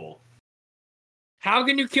kill people. How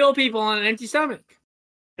can you kill people on an empty stomach?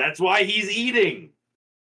 That's why he's eating.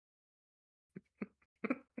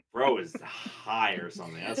 Bro is high or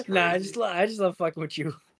something. That's crazy. Nah, I just love fucking with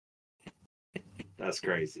you. That's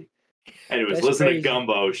crazy. Anyways, That's listen crazy. to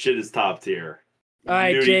Gumbo. Shit is top tier. All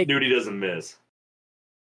right, Nudie, Jake. Nudie doesn't miss.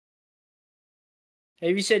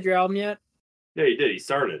 Have you said your album yet? Yeah, he did. He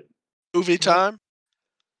started. Movie time.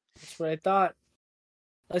 That's what I thought.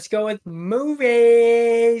 Let's go with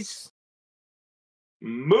movies.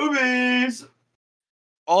 Movies.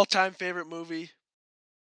 All-time favorite movie,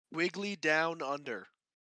 Wiggly Down Under,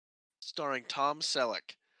 starring Tom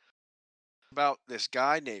Selleck. About this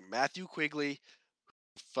guy named Matthew Quigley,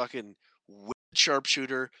 fucking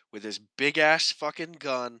sharpshooter with his big ass fucking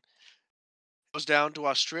gun, goes down to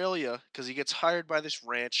Australia because he gets hired by this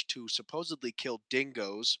ranch to supposedly kill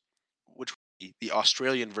dingoes, which would be the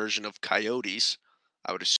Australian version of coyotes,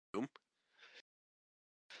 I would assume. And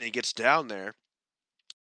he gets down there.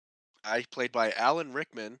 Played by Alan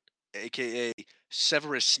Rickman, aka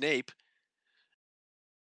Severus Snape.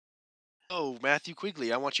 Oh, Matthew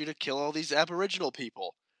Quigley, I want you to kill all these Aboriginal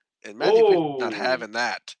people. And Matthew Quigley's not having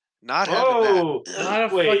that. Not having that.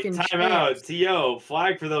 Not a Wait, fucking time out. chance. T.O.,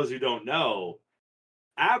 flag for those who don't know.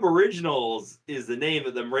 Aboriginals is the name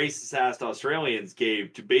that them racist-ass Australians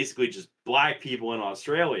gave to basically just black people in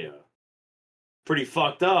Australia. Pretty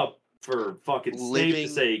fucked up for fucking Snape to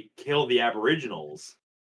say, kill the Aboriginals.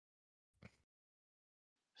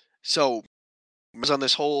 So, I was on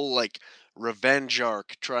this whole, like, revenge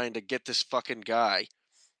arc trying to get this fucking guy,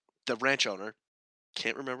 the ranch owner.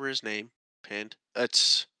 Can't remember his name. Pinned.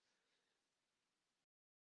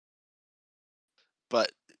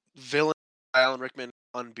 But villain Alan Rickman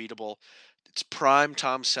unbeatable. It's prime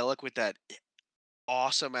Tom Selleck with that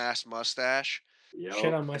awesome ass mustache. Shit on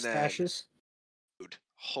And then, mustaches. dude,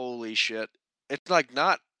 holy shit! It's like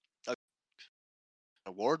not a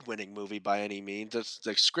award-winning movie by any means.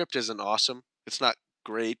 The script isn't awesome. It's not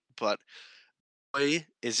great, but boy,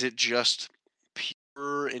 is it just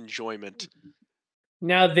pure enjoyment,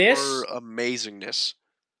 Now this, pure amazingness.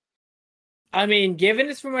 I mean, given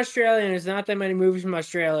it's from Australia and there's not that many movies from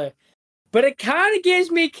Australia, but it kind of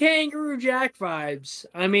gives me Kangaroo Jack vibes.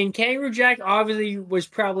 I mean, Kangaroo Jack obviously was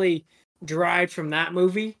probably derived from that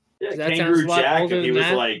movie. Yeah, That Kangaroo sounds a lot Jack, older and he than was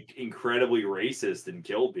that. like incredibly racist and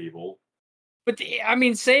killed people. But I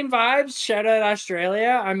mean, same vibes. Shout out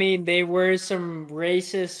Australia. I mean, they were some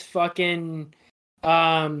racist fucking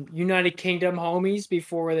United Kingdom homies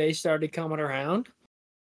before they started coming around.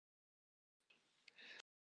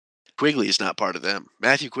 Quigley is not part of them.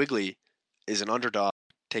 Matthew Quigley is an underdog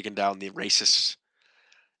taking down the racists,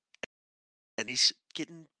 and he's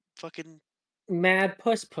getting fucking Mad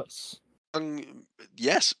puss.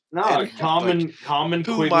 yes. No, and, common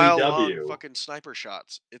 2 Quigley mile long W. fucking sniper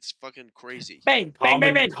shots. It's fucking crazy. Bang, bang,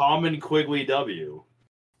 bang, bang. Common Quigley W.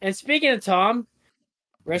 And speaking of Tom,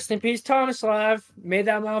 rest in peace, Tomislav. May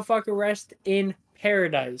that motherfucker rest in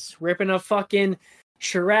paradise. Ripping a fucking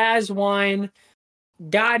Shiraz wine,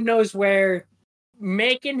 God knows where,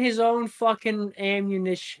 making his own fucking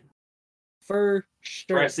ammunition. For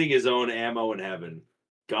sure. Pressing his own ammo in heaven.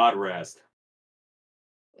 God rest.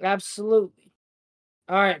 Absolutely.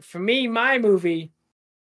 All right, for me, my movie.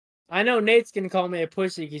 I know Nate's gonna call me a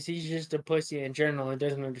pussy because he's just a pussy in general and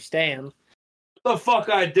doesn't understand. The fuck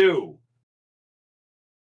I do?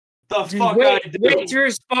 The Dude, fuck wait, I do? wait to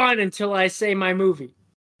respond until I say my movie.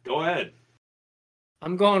 Go ahead.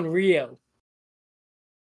 I'm going Rio.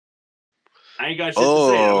 I ain't got shit to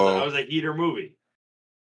say. I was a heater movie.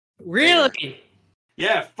 Really?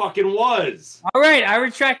 Yeah, fucking was. All right, I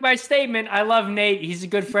retract my statement. I love Nate. He's a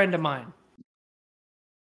good friend of mine.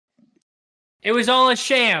 It was all a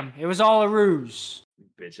sham. It was all a ruse.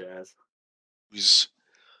 Bitch ass.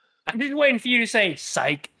 I'm just waiting for you to say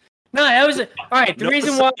psych. No, that was all right. The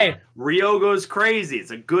reason why Rio goes crazy.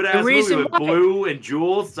 It's a good ass movie with Blue and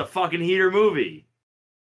Jules. It's a fucking heater movie.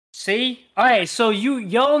 See? All right, so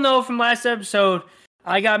y'all know from last episode,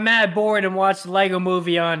 I got mad bored and watched the Lego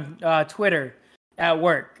Movie on Twitter at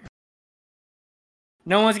work.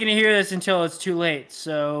 No one's gonna hear this until it's too late.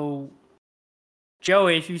 So,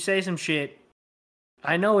 Joey, if you say some shit,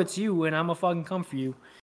 I know it's you, and I'm gonna fucking come for you.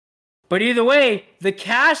 But either way, the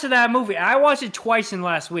cast of that movie, I watched it twice in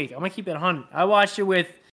last week. I'm gonna keep it 100. I watched it with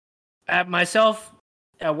myself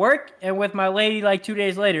at work and with my lady like 2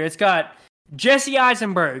 days later. It's got Jesse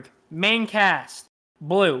Eisenberg, main cast,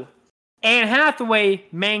 Blue. Anne Hathaway,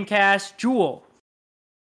 main cast, Jewel.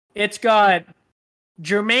 It's got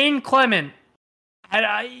Jermaine Clement.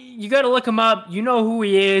 You gotta look him up. You know who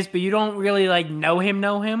he is, but you don't really like know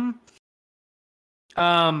him.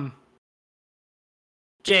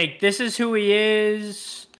 Jake, this is who he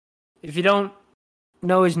is. If you don't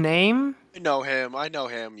know his name. I know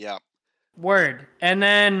him, yeah. Word. And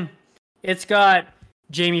then it's got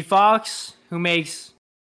Jamie Foxx, who makes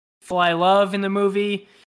Fly Love in the movie.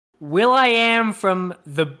 Will.i.am from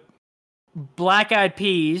the Black Eyed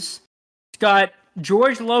Peas. It's got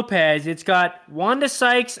George Lopez. It's got Wanda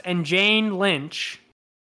Sykes and Jane Lynch.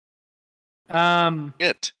 Who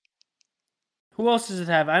else does it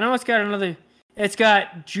have? I know it's got another. It's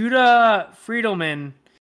got Judah Friedelman,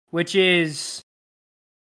 which is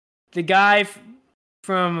the guy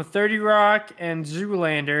from 30 Rock and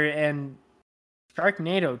Zoolander and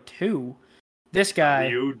Sharknado 2. This guy.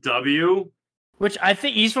 W. Which I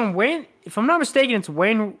think he's from Wayne. If I'm not mistaken, it's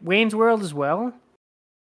Wayne's World as well.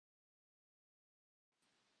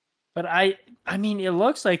 But I mean, it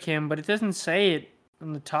looks like him, but it doesn't say it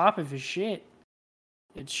on the top of his shit.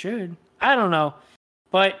 It should. I don't know.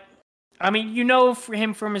 But, I mean, you know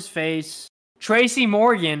him from his face. Tracy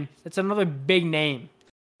Morgan, that's another big name.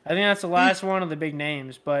 I think that's the last one of the big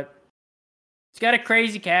names, but it's got a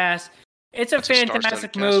crazy cast. It's a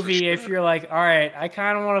fantastic movie if you're like, all right, I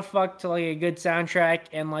kind of want to fuck to like a good soundtrack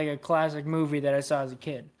and like a classic movie that I saw as a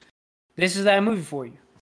kid. This is that movie for you.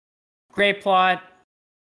 Great plot.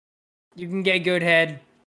 You can get good head.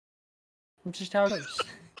 It's just how it goes.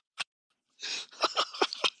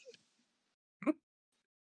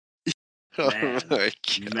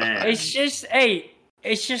 Man. It's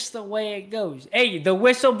just the way it goes. Hey, the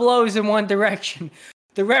whistle blows in one direction.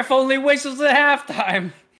 The ref only whistles at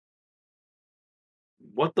halftime.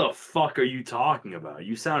 What the fuck are you talking about?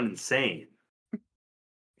 You sound insane.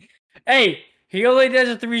 Hey, he only does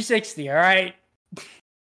a 360, all right?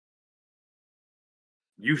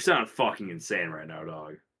 You sound fucking insane right now,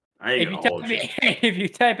 dog. I ain't gonna hold you. If you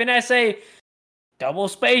type in essay, double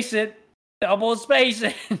space it. Double space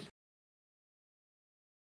it.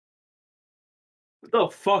 What the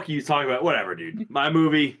fuck are you talking about? Whatever, dude. My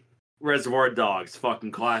movie, Reservoir Dogs,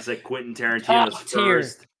 fucking classic. Quentin Tarantino's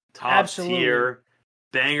first. Top Absolutely. tier.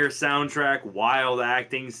 Banger soundtrack, wild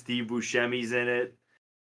acting. Steve Buscemi's in it.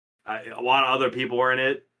 A lot of other people are in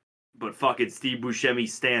it, but fucking Steve Buscemi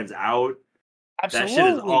stands out. Absolutely. That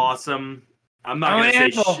shit is awesome. I'm not gonna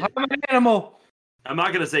say shit. I'm an animal. I'm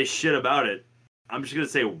not gonna say shit about it. I'm just gonna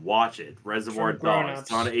say watch it. Reservoir Dogs.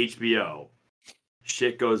 It's on HBO.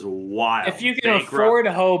 Shit goes wild. If you can afford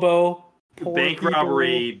a hobo, bank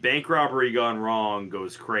robbery gone wrong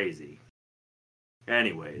goes crazy.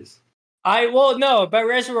 Anyways. But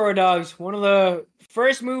Reservoir Dogs, one of the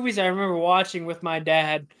first movies I remember watching with my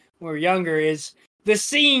dad when we were younger is the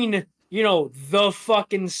scene, the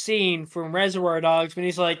fucking scene from Reservoir Dogs when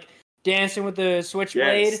he's like dancing with the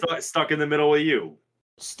switchblade. Yeah, stuck in the middle of you.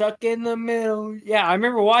 Stuck in the middle. Yeah, I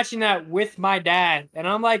remember watching that with my dad, and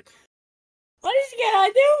I'm like, what is he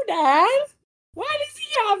gonna do, Dad? Why does he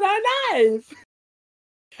have that knife?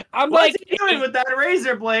 What's he doing with that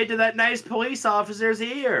razor blade to that nice police officer's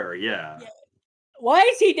ear? Yeah. Why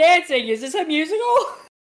is he dancing? Is this a musical?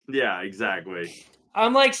 Yeah, exactly.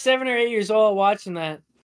 I'm like 7 or 8 years old watching that.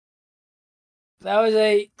 That was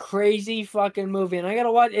a crazy fucking movie, and I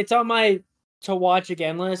gotta watch. It's on my to watch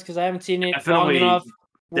again list because I haven't seen it long enough.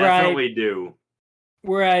 Definitely do.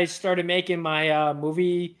 Where I started making my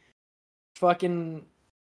movie fucking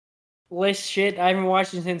list shit. I haven't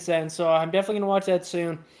watched it since then, so I'm definitely gonna watch that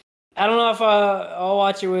soon. I don't know if I'll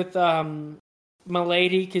watch it with my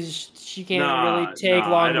lady because she can't really take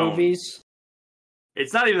long movies.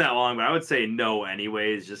 It's not even that long, but I would say no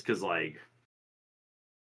anyways, just because like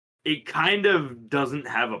it kind of doesn't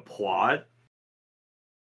have a plot.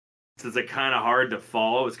 So it's like kind of hard to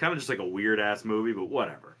follow. It's kind of just like a weird ass movie, but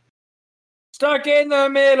whatever. Stuck in the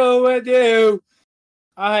middle with you.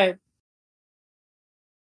 Alright.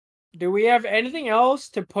 Do we have anything else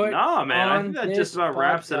to put Nah, man. I think that just about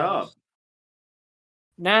wraps it up.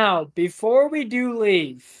 Now, before we do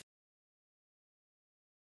leave,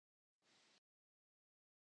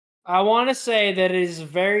 I want to say that it is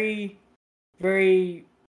very, very...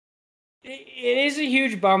 It is a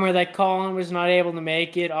huge bummer that Colin was not able to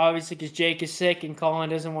make it, obviously because Jake is sick and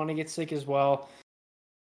Colin doesn't want to get sick as well.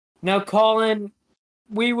 Now, Colin,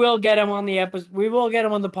 we will get him on the episode. We will get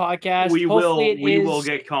him on the podcast. We will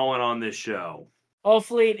get Colin on this show.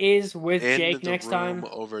 Hopefully, it is with Jake next time.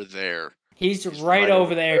 Over there. He's right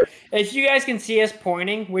over there. If you guys can see us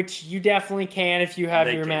pointing, which you definitely can if you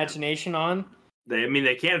have your imagination on. They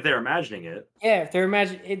can if they're imagining it. Yeah, if they're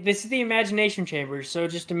this is the imagination chamber, so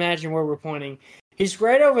just imagine where we're pointing. He's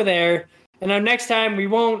right over there, and next time we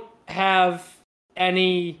won't have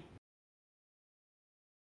any...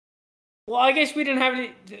 Well, I guess we didn't have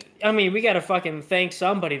any... I mean, we gotta fucking thank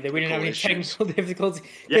somebody that we didn't have any technical difficulties.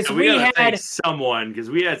 Yeah, we gotta thank someone, because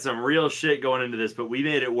we had some real shit going into this, but we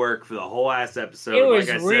made it work for the whole ass episode. It was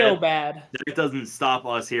real bad. That doesn't stop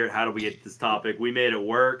us here at How Do We Get This Topic. We made it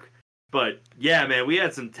work. But, yeah, man, we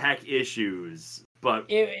had some tech issues, but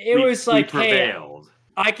it was like, prevailed. Hey,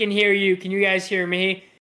 I can hear you. Can you guys hear me?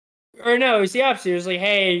 Or no, it was the opposite. It was like,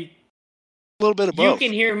 hey... A little bit of both. You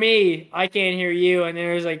can hear me, I can't hear you, and then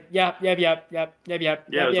it was like, yep. Yeah, there's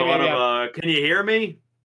a lot of, can you hear me?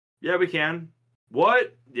 Yeah, we can.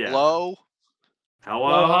 What? Yeah. Hello?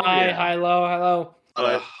 Hi, yeah. hello.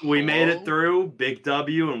 We made it through, big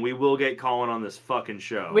W, and we will get Colin on this fucking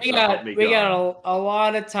show. We got a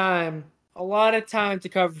lot of time to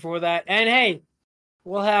cover for that, and hey,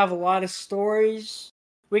 we'll have a lot of stories.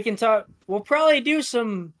 We can talk. We'll probably do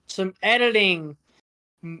some editing,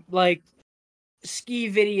 like ski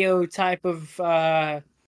video type of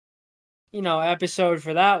episode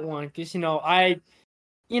for that one, because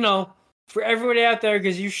for everybody out there,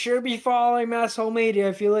 because you sure be following Masshole Media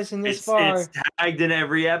if you listen this far. It's tagged in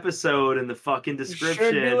every episode in the fucking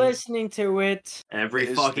description. You should be listening to it.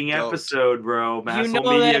 Every fucking episode, bro.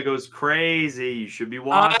 Masshole Media goes crazy. You should be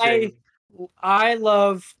watching. I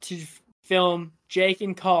love to film Jake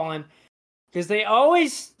and Colin because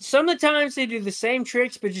some of the times they do the same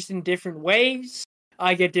tricks, but just in different ways.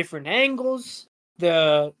 I get different angles.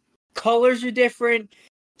 The colors are different.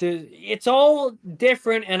 It's all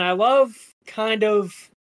different, and I love I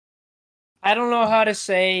don't know how to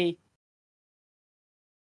say,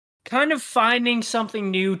 kind of finding something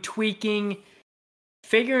new, tweaking,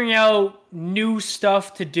 figuring out new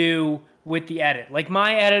stuff to do with the edit. Like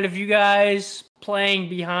my edit of you guys playing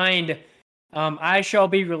behind I Shall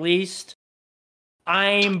Be Released.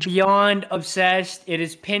 I'm beyond obsessed. It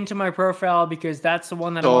is pinned to my profile because that's the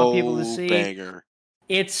one that I want people to see. Banger.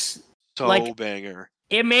 It's banger.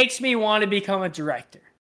 It makes me want to become a director.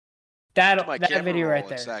 That video right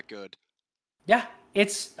there. It's that good. Yeah,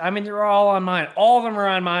 they're all on mine. All of them are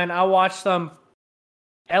on mine. I watch them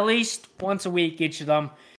at least once a week, each of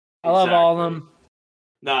them. I love all of them.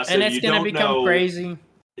 Nah, so and it's going to become crazy.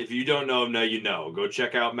 If you don't know him, now you know. Go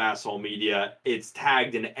check out Masshole Media. It's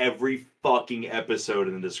tagged in every fucking episode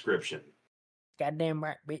in the description. Goddamn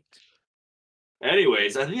right, bitch.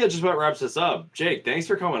 Anyways, I think that just about wraps us up. Jake, thanks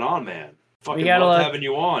for coming on, man. Fucking love having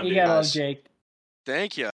you on, dude. You gotta love Jake.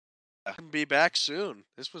 Thank you. I can be back soon.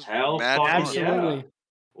 This was mad fun. Absolutely.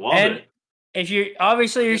 Yeah. Love it. If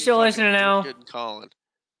you're still listening now.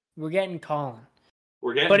 We're getting Colin.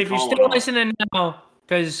 But if you're still listening now,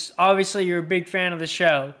 because obviously you're a big fan of the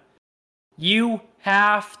show, you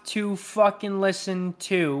have to fucking listen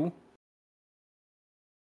to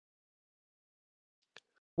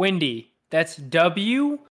Windy. That's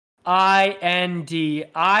WINDII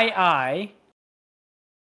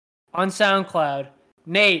on SoundCloud.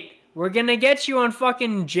 Nate, we're gonna get you on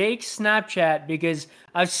fucking Jake's Snapchat because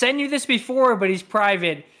I've sent you this before, but he's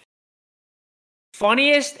private.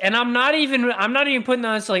 Funniest, and I'm not even putting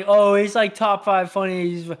on this like, oh, he's like top 5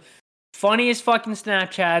 funniest fucking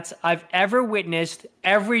Snapchats I've ever witnessed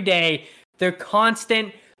every day. They're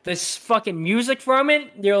constant. This fucking music from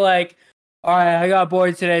it, you're like, all right, I got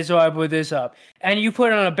bored today, so I put this up. And you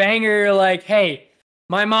put on a banger, you're like, hey,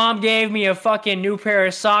 my mom gave me a fucking new pair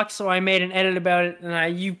of socks, so I made an edit about it,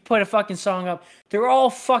 and you put a fucking song up. They're all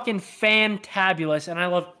fucking fantabulous, and I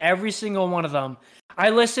love every single one of them. I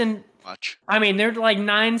listen... they're like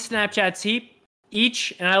 9 Snapchats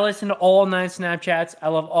each, and I listen to all 9 Snapchats. I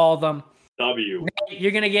love all of them. You're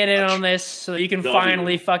going to get in on this so you can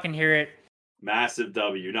finally fucking hear it. Massive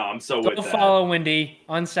W. No, I'm so with that. Go follow Windy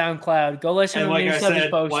on SoundCloud. Go listen to the new stuff he's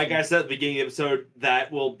posting. Like I said at the beginning of the episode,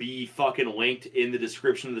 that will be fucking linked in the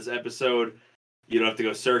description of this episode. You don't have to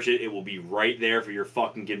go search it. It will be right there for your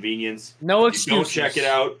fucking convenience. No excuses. If you don't check it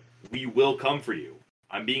out, we will come for you.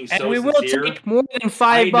 I'm being so sincere. And we will take more than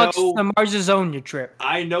 $5 to the Marzazonia trip.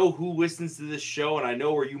 I know who listens to this show, and I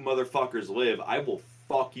know where you motherfuckers live. I will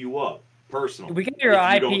fuck you up, personally. We get your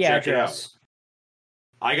IP address.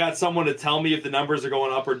 I got someone to tell me if the numbers are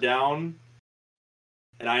going up or down,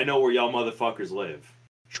 and I know where y'all motherfuckers live.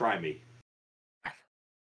 Try me.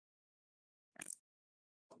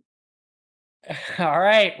 All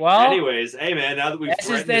right. Well. Anyways, hey man, now that we've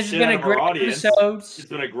threatened the shit out of our audience, it's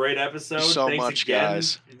been a great episode. Thanks much, again.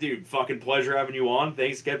 Guys. Dude, fucking pleasure having you on.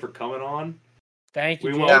 Thanks again for coming on. Thank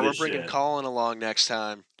you. We're bringing Colin along next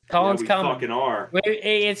time. Colin's coming. Fucking are.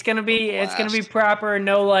 It's gonna be proper.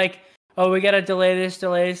 No like, oh, we gotta delay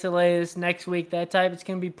this next week. That type. It's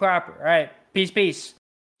gonna be proper. All right. Peace.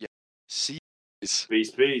 Yeah. See you.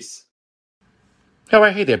 Peace.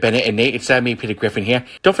 Alright, hey there, Bennett and Nate. It's me, Peter Griffin here.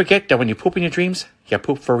 Don't forget that when you poop in your dreams, you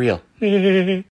poop for real.